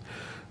do that.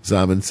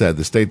 Zaman said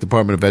the State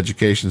Department of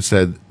Education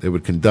said they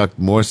would conduct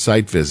more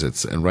site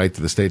visits and write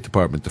to the State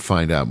Department to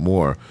find out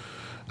more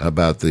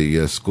about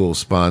the school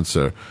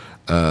sponsor.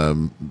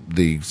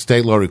 The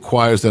state law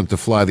requires them to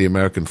fly the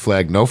American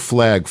flag. No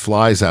flag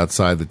flies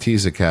outside the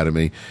Tees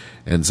Academy.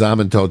 And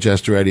Zaman told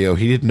Jester Radio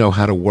he didn't know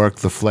how to work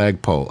the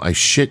flagpole. I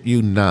shit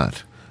you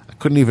not. I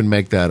couldn't even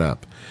make that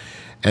up.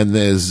 And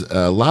there's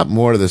a lot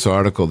more to this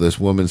article. This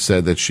woman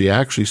said that she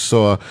actually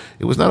saw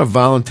it was not a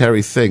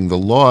voluntary thing. The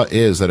law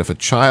is that if a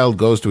child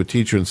goes to a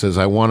teacher and says,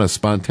 I want to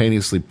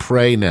spontaneously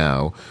pray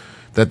now,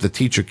 that the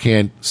teacher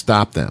can't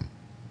stop them.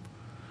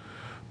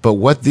 But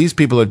what these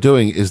people are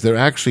doing is they're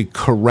actually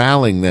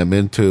corralling them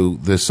into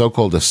this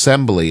so-called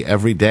assembly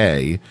every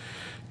day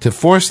to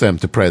force them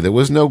to pray. There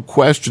was no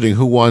questioning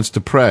who wants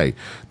to pray.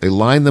 They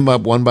line them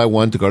up one by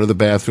one to go to the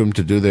bathroom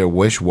to do their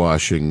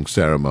wish-washing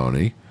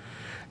ceremony.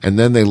 And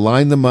then they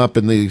line them up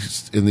in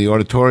the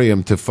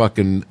auditorium to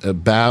fucking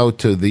bow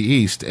to the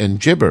east and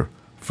gibber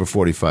for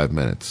 45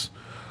 minutes.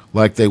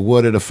 Like they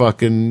would at a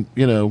fucking,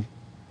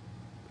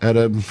 at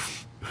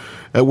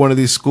one of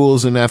these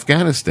schools in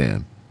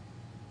Afghanistan.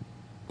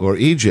 Or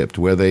Egypt,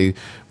 where they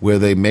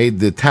made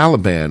the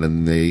Taliban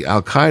and the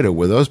Al-Qaeda,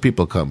 where those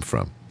people come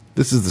from.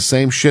 This is the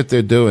same shit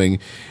they're doing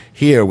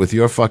here with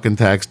your fucking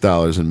tax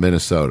dollars in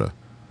Minnesota.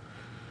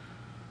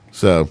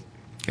 So,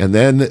 and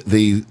then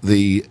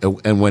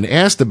and when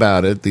asked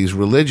about it, these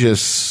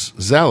religious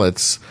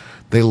zealots,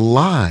 they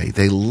lie.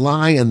 They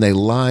lie and they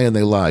lie and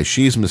they lie.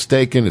 She's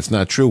mistaken. It's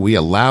not true. We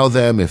allow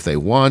them if they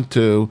want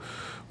to.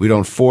 We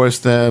don't force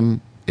them.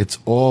 It's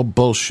all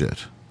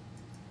bullshit.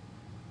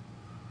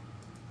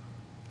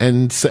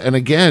 And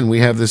again, we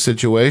have this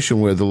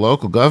situation where the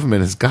local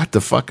government has got to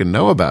fucking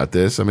know about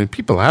this. I mean,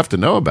 people have to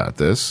know about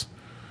this.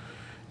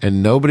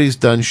 And nobody's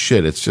done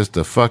shit. It's just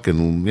a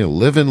fucking,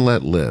 live and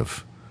let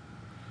live.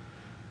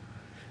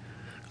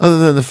 Other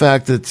than the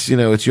fact that,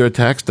 it's your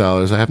tax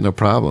dollars, I have no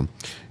problem.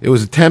 It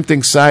was a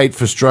tempting sight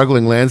for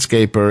struggling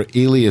landscaper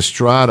Ely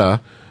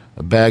Estrada,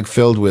 a bag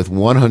filled with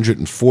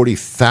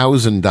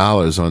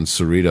 $140,000 on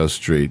Cerrito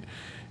Street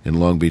in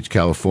Long Beach,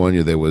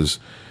 California. There was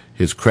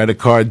his credit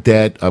card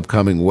debt,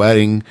 upcoming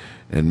wedding,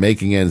 and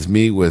making ends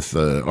meet with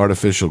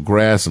artificial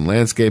grass and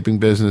landscaping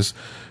business.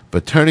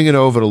 But turning it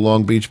over to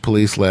Long Beach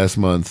police last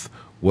month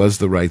was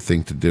the right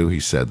thing to do, he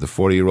said. The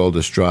 40-year-old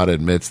Estrada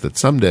admits that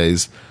some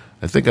days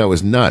I think I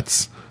was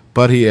nuts.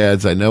 But he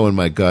adds, I know in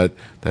my gut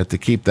that to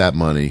keep that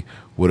money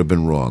would have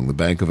been wrong. The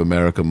Bank of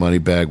America money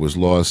bag was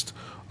lost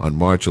on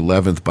March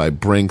 11th by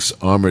Brink's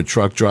armored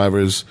truck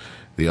drivers.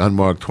 The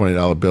unmarked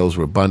 $20 bills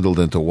were bundled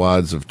into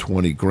wads of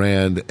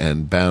 $20,000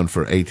 and bound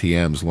for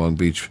ATMs. Long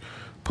Beach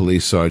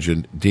Police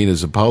Sergeant Dina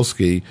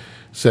Zapolsky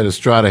said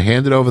Estrada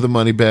handed over the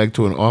money bag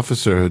to an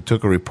officer who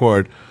took a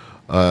report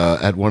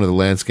at one of the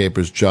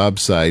landscapers' job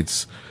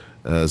sites.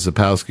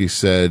 Zapolsky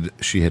said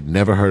she had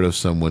never heard of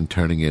someone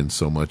turning in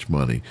so much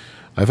money.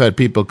 I've had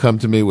people come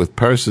to me with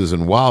purses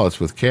and wallets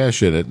with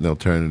cash in it, and they'll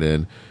turn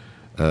it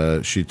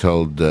in. She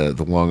told the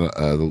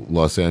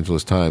Los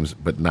Angeles Times,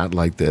 but not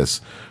like this.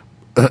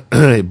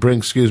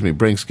 Brinks gave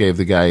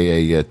the guy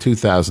a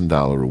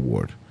 $2,000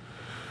 reward.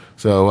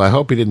 So I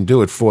hope he didn't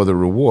do it for the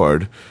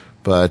reward,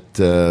 but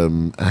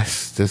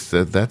that's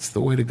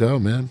the way to go,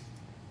 man.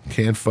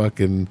 Can't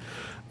fucking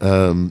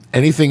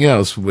anything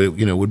else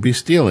would be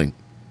stealing.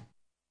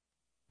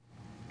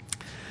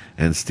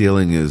 And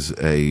stealing is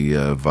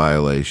a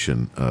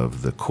violation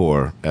of the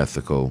core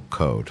ethical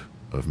code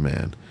of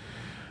man.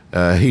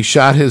 He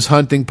shot his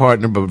hunting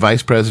partner, but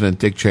Vice President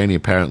Dick Cheney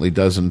apparently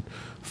doesn't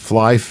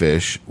fly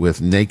fish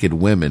with naked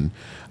women.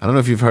 I don't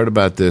know if you've heard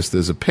about this.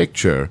 There's a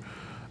picture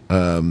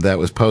that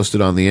was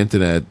posted on the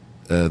internet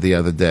the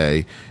other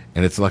day,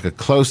 and it's like a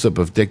close-up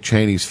of Dick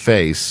Cheney's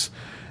face.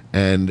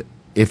 And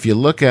if you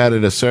look at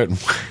it a certain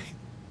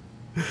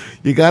way,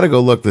 you got to go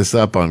look this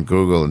up on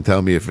Google and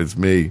tell me if it's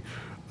me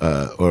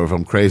or if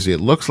I'm crazy. It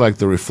looks like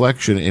the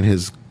reflection in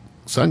his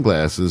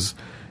sunglasses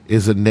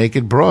is a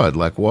naked broad,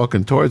 like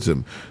walking towards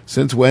him.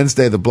 Since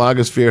Wednesday, the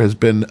blogosphere has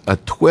been a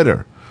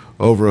Twitter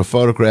over a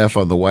photograph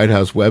on the White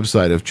House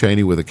website of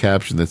Cheney with a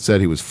caption that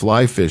said he was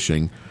fly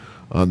fishing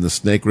on the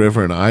Snake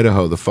River in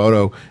Idaho. The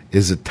photo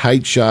is a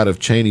tight shot of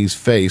Cheney's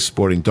face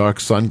sporting dark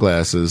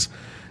sunglasses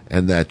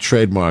and that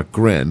trademark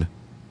grin,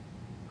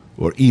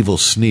 or evil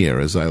sneer,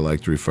 as I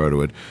like to refer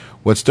to it.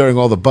 What's stirring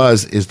all the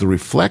buzz is the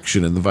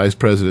reflection in the vice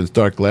president's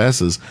dark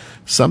glasses.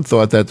 Some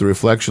thought that the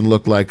reflection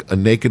looked like a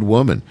naked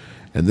woman.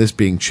 And this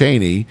being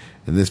Cheney,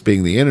 and this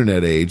being the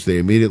internet age, they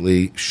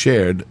immediately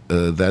shared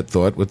that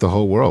thought with the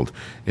whole world.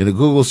 In a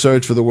Google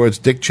search for the words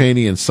Dick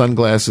Cheney and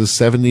sunglasses,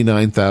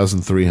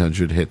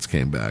 79,300 hits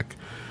came back.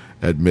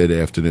 at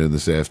mid-afternoon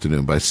this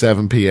afternoon. By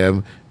 7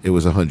 p.m., it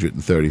was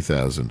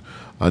 130,000.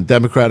 On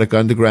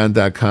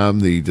DemocraticUnderground.com,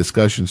 the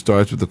discussion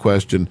starts with the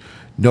question,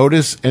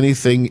 notice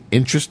anything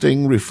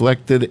interesting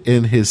reflected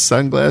in his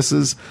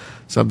sunglasses?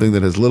 Something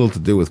that has little to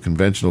do with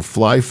conventional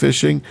fly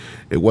fishing.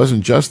 It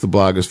wasn't just the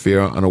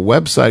blogosphere. On a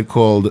website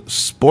called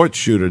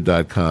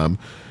sportshooter.com,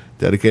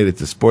 dedicated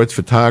to sports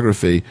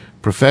photography,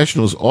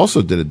 professionals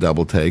also did a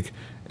double take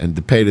and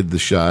debated the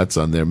shots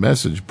on their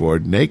message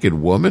board. Naked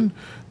woman?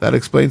 That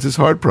explains his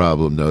heart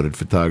problem, noted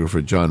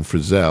photographer John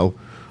Frizzell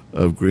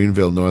of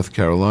Greenville, North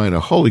Carolina.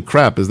 Holy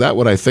crap, is that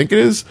what I think it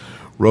is?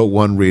 Wrote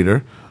one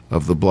reader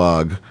of the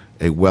blog,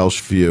 A Welsh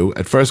View.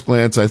 At first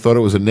glance, I thought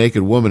it was a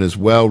naked woman as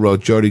well,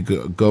 wrote Jody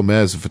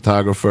Gomez, a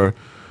photographer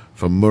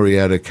from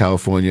Murrieta,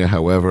 California.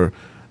 However,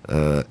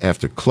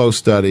 after close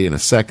study and a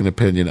second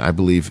opinion, I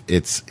believe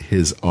it's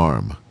his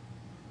arm.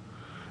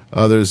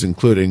 Others,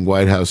 including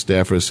White House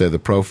staffers, say the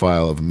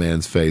profile of a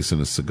man's face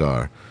and a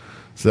cigar.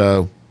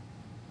 So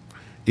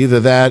either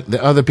that,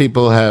 the other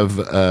people have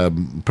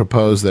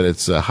proposed that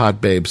it's a hot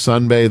babe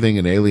sunbathing,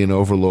 an alien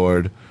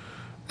overlord.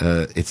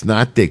 It's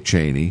not Dick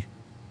Cheney,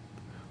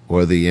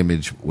 or the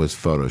image was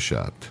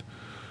photoshopped.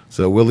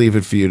 So we'll leave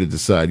it for you to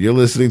decide. You're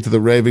listening to the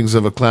Ravings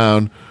of a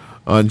Clown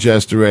on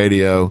Jester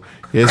Radio.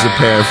 Here's a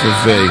pair for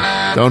V.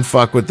 Don't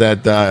fuck with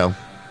that dial.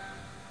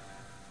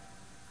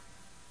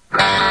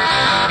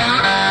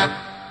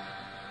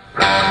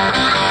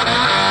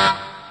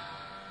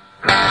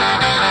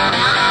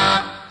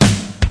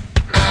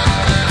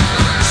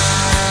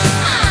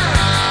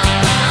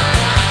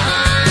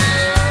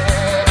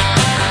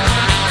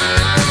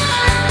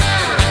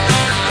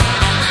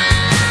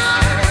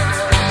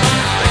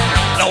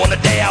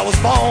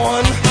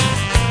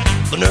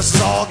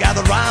 All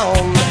gathered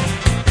round,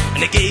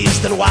 and they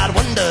gazed in wide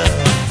wonder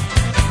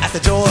at the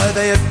joy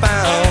they had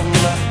found.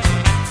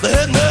 The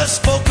head nurse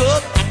spoke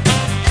up,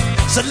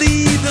 said,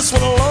 leave this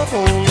one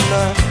alone.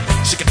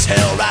 She could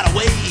tell right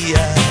away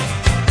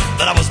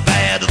that I was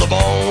bad to the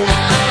bone.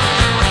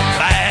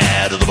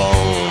 Bad to the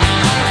bone.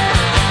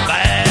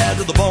 Bad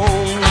to the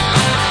bone.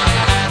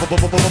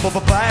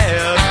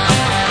 Bad.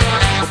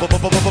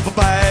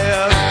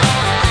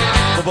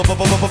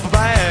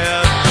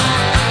 Bad.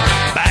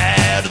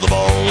 Bad to the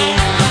bone.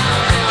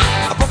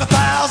 I broke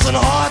 1,000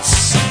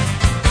 hearts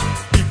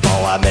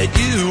before I met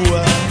you.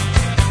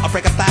 I'll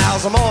break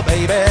 1,000 more,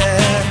 baby,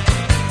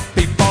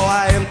 before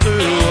I am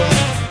through.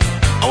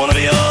 I wanna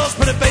be yours,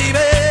 pretty baby,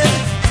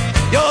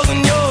 yours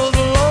and yours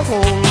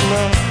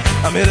alone.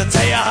 I'm here to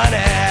tell you, honey,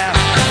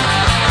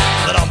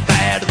 that I'm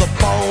bad to the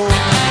bone.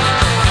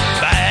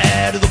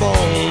 Bad to the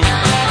bone.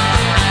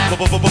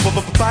 Bad.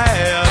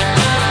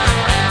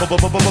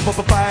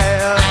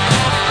 Bad.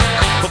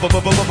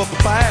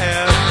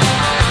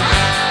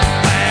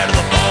 Bad to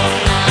the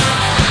bone.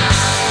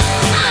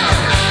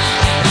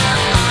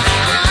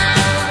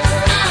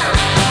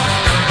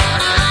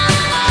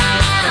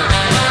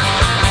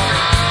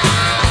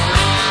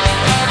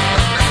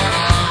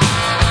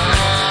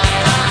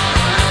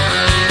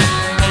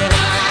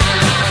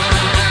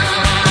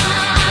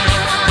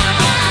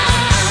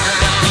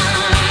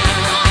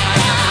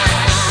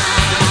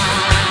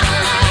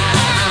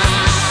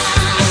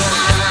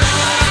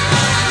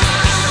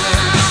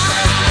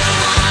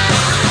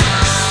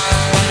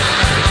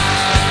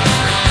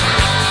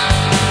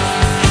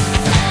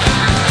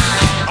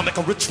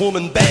 Rich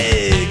woman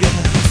beg,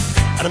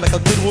 and I make a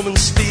good woman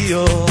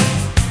steal.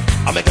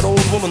 I make an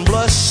old woman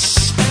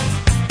blush,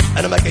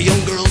 and I make a young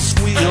girl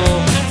squeal.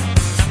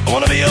 I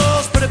wanna be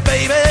yours, pretty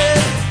baby,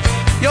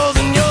 yours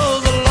and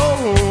yours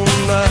alone.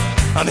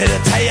 I'm here to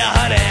tell you,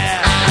 honey,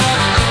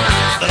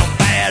 that I'm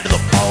bad to the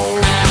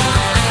bone.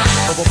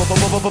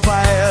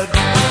 Bad.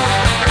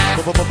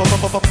 Bad.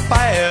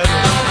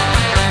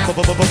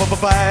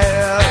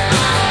 Bad.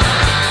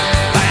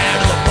 Bad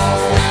to the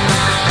bone.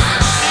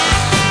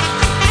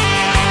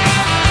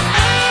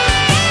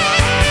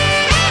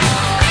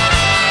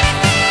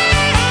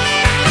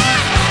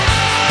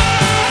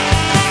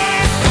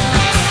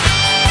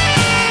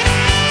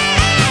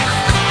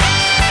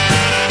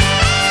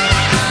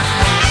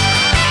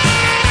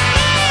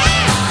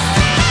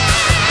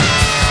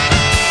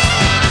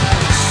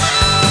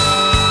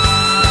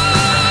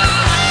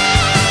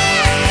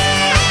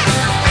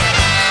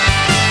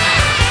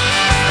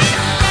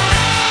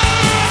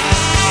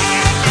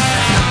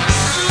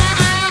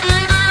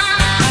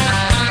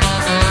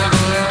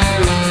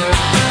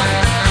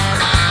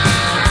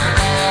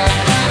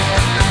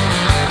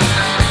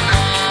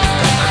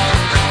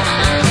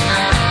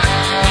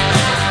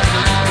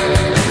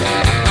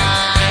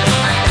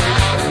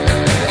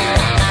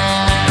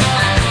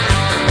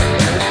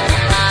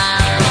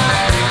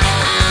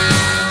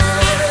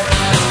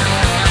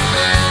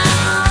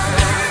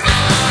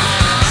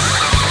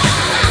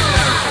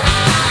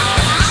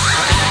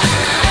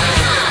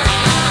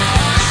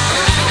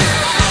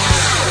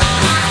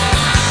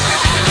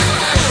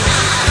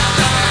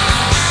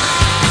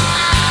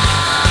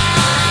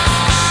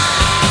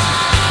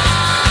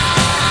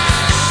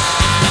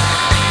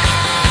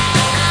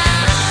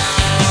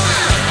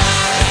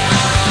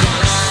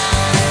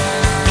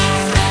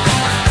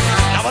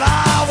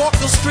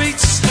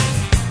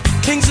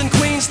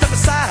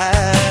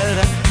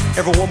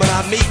 every woman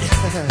I meet,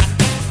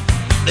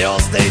 they all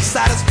stay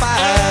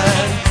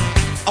satisfied.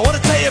 I want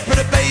to tell you,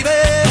 pretty baby,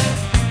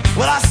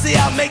 what I see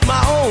I make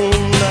my own.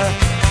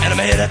 And I'm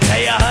here to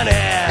tell you, honey,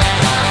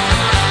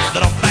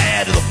 that I'm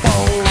bad to the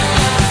bone.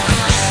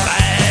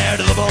 Bad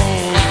to the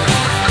bone.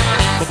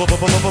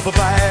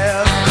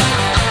 Bad.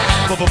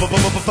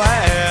 Bad.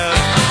 Bad.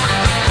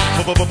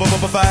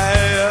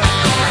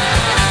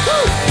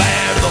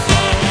 Bad to the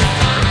bone.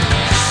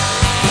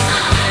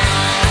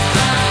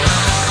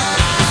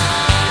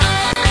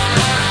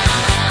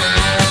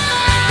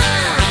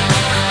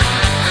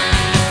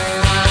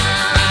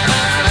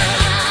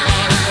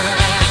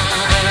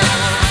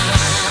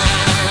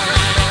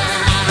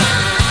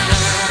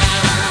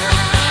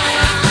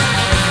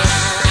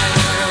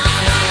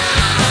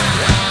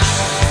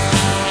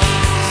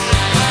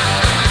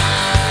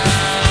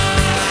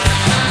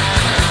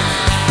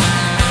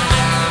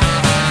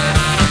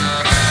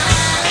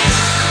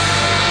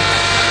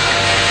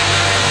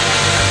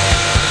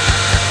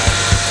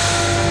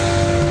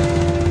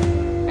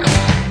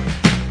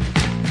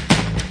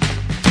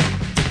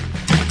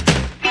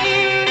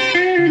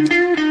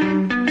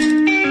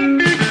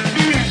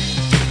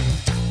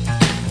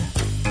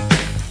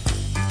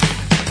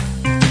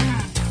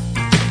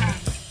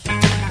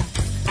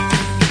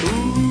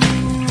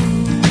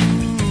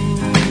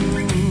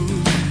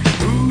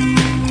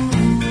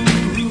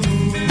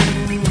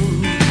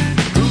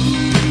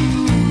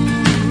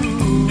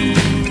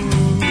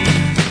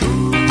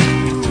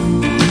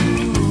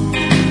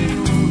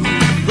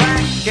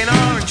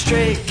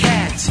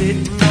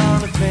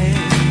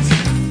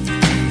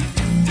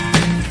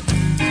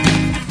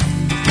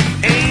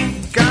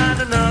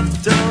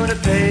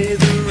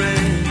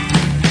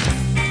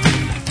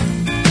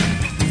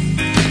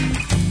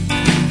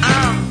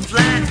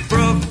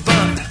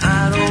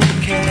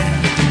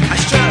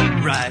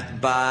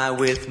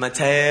 My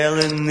tail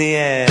in the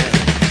air.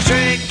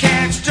 Stray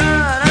cat strut,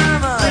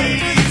 I'm a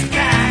ladies'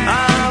 cat.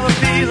 I'm a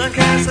feeling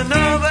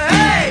Casanova.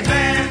 Hey,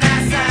 man,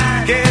 that's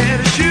that. Get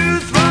a shoe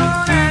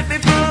thrown at me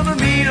from a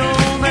mean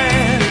old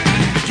man.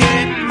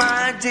 Get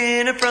my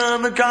dinner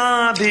from a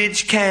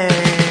garbage can.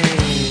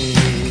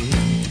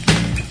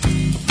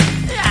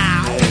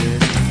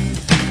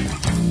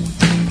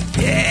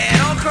 Yeah,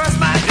 don't cross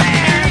my path.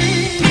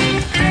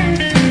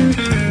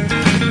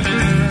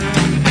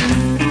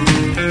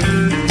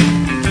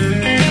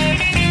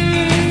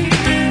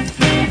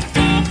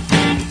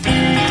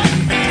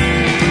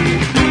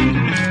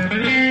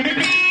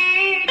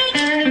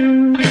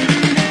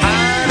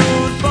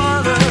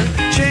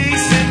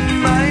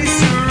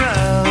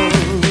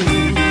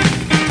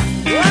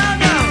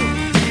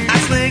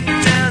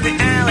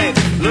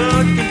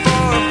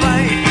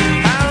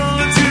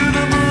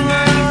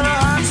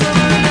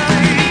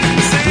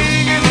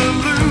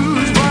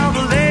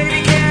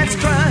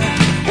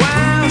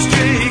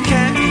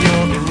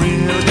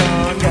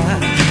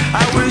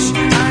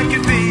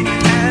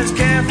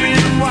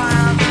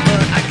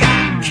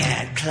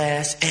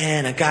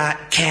 And I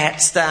got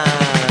cat style.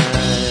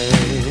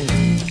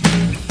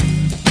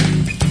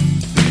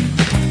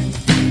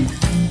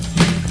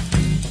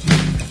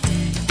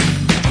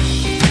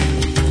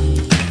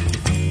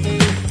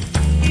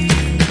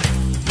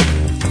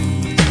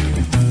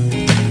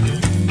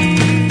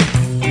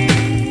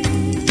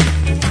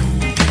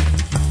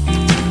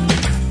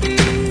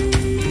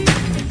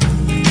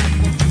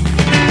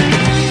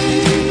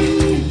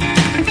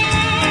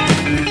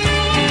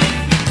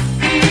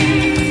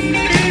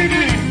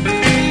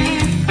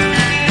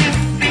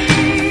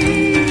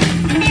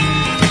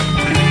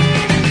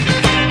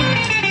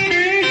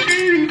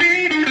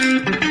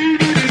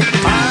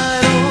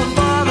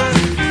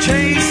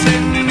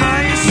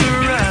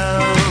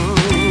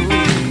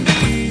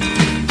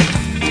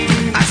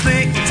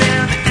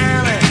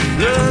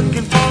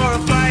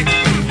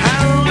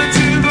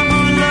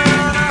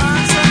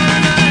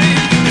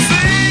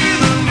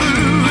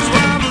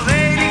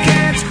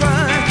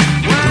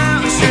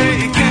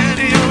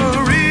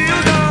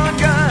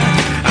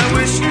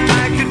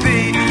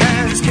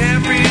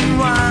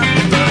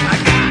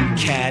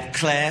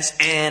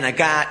 And I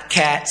got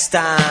cat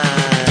style.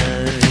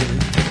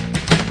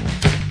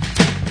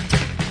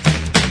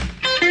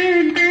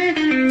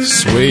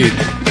 Sweet.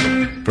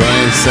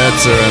 Brian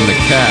Setzer and the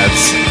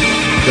Cats.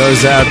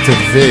 Goes out to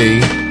V.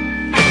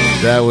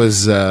 That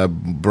was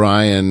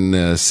Brian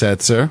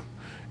Setzer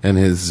and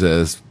his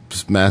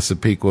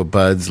Massapequa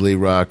Buds, Lee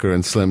Rocker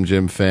and Slim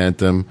Jim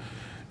Phantom,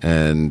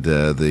 and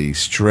the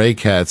Stray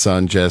Cats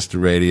on Jester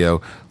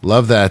Radio.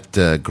 Love that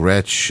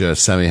Gretsch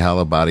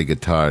semi-hollow-body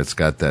guitar. It's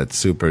got that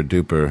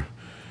super-duper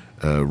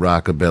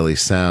rockabilly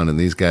sound, and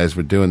these guys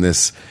were doing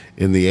this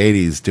in the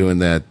 80s, doing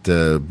that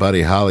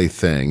Buddy Holly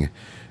thing.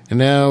 And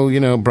now, you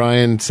know,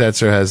 Brian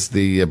Setzer has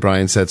the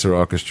Brian Setzer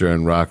Orchestra,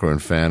 and Rocker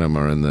and Phantom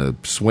are in the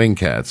Swing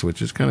Cats,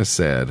 which is kind of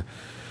sad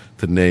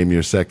to name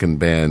your second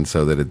band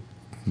so that it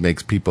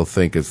makes people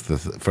think it's the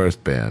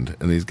first band.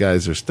 And these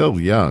guys are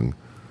still young.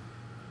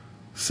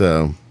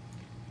 So,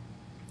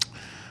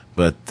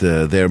 but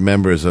they're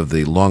members of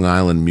the Long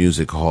Island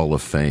Music Hall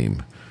of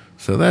Fame.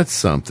 So that's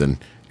something.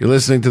 You're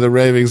listening to the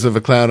Ravings of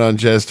a Clown on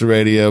Jester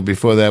Radio.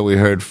 Before that, we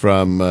heard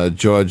from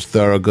George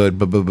Thorogood,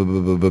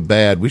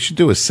 Bad. We should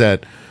do a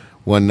set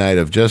one night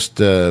of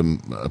just a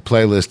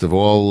playlist of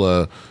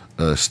all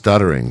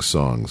stuttering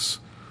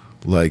songs,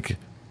 like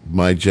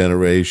My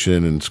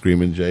Generation and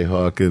Screamin' Jay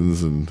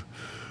Hawkins and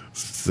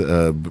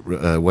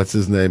what's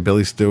his name,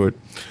 Billy Stewart.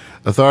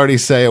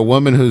 Authorities say a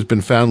woman who's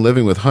been found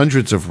living with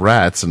hundreds of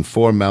rats and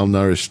 4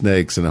 malnourished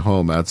snakes in a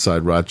home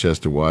outside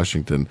Rochester,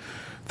 Washington.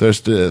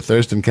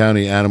 Thurston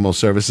County Animal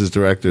Services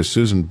Director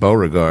Susan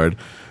Beauregard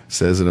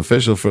says an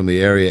official from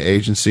the Area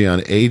Agency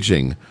on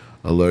Aging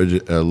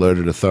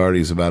alerted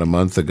authorities about a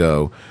month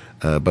ago,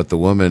 but the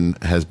woman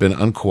has been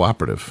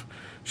uncooperative.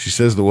 She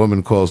says the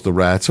woman calls the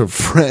rats her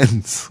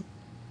friends.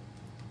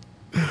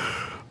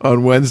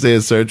 On Wednesday,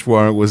 a search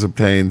warrant was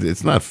obtained.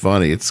 It's not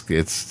funny.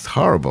 It's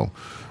horrible.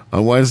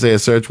 On Wednesday, a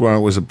search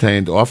warrant was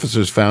obtained.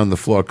 Officers found the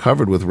floor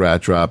covered with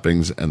rat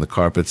droppings and the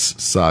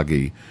carpets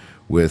soggy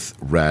with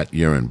rat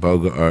urine.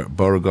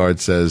 Beauregard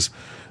says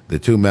the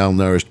 2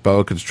 malnourished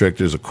boa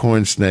constrictors, a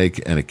corn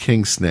snake and a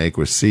king snake,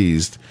 were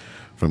seized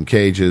from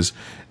cages.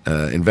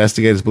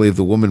 Investigators believe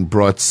the woman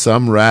brought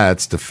some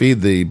rats to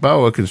feed the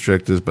boa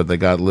constrictors, but they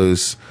got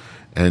loose.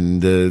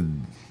 And,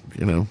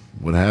 you know,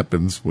 what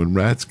happens when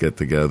rats get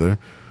together.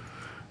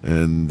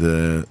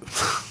 And,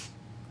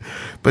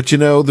 but, you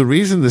know, the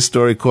reason this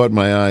story caught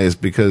my eye is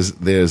because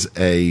there's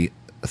a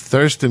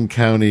Thurston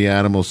County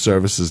Animal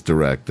Services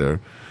Director,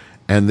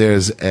 and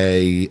there's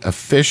a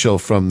official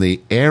from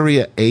the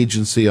Area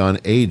Agency on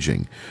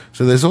Aging.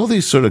 So there's all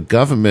these sort of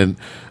government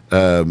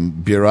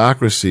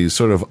bureaucracies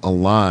sort of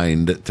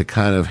aligned to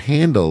kind of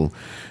handle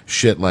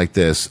shit like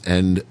this.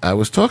 And I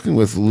was talking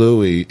with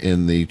Louie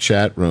in the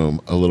chat room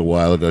a little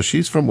while ago.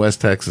 She's from West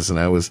Texas, and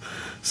I was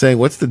saying,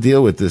 what's the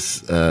deal with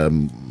this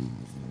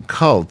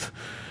cult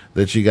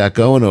that you got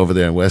going over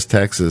there in West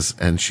Texas?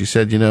 And she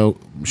said, you know,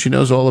 she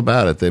knows all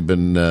about it. They've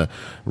been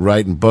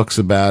writing books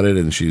about it,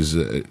 and she's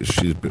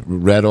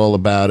read all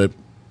about it.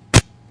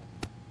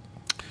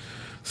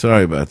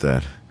 Sorry about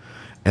that.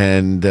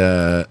 And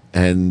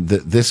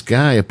this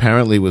guy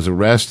apparently was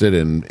arrested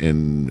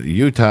in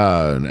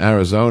Utah and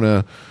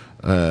Arizona,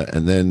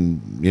 and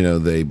then, you know,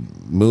 they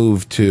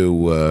moved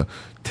to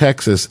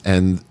Texas,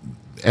 and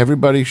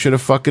everybody should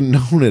have fucking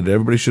known it.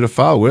 Everybody should have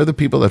followed. We're the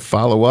people that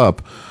follow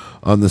up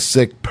on the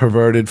sick,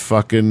 perverted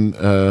fucking,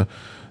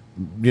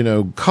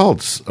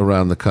 cults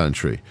around the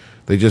country.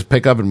 They just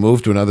pick up and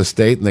move to another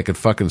state and they could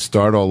fucking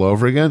start all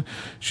over again.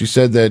 She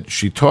said that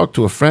she talked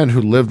to a friend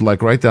who lived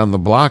like right down the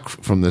block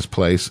from this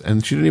place,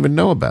 and she didn't even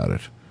know about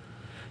it.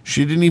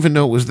 She didn't even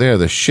know it was there.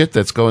 The shit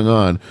that's going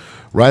on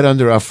right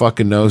under our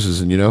fucking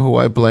noses. And you know who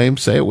I blame?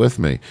 Say it with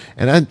me.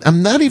 And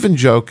I'm not even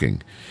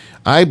joking.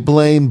 I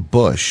blame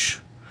Bush.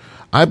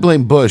 I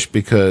blame Bush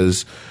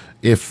because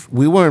if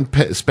we weren't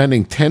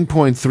spending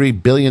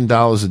 $10.3 billion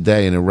a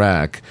day in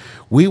Iraq,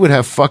 we would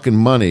have fucking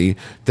money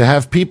to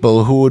have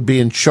people who would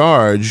be in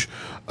charge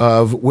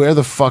of where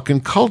the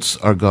fucking cults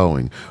are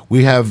going.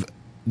 We have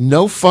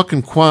no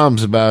fucking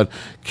qualms about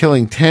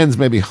killing tens,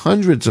 maybe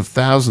hundreds of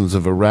thousands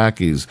of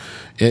Iraqis,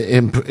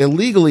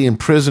 illegally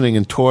imprisoning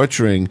and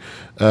torturing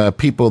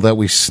people that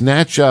we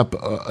snatch up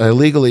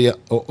illegally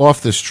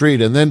off the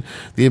street. And then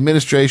the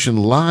administration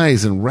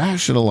lies and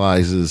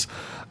rationalizes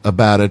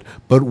about it.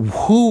 But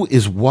who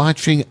is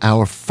watching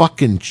our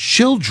fucking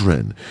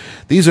children?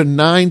 These are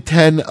 9,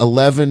 10,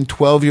 11,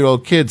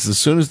 12-year-old kids. As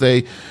soon as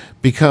they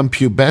become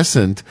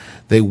pubescent,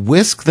 they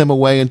whisk them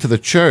away into the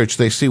church.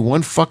 They see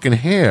one fucking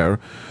hair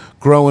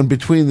growing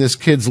between this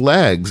kid's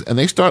legs, and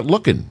they start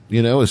looking,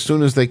 as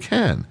soon as they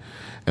can.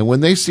 And when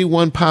they see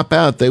one pop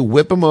out, they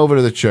whip him over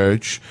to the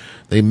church.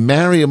 They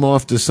marry him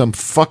off to some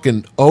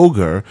fucking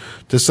ogre,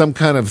 to some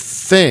kind of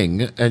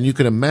thing, and you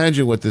can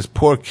imagine what this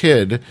poor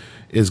kid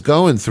is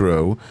going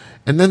through.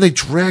 And then they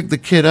drag the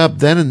kid up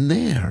then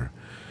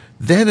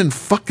and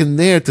fucking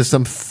there to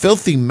some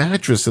filthy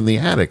mattress in the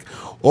attic,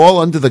 all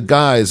under the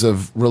guise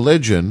of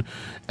religion.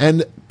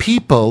 And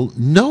people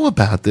know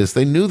about this.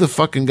 They knew the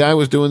fucking guy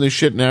was doing this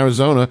shit in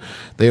Arizona.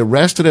 They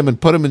arrested him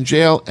and put him in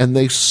jail, and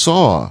they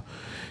saw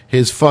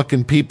his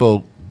fucking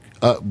people,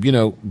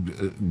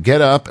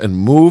 get up and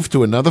move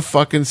to another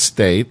fucking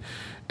state.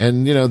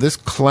 And, this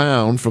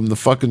clown from the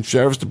fucking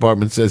sheriff's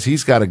department says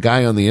he's got a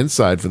guy on the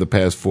inside for the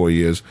past 4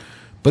 years,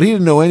 but he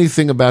didn't know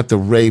anything about the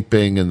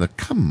raping and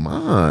come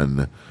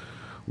on.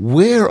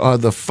 Where are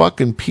the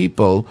fucking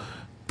people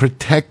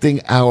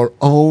protecting our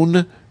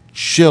own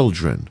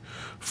children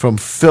from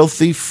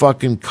filthy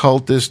fucking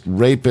cultist,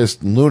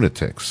 rapist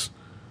lunatics?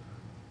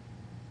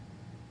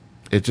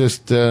 It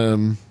just,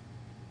 it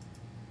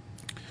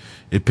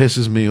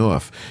pisses me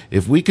off.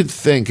 If we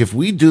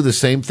do the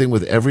same thing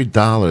with every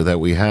dollar that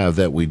we have,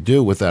 that we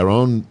do with our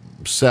own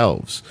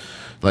selves,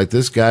 like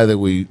this guy that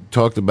we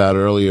talked about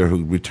earlier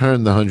who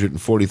returned the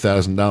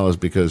 $140,000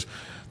 because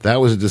that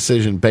was a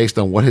decision based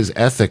on what his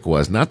ethic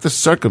was, not the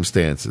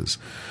circumstances.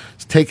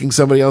 Taking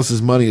somebody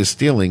else's money is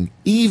stealing,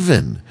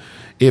 even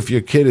if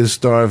your kid is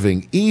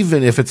starving,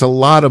 even if it's a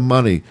lot of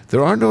money.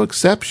 There are no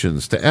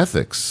exceptions to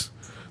ethics.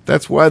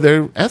 That's why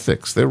they're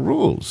ethics, they're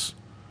rules.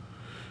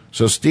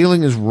 So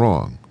stealing is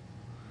wrong.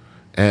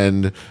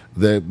 And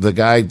the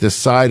guy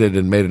decided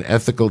and made an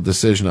ethical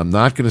decision, I'm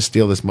not going to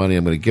steal this money,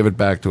 I'm going to give it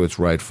back to its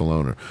rightful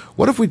owner.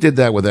 What if we did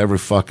that with every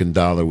fucking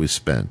dollar we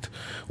spent?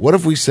 What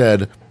if we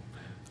said,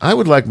 I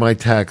would like my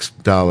tax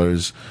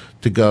dollars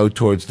to go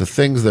towards the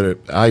things that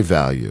I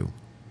value,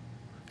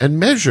 and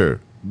measure,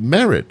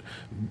 merit,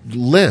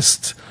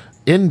 list,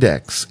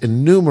 index,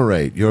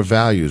 enumerate your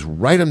values,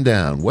 write them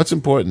down. What's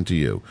important to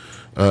you?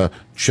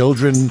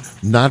 Children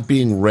not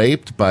being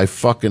raped by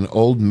fucking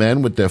old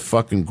men with their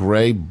fucking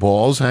gray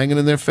balls hanging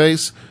in their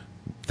face?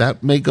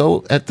 That may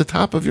go at the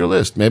top of your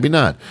list. Maybe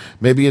not.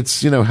 Maybe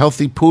it's,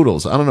 healthy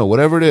poodles. I don't know.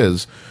 Whatever it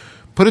is,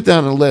 put it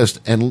down on a list.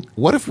 And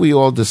what if we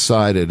all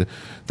decided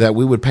that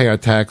we would pay our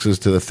taxes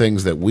to the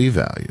things that we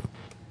value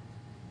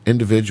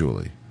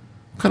individually?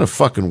 What kind of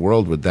fucking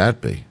world would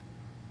that be?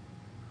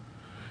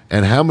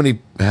 And how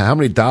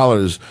many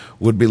dollars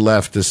would be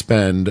left to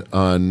spend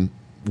on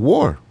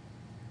war?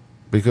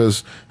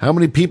 Because how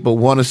many people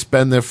want to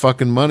spend their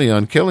fucking money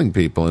on killing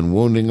people and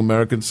wounding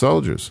American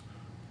soldiers?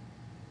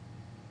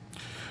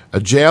 A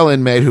jail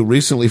inmate who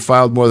recently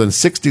filed more than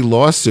 60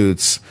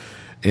 lawsuits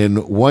in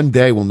one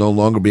day will no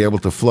longer be able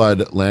to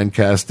flood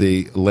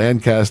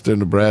Lancaster,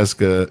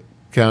 Nebraska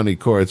county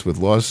courts with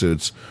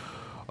lawsuits.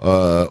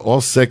 All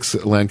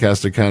 6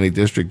 Lancaster County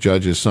district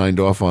judges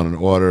signed off on an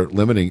order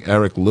limiting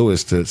Eric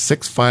Lewis to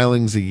 6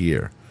 filings a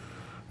year,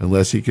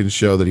 unless he can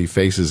show that he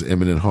faces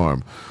imminent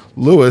harm.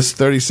 Lewis,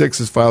 36,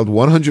 has filed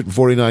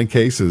 149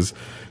 cases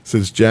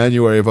since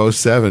January of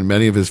 2007.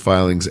 Many of his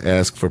filings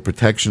ask for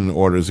protection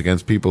orders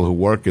against people who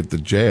work at the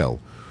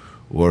jail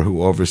or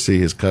who oversee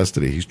his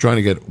custody. He's trying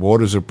to get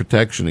orders of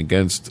protection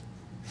against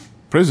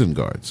prison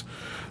guards.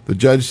 The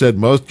judge said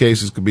most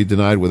cases could be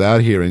denied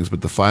without hearings, but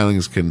the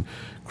filings can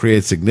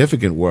create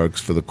significant works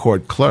for the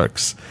court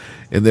clerks.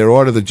 In their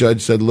order, the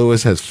judge said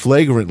Lewis has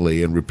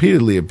flagrantly and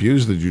repeatedly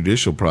abused the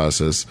judicial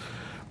process.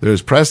 There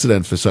is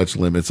precedent for such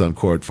limits on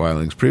court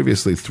filings.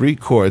 Previously, 3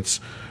 courts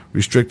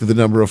restricted the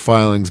number of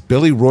filings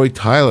Billy Roy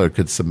Tyler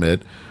could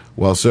submit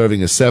while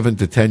serving a 7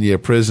 to 10-year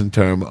prison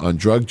term on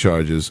drug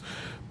charges.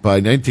 By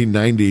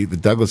 1990, the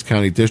Douglas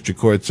County District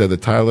Court said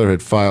that Tyler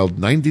had filed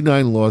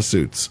 99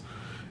 lawsuits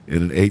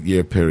in an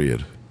 8-year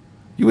period.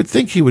 You would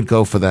think he would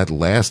go for that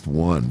last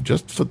one,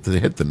 just to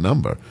hit the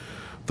number.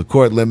 The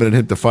court limited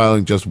him to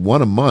filing just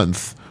 1 a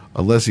month,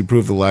 unless he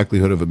proved the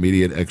likelihood of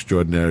immediate,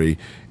 extraordinary,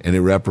 and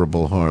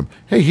irreparable harm.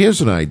 Hey, here's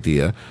an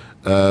idea.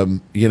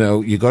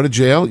 You go to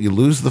jail, you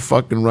lose the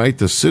fucking right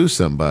to sue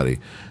somebody.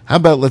 How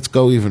about let's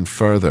go even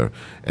further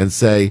and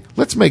say,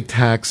 let's make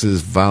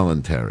taxes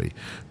voluntary.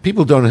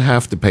 People don't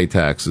have to pay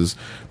taxes.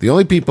 The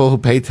only people who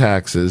pay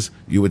taxes,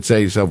 you would say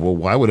to yourself, well,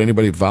 why would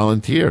anybody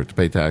volunteer to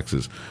pay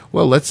taxes?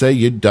 Well, let's say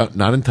you're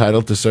not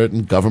entitled to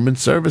certain government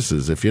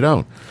services if you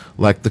don't,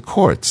 like the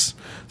courts.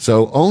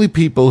 So only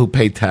people who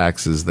pay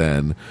taxes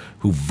then,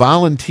 who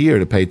volunteer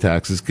to pay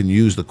taxes, can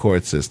use the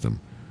court system.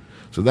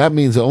 So that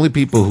means the only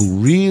people who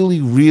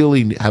really,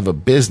 really have a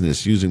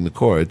business using the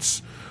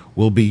courts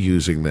will be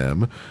using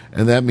them.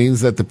 And that means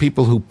that the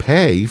people who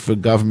pay for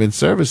government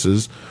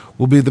services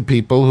will be the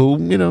people who,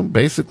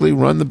 basically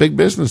run the big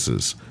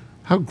businesses.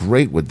 How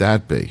great would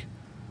that be?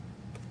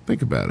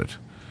 Think about it.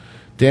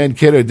 Dan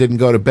Kidder didn't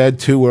go to bed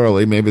too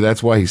early. Maybe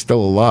that's why he's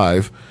still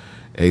alive.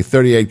 A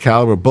 .38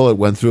 caliber bullet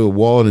went through a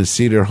wall in his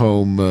Cedar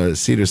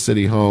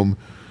City home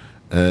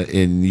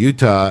in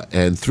Utah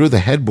and through the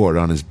headboard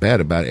on his bed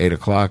about 8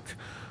 o'clock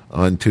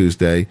on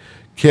Tuesday.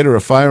 Kidder,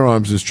 a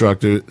firearms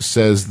instructor,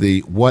 says the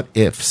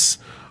what-ifs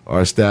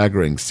are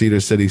staggering. Cedar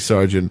City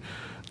Sergeant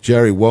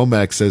Jerry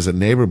Womack says a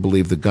neighbor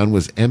believed the gun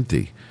was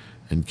empty,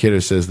 and Kidder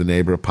says the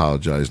neighbor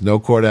apologized. No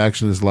court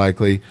action is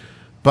likely,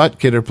 but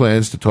Kidder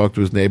plans to talk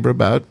to his neighbor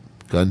about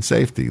gun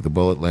safety. The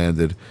bullet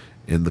landed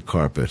in the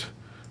carpet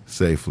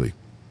safely.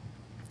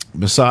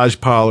 Massage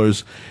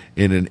parlors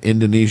in an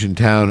Indonesian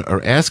town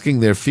are asking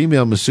their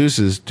female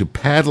masseuses to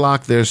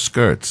padlock their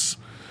skirts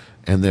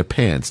and their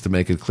pants to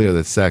make it clear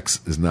that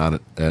sex is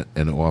not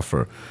an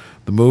offer.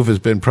 The move has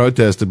been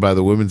protested by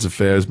the Women's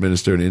Affairs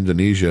Minister in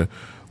Indonesia,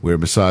 where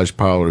massage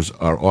parlors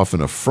are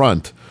often a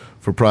front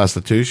for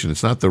prostitution.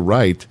 It's not the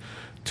right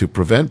to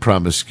prevent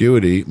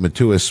promiscuity.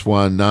 Matua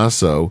Swan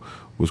Naso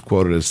was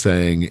quoted as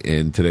saying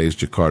in today's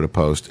Jakarta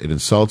Post, it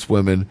insults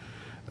women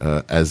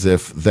as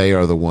if they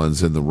are the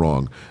ones in the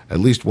wrong. At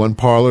least one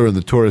parlor in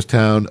the tourist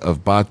town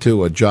of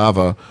Batu,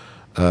 Java,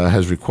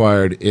 has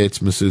required its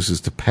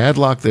masseuses to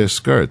padlock their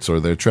skirts or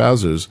their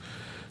trousers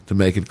to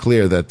make it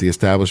clear that the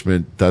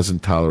establishment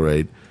doesn't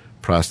tolerate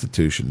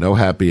prostitution. No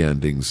happy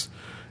endings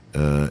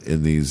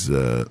in these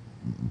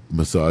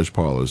massage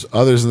parlors.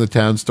 Others in the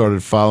town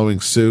started following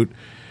suit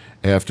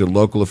after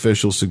local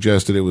officials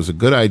suggested it was a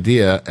good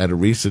idea at a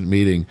recent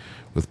meeting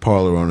with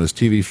parlor owners.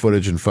 TV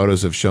footage and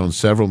photos have shown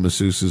several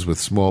masseuses with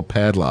small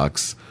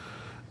padlocks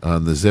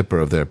on the zipper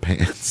of their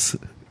pants.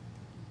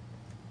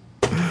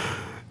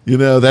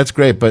 That's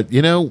great. But,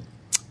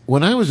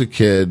 when I was a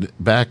kid,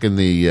 back in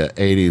the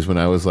 80s, when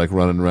I was,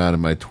 running around in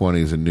my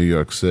 20s in New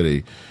York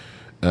City,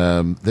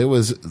 there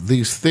was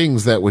these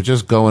things that were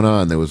just going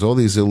on. There was all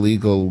these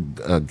illegal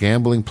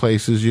gambling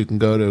places you can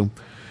go to,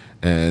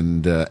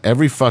 and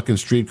every fucking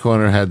street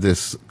corner had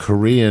this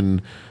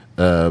Korean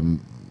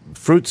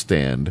fruit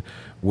stand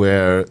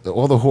where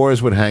all the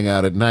whores would hang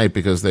out at night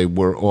because they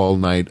were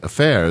all-night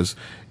affairs.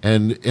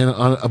 And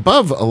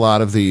above a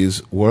lot of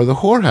these were the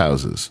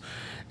whorehouses.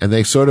 And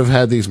they sort of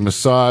had these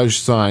massage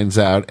signs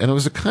out, and it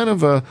was a kind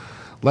of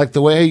like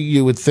the way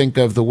you would think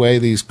of the way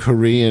these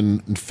Korean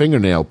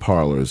fingernail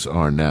parlors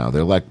are now.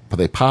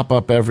 They pop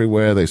up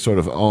everywhere. They sort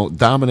of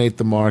dominate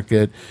the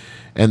market,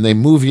 and they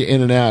move you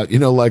in and out,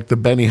 like the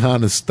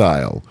Benihana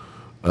style.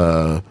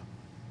 The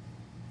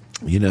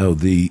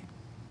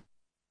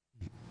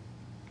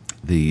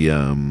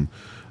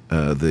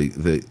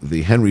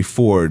Henry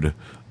Ford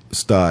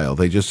style.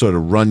 They just sort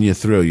of run you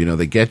through.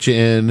 They get you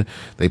in,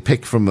 they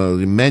pick from a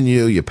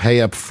menu, you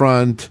pay up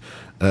front.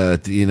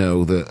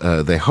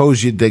 They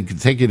hose you, they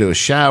take you to a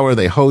shower,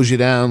 they hose you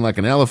down like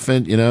an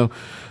elephant,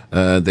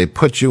 they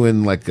put you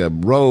in like a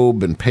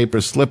robe and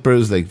paper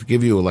slippers, they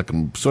give you like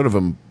a sort of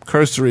a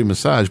cursory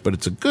massage, but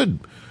it's a good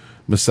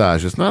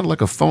massage. It's not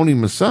like a phony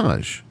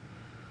massage.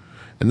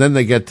 And then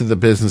they get to the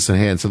business at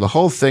hand. So the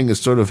whole thing is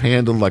sort of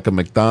handled like a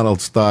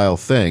McDonald's style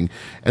thing.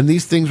 And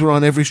these things were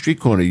on every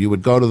street corner. You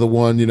would go to the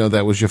one,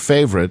 that was your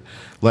favorite,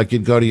 like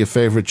you'd go to your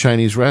favorite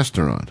Chinese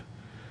restaurant.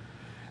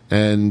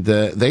 And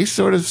they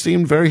sort of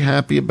seemed very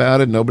happy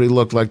about it. Nobody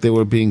looked like they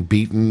were being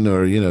beaten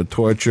or,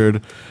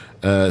 tortured.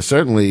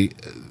 Certainly,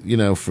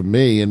 for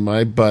me and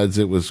my buds,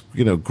 it was,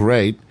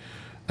 great.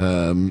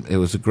 It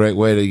was a great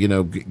way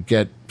to,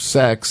 get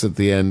sex at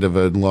the end of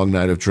a long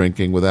night of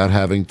drinking without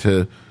having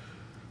to,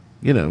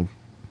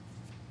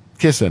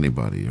 kiss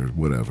anybody or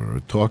whatever,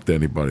 or talk to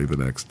anybody the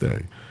next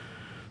day.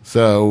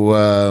 So,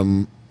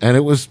 and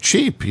it was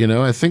cheap,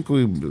 I think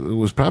it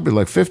was probably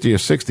like $50 or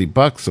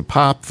 $60 a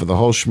pop for the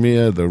whole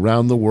schmear, the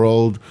round the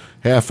world,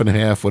 half and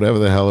half, whatever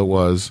the hell it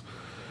was.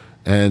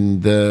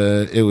 And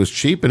it was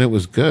cheap and it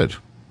was good.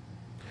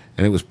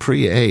 And it was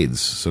pre-AIDS,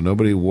 so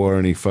nobody wore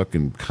any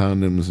fucking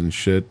condoms and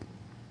shit.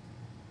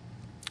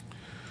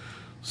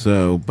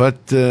 So,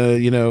 but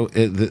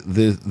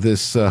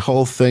this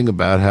whole thing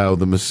about how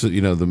the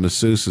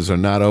masseuses are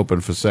not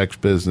open for sex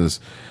business,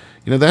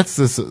 that's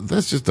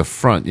just a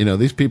front.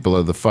 These people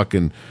are the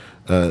fucking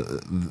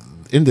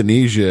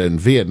Indonesia and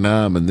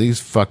Vietnam, and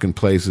these fucking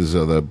places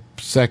are the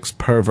sex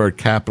pervert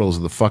capitals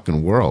of the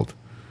fucking world.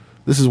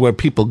 This is where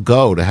people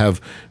go to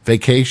have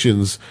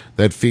vacations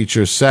that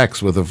feature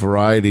sex with a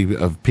variety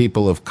of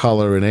people of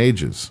color and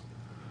ages.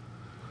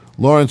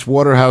 Lawrence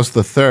Waterhouse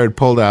III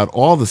pulled out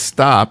all the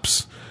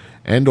stops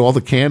and all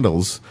the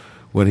candles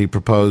when he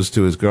proposed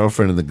to his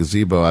girlfriend in the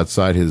gazebo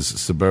outside his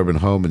suburban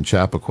home in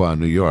Chappaqua,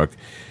 New York.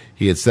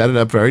 He had set it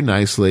up very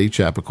nicely,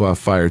 Chappaqua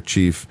Fire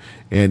Chief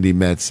Andy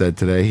Metz said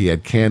today. He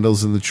had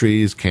candles in the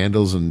trees,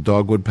 candles and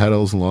dogwood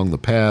petals along the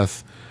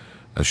path,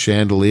 a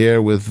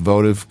chandelier with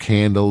votive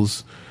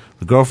candles.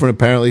 The girlfriend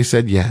apparently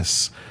said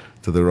yes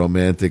to the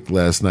romantic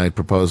last night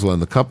proposal,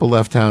 and the couple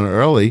left town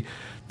early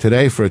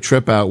today for a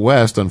trip out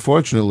west.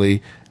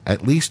 Unfortunately,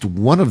 at least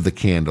one of the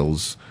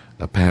candles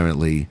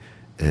apparently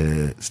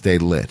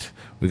stayed lit.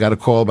 We got a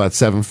call about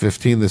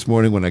 7:15 this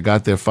morning. When I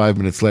got there 5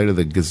 minutes later,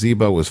 the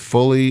gazebo was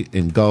fully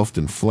engulfed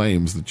in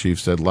flames, the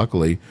chief said.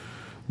 Luckily,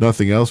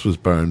 nothing else was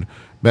burned.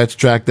 Metz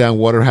tracked down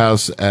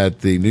Waterhouse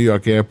at the New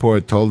York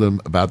airport, told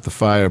him about the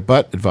fire,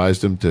 but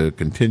advised him to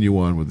continue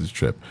on with his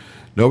trip.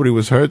 Nobody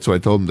was hurt, so I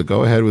told him to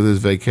go ahead with his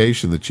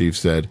vacation, the chief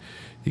said.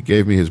 He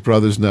gave me his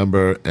brother's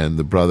number, and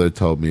the brother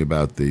told me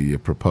about the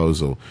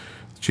proposal.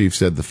 The chief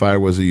said the fire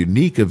was a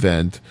unique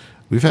event.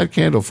 We've had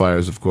candle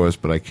fires, of course,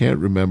 but I can't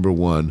remember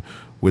one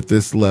with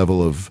this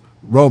level of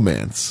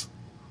romance.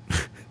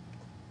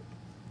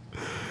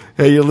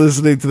 Hey, you're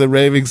listening to the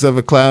Ravings of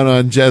a Clown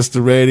on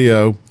Jester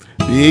Radio.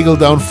 The eagle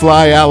don't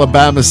fly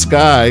Alabama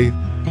sky.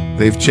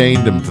 They've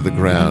chained him to the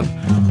ground.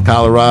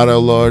 Colorado,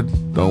 Lord,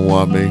 don't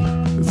want me.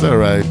 It's all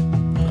right.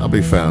 I'll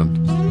be found.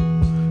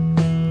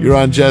 You're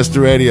on Jester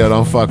Radio.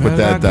 Don't fuck with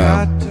that dial.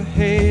 I got to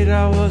hate,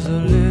 I was a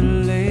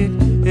little late.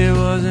 It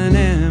was an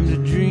empty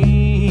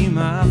dream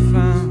I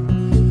found.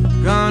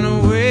 Gone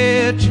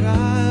away,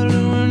 child,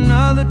 to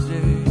another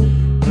day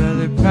where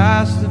they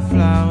pass the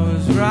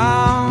flowers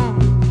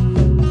round.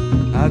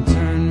 I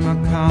turned my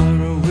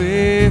collar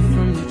away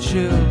from the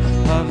chill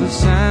of the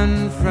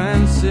San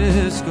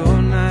Francisco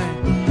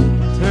night.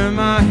 Turn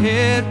my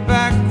head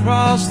back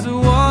across the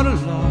water,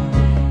 Lord.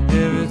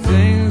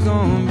 Everything's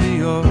gonna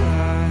be alright.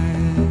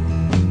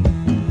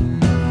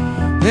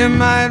 There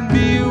might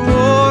be a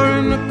war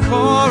in the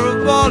core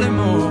of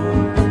Baltimore,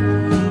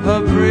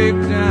 a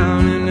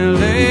breakdown in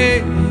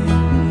L.A.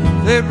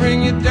 They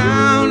bring you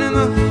down in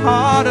the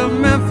heart of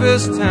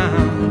Memphis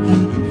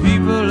town.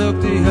 People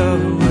look the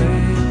other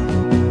way.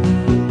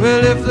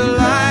 Well, if the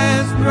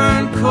lights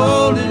burn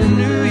cold in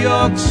New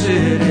York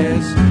City,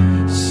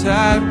 it's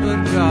sad,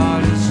 but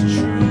God, it's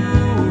true.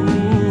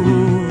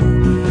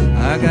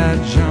 I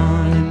got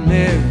John and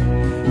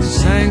Mary,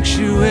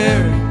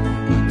 Sanctuary,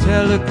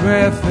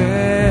 Telegraph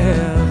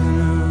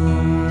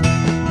Avenue.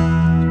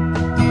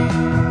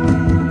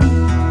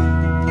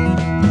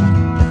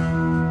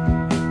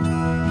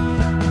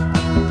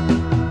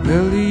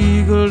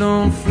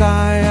 don't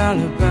fly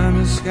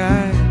Alabama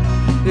sky,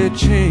 they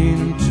chain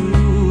him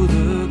to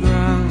the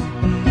ground.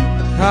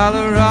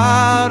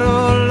 Colorado,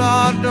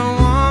 Lord, don't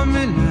want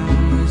me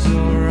now, it's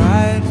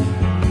alright,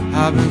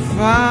 I've been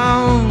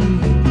found.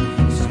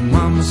 So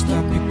mama,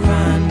 stop your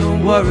crying,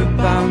 don't worry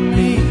about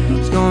me,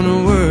 it's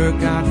gonna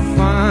work out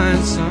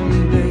fine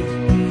someday.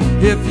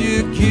 If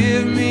you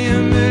give me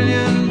 $1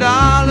 million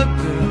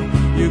bill,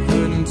 you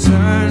couldn't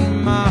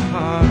turn my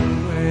heart away.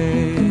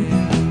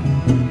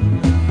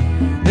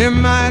 There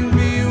might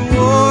be a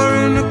war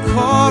in the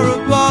core of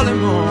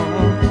Baltimore,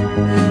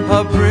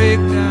 a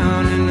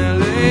breakdown in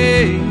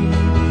L.A.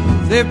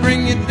 They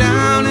bring you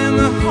down in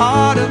the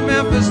heart of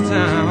Memphis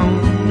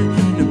town,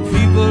 the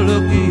people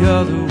look the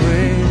other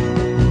way.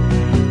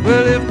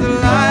 Well, if the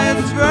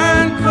lights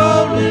burn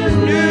cold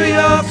in New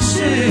York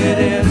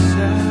City, it's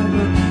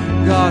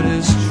God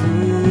is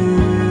true.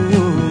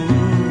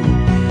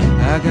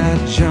 I got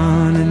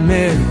John and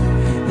Mary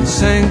in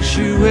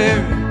Sanctuary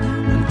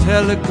on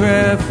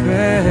Telegraph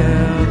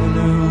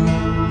Avenue.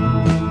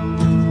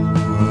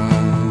 Oh,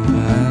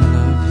 I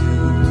love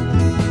you,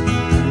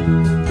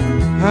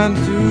 I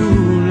do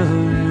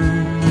love you.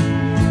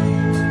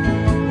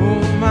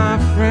 Oh, my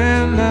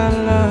friend, I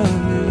love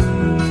you.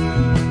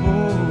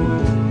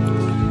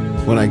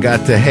 Oh. When I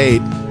got to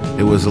hate,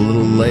 it was a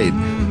little late.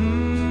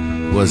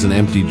 It was an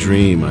empty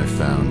dream I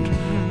found.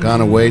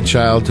 Gone away,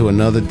 child, to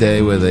another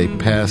day where they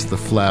pass the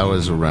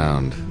flowers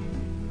around.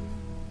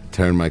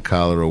 Turned my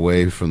collar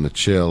away from the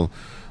chill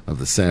of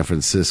the San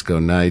Francisco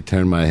night.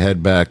 Turned my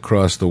head back,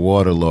 crossed the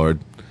water, Lord.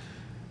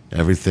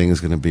 Everything's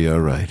going to be all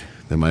right.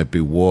 There might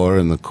be war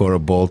in the core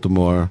of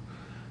Baltimore,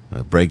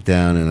 a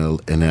breakdown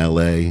in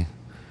L.A.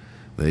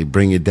 They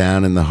bring you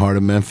down in the heart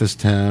of Memphis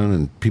town,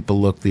 and people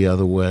look the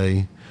other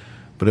way.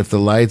 But if the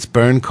lights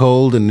burn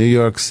cold in New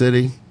York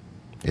City,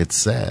 it's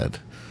sad,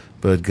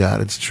 but God,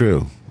 it's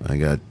true. I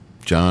got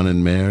John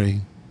and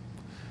Mary,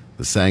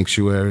 the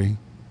Sanctuary,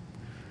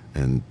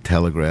 and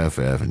Telegraph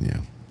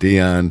Avenue.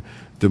 Dion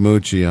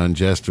DiMucci on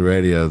Jester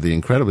Radio, the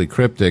incredibly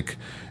cryptic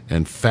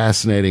and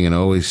fascinating and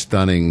always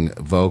stunning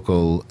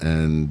vocal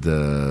and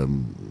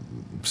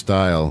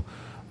style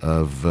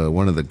of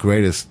one of the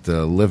greatest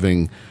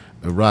living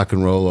rock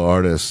and roll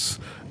artists.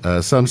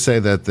 Some say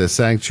that the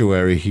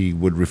Sanctuary he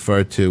would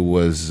refer to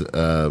was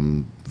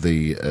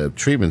the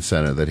treatment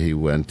center that he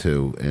went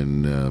to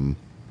in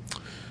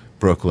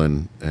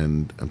Brooklyn,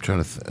 and I'm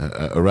trying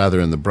to, or rather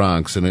in the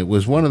Bronx, and it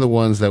was one of the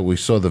ones that we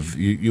saw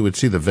you would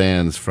see the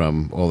vans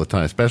from all the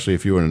time, especially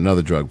if you were in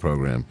another drug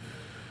program.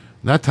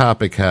 Not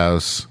Topic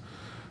House,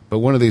 but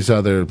one of these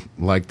other,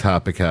 like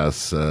Topic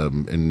House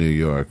in New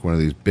York, one of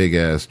these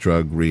big-ass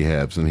drug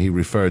rehabs, and he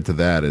referred to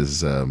that as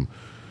the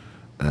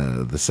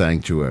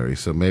Sanctuary.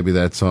 So maybe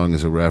that song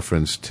is a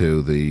reference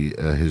to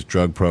his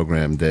drug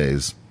program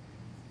days.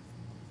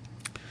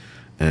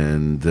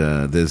 And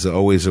there's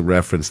always a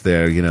reference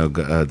there,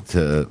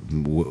 to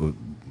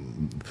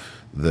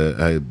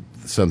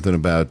something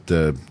about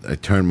I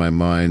turned my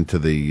mind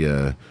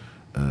to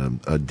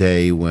a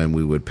day when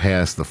we would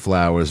pass the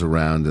flowers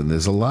around, and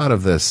there's a lot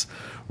of this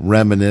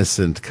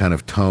reminiscent kind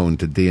of tone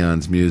to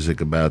Dion's music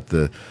about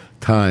the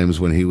times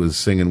when he was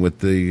singing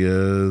with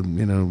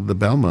the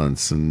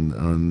Belmonts and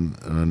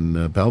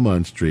on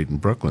Belmont Street in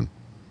Brooklyn.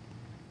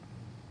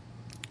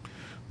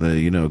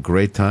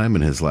 Great time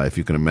in his life.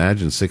 You can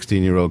imagine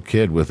 16-year-old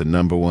kid with a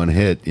number one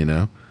hit,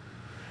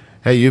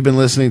 Hey, you've been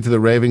listening to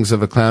the Ravings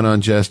of a Clown on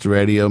Jester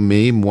Radio.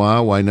 Me,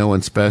 moi, why no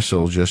one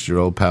special, just your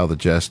old pal, the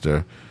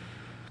Jester,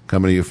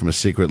 coming to you from a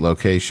secret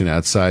location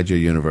outside your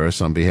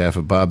universe on behalf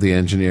of Bob the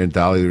engineer,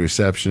 Dolly the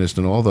receptionist,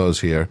 and all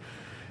those here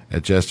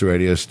at Jester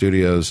Radio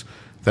Studios.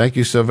 Thank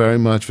you so very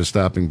much for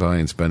stopping by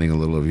and spending a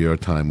little of your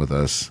time with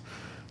us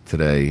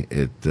today.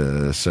 It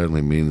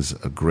certainly means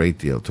a great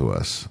deal to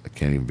us. I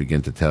can't even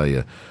begin to tell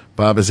you.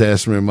 Bob has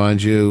asked me to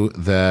remind you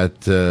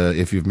that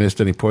if you've missed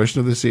any portion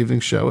of this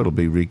evening's show, it'll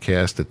be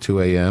recast at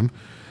 2 a.m.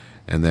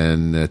 and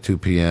then 2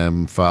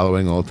 p.m.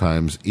 following, all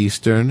times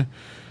Eastern.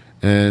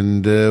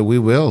 And we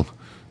will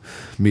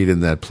meet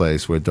in that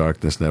place where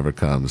darkness never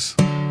comes.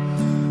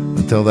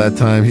 Until that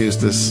time,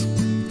 Eustace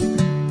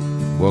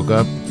woke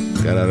up,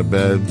 got out of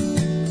bed.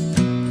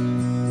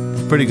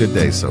 Pretty good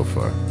day so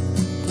far.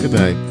 Good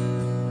night.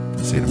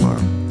 See you tomorrow.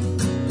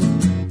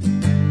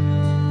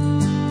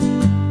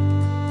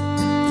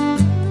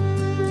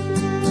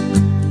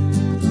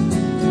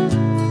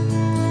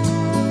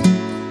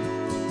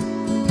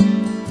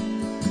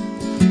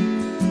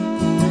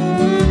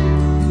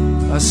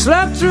 I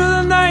slept through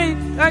the night,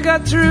 I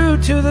got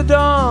through to the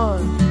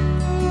dawn.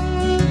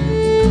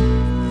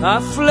 I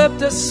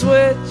flipped a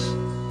switch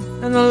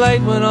and the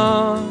light went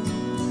on.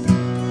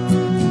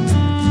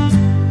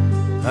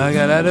 I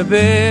got out of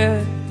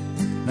bed,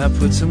 I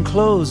put some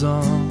clothes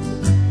on.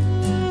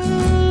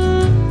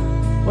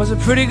 Was a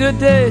pretty good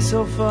day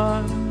so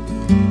far.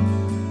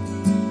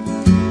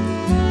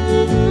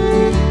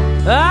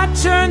 I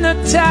turned the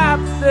tap,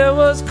 there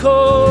was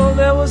cold,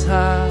 there was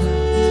hot.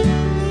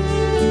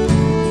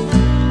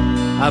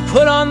 I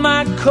put on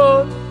my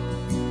coat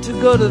to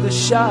go to the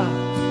shop.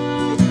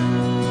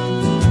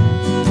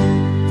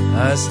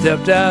 I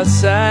stepped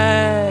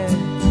outside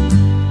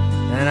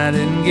and I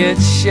didn't get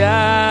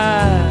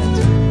shot.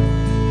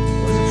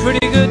 It was a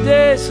pretty good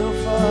day so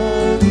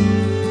far.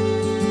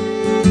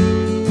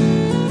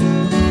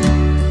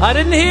 I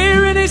didn't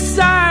hear any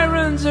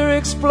sirens or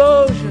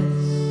explosions.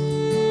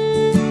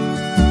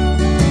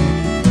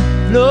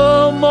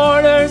 No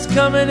mortars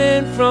coming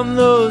in from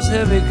those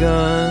heavy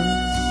guns.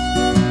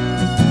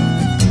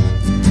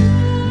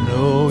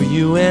 No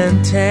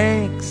UN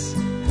tanks,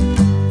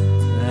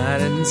 I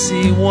didn't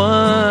see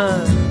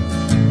one.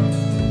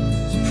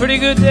 It's a pretty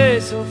good day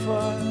so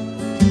far.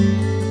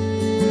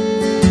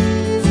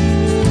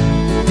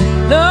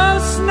 No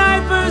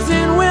snipers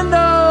in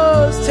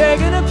windows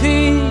taking a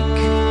peek.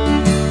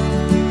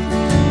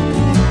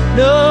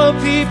 No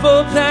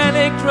people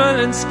panicked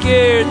running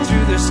scared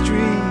through the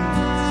streets.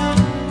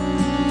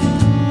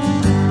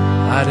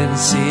 I didn't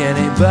see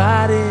any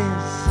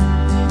bodies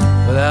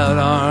without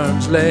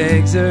arms,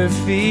 legs, or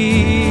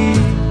feet.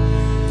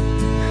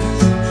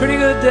 It's a pretty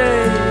good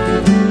day.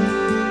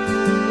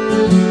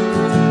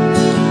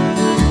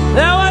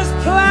 There was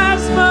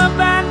plasma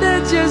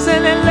bandages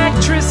and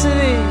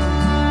electricity,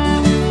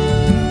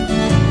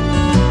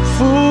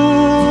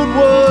 food,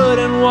 wood,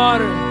 and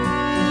water,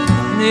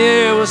 and the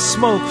air was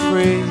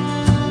smoke-free.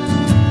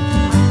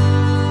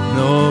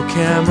 No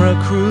camera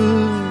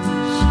crews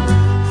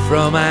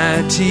from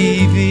my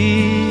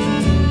TV.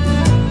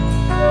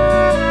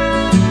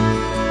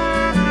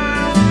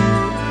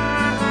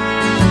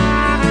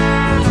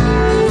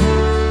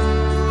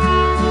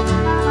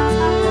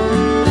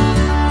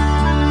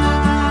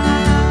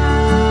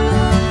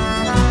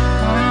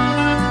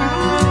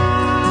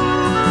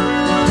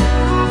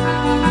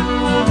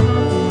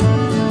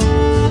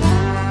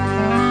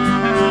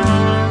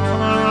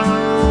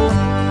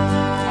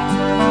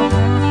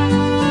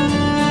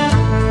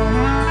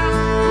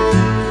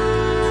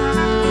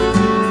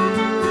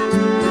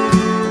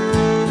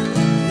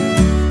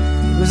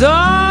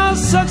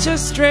 Such a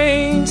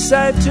strange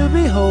sight to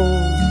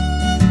behold.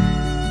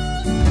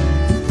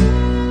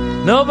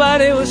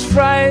 Nobody was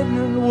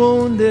frightened,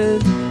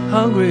 wounded,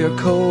 hungry, or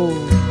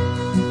cold.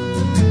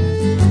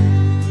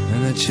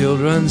 And the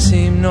children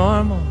seemed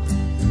normal,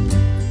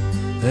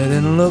 they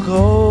didn't look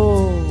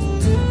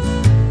old.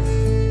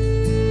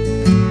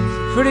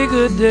 Pretty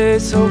good day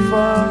so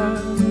far.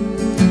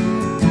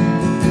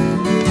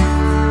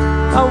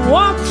 I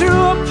walked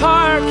through a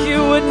park, you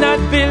would not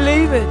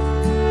believe it.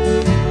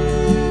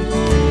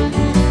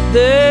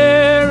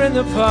 There in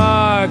the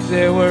park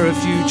there were a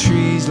few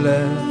trees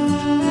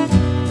left,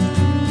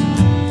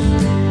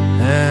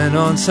 and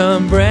on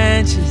some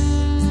branches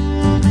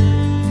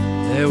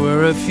there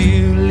were a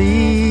few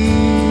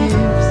leaves.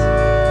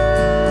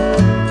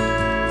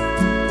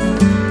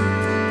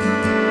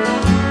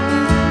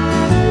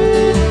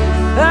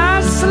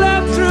 I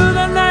slept through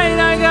the night,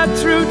 I got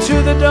through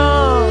to the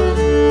dawn.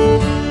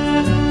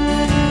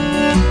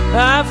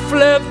 I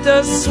flipped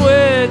a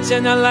switch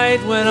and the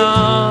light went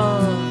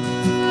on.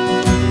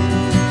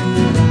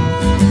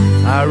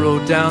 I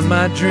wrote down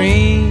my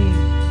dream,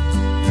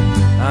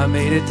 I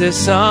made it this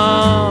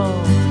song.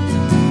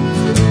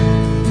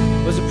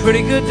 It was a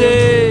pretty good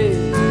day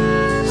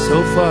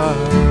so far.